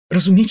says,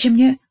 Rozumiecie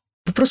mnie?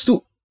 Po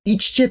prostu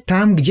idźcie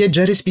tam, gdzie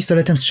Jerry z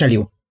pistoletem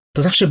strzelił.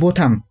 To zawsze było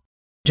tam.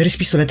 Jerry z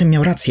pistoletem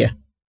miał rację.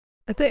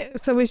 I think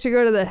so. We should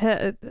go to the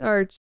head.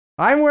 Or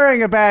I'm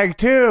wearing a bag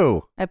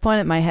too. I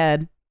point at my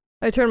head.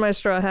 I turn my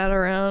straw hat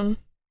around,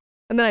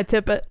 and then I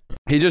tip it.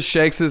 He just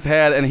shakes his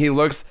head and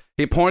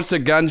he points to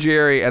Gun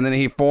Jerry, and then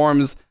he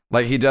forms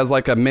like he does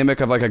like a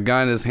mimic of like a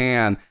gun in his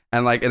hand,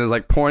 and is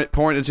like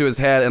pointing to his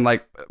head and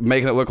like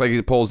making it look like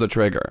he pulls the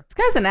trigger. This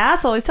guy's an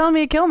asshole. He's telling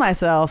me to kill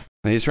myself.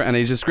 And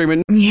he's just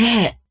screaming,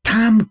 Nie!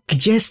 Tam,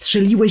 gdzie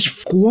strzeliłeś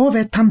w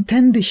głowę,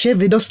 tamtędy się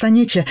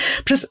wydostaniecie.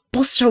 Przez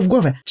postrzał w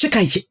głowę.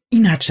 Czekajcie,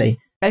 inaczej.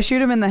 I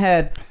shoot him in the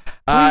head.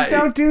 Please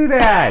don't do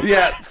that.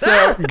 Yeah,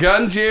 so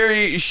Gun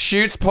Jerry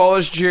shoots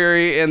Polish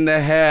Jerry in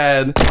the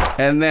head,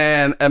 and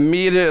then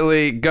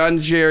immediately Gun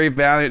Jerry,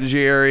 Valiant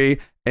Jerry,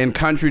 and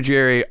Country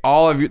Jerry,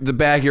 all of the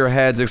back of your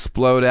heads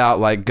explode out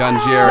like Gun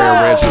Jerry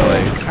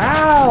originally.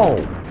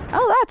 Ow!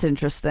 Oh, that's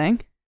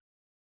interesting.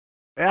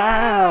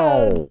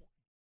 Ow!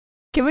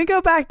 Can we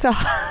go back to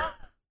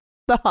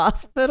the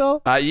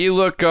hospital? You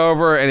look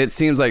over, and it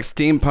seems like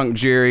Steampunk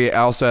Jerry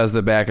also has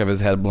the back of his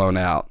head blown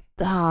out.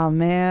 Oh,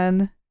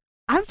 man.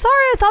 I'm sorry.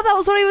 I thought that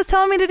was what he was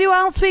telling me to do. I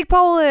don't speak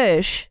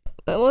Polish.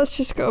 Let's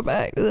just go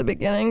back to the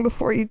beginning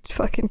before you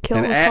fucking kill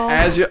And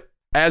us all.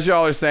 as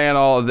y'all are saying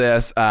all of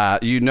this,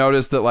 you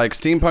notice that like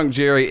Steampunk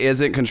Jerry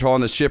isn't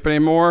controlling the ship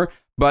anymore,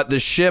 but the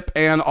ship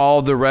and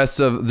all the rest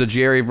of the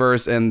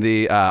Jerryverse and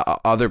the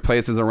other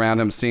places around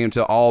him seem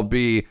to all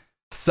be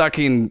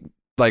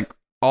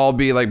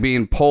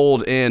being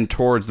pulled in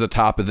towards the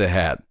top of the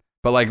head.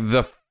 But like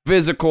the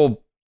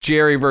physical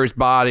Jerryverse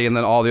body and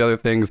then all the other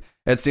things,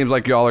 it seems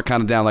like y'all are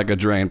kind of down like a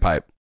drain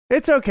pipe.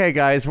 It's okay,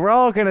 guys. We're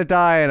all going to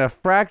die in a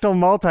fractal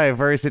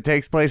multiverse that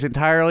takes place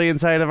entirely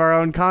inside of our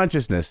own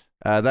consciousness.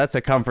 That's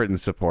a comfort and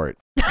support.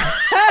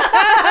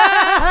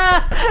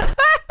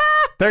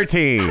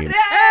 13.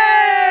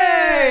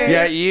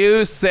 Yeah,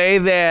 you say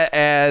that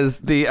as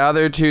the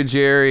other two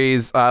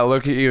Jerrys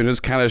look at you and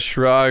just kind of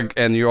shrug,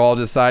 and you all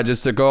decide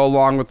just to go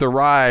along with the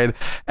ride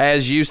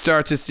as you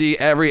start to see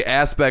every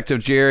aspect of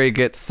Jerry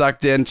get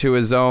sucked into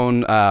his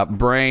own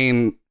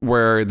brain,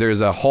 where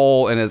there's a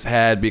hole in his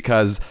head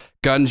because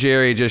Gun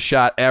Jerry just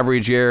shot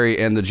every Jerry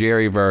in the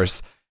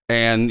Jerryverse.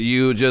 And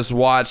you just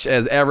watch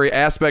as every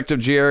aspect of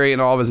Jerry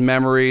and all of his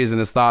memories and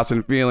his thoughts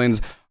and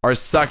feelings are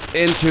sucked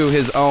into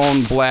his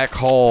own black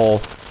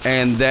hole.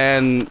 And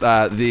then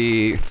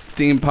the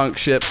steampunk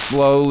ship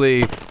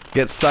slowly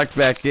gets sucked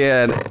back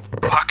in.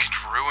 Fucking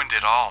ruined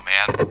it all,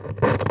 man.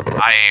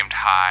 I aimed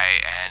high,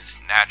 and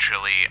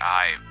naturally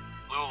I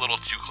flew a little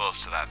too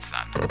close to that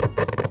sun.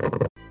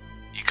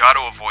 You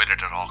gotta avoid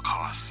it at all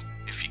costs,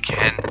 if you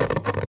can.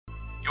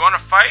 You wanna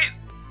fight?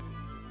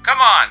 Come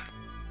on.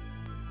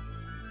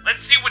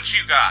 Let's see what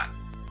you got.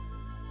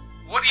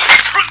 What do you...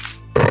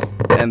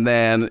 And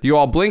then you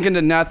all blink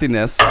into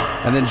nothingness,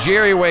 and then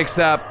Jerry wakes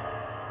up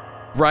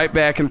right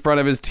back in front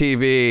of his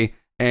TV,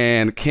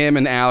 and Kim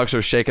and Alex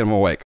are shaking him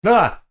awake.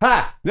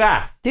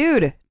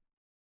 Dude.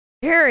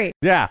 Harry.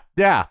 Yeah,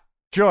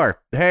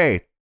 sure.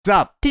 Hey, what's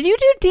up? Did you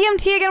do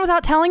DMT again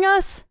without telling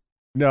us?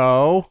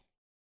 No.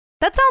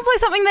 That sounds like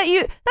something that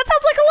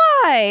sounds like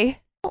a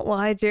lie. Don't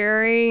lie,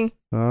 Jerry.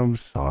 I'm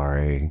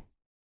sorry.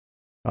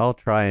 I'll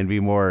try and be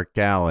more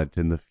gallant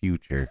in the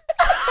future.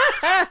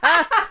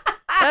 That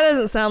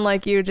doesn't sound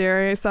like you,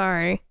 Jerry.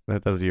 Sorry.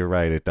 You're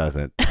right, it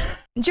doesn't.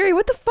 Jerry,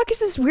 what the fuck is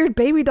this weird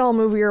baby doll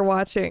movie you're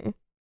watching?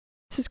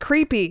 This is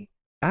creepy.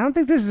 I don't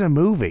think this is a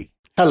movie.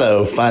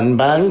 Hello, fun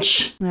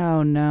bunch.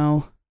 Oh,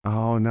 no.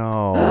 Oh,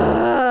 no.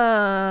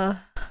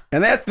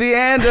 And that's the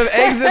end of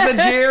Exit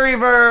the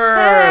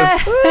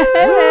Jerryverse.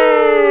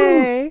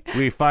 Hey!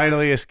 We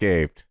finally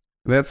escaped.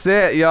 That's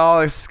it.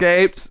 Y'all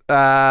escaped.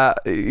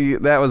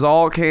 That was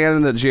all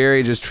canon that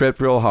Jerry just tripped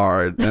real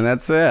hard. And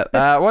that's it.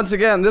 Once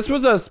again, this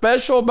was a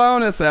special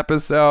bonus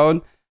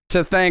episode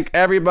to thank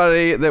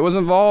everybody that was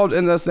involved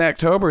in this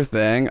Snacktober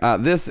thing.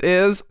 This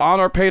is on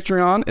our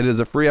Patreon. It is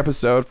a free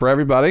episode for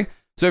everybody.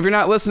 So if you're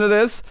not listening to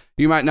this,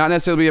 you might not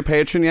necessarily be a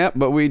patron yet,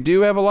 but we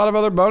do have a lot of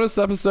other bonus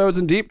episodes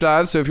and deep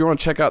dives. So if you want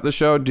to check out the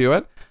show, do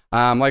it.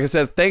 Like I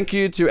said, thank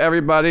you to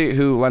everybody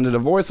who lended a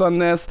voice on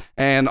this.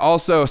 And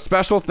also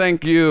special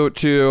thank you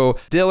to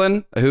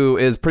Dylan, who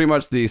is pretty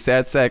much the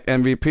Sad Sack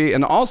MVP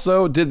and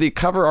also did the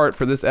cover art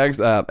for this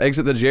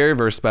Exit the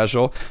Jerryverse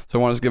special. So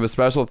I want to give a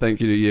special thank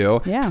you to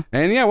you. Yeah.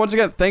 And yeah, once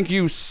again, thank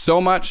you so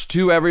much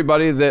to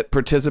everybody that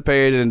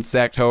participated in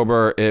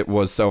Sacktober. It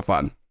was so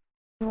fun.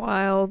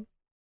 Wild.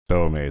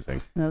 So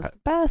amazing. That was the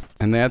best.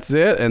 And that's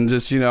it. And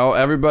just,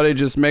 everybody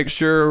just make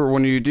sure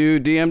when you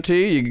do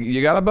DMT,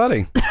 you got a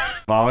buddy.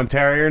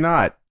 Voluntary or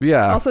not.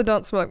 Yeah. Also,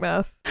 don't smoke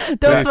meth.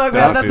 Don't smoke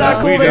meth. That's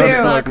not cool to do.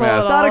 It's not cool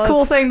at all. Not a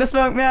cool thing to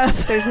smoke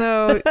meth. There's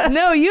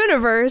no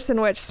universe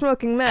in which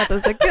smoking meth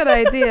is a good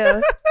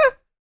idea.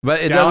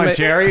 But it does Gallant make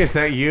Jerry, is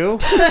that you?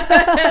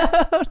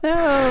 Oh,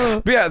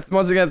 no. But yeah,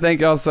 once again,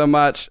 thank y'all so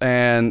much.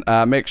 And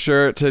make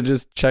sure to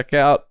just check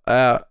out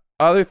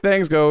other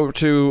things. Go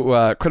to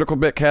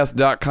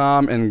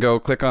criticalbitcast.com and go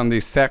click on the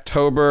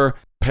Sacktober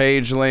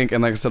page link.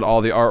 And like I said, all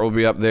the art will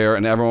be up there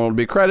and everyone will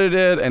be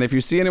credited. And if you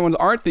see anyone's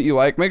art that you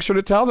like, make sure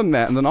to tell them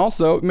that. And then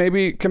also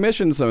maybe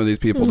commission some of these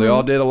people. They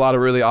all did a lot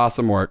of really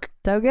awesome work.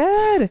 So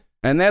good.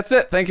 And that's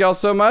it. Thank y'all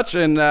so much.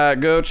 And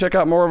go check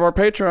out more of our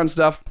Patreon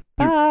stuff.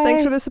 Bye.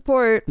 Thanks for the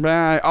support.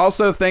 Bye.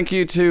 Also, thank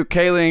you to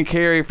Kaylee and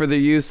Carrie for the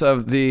use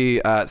of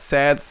the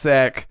Sad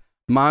Sack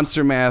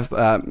Monster Math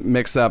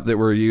mix-up that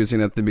we're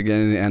using at the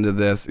beginning and the end of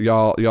this.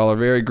 Y'all are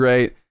very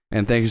great,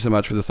 and thank you so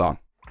much for the song.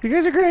 You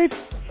guys are great.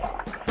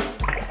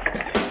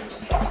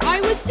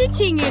 I was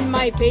sitting in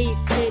my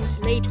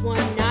basement late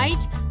one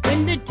night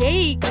when the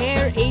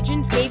daycare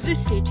agents gave the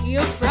city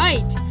a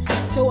fright.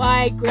 So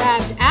I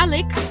grabbed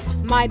Alex,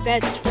 my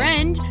best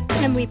friend,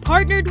 and we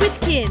partnered with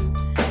Kim,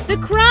 the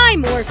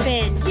crime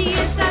orphan. He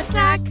is Sad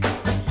Sack.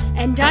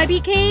 And I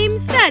became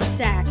Sad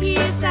Sack. He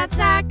is Sad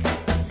Sack.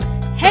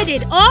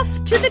 Headed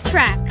off to the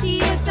track. He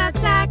is Sad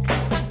Sack.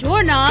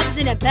 Doorknobs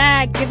in a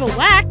bag, give a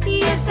whack. He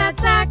is Sad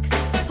Sack.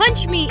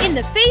 Punch me in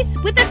the face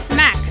with a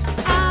smack.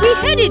 We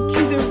headed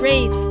to the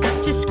race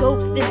to scope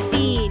the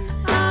scene.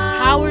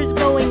 Powers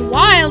going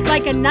wild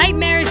like a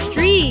nightmarish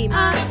dream.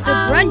 The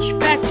brunch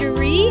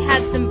factory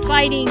had some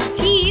fighting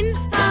teens,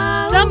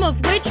 some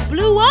of which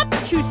blew up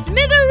to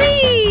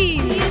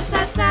smithereens. He is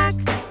Sad Sack.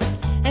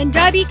 And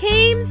I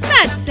became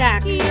Sad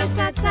Sack. He is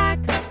Sad Sack.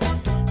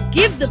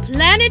 Give the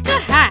planet a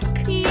hack.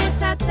 He is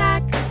Sad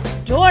Sack.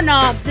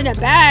 Doorknobs in a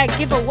bag,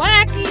 give a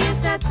whack. He is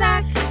Sad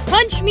Sack.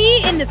 Punch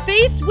me in the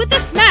face with a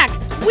smack.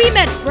 We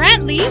met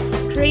Brantley,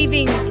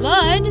 craving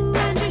blood.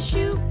 And a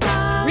shoe.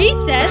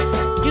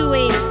 Recess,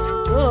 doing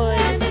good.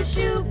 And a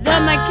shoe. The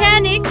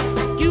mechanics,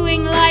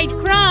 doing light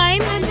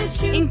crime. And a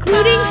shoe.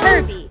 Including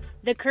Herbie,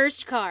 the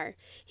cursed car.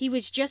 He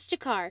was just a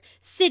car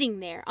sitting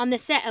there on the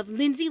set of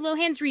Lindsay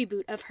Lohan's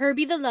reboot of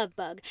Herbie the Love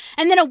Bug.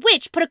 And then a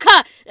witch put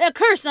a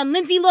curse on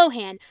Lindsay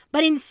Lohan,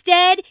 but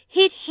instead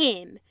hit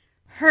him,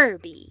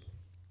 Herbie.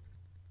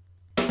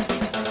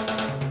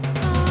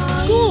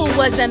 School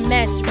was a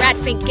mess,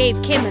 Ratfink gave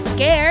Kim a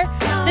scare.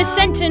 The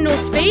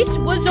Sentinel's face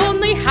was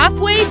only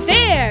halfway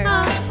there.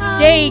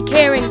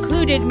 Daycare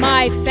included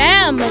my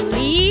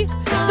family.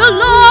 The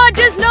law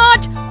does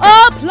not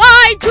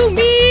apply to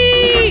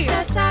me.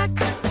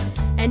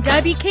 And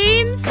I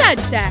became Sad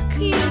Sack.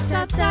 He is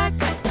Sad Sack.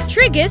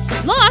 Triggus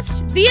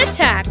lost the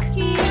attack.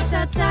 He is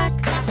Sad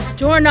Sack.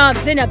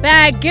 Doorknobs in a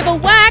bag, give a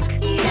whack.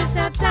 He is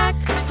Sad Sack.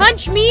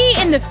 Punch me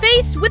in the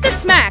face with a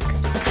smack.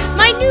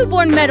 My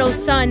newborn metal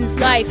son's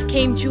life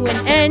came to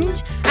an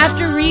end.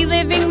 After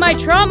reliving my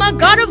trauma,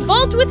 got a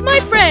vault with my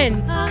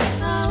friends.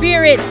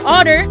 Spirit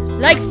Otter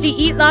likes to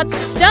eat lots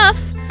of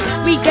stuff.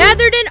 We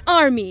gathered an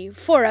army,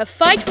 for a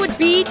fight would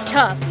be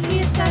tough. He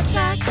is Sad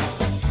Sack.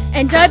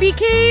 And I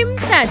became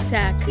Sad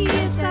Sack. He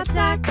is Sad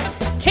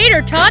Sack.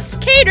 Tater Tots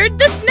catered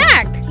the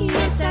snack. He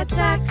is Sad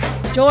Sack.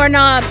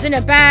 Doorknobs in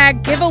a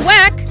bag, give a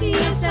whack. He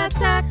is Sad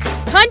Sack.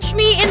 Punch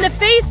me in the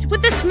face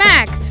with a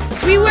smack.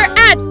 We were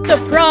at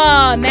the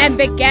prom and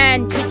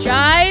began to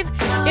jive.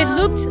 It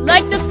looked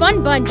like the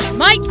fun bunch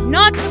might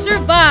not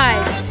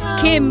survive.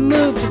 Kim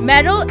moved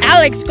metal,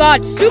 Alex got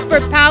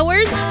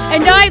superpowers,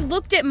 and I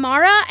looked at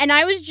Mara and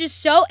I was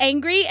just so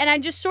angry and I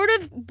just sort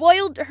of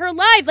boiled her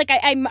live. Like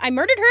I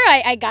murdered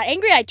her, I got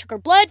angry, I took her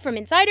blood from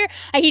inside her,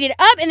 I heated it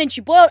up, and then she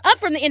boiled up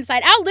from the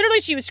inside out. Literally,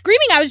 she was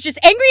screaming, I was just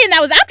angry, and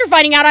that was after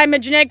finding out I'm a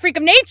genetic freak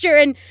of nature,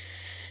 and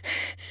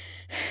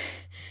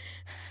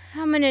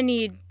I'm gonna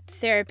need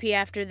therapy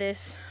after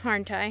this,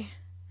 aren't I?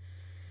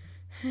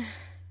 He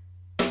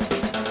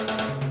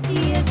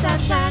is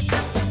Sad Sack.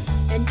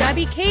 And I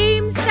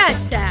became Sad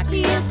Sack.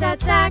 He is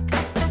Sad Sack.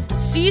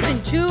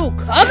 Season 2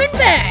 coming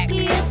back.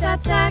 He is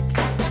Sad Sack.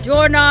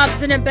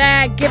 Doorknobs in a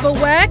bag, give a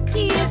whack.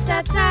 He is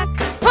Sad Sack.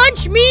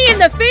 Punch me in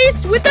the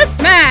face with a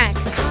smack.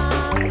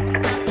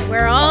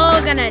 We're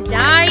all gonna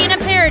die in a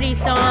parody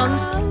song.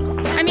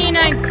 I mean,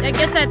 I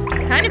guess that's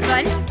kind of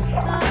fun.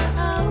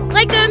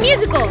 Like a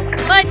musical,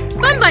 but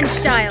Fun Bunch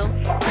style.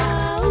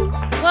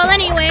 Well,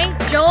 anyway,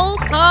 Joel,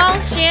 Paul,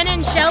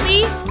 Shannon,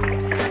 Shelby,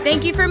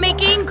 thank you for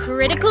making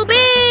Critical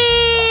Big!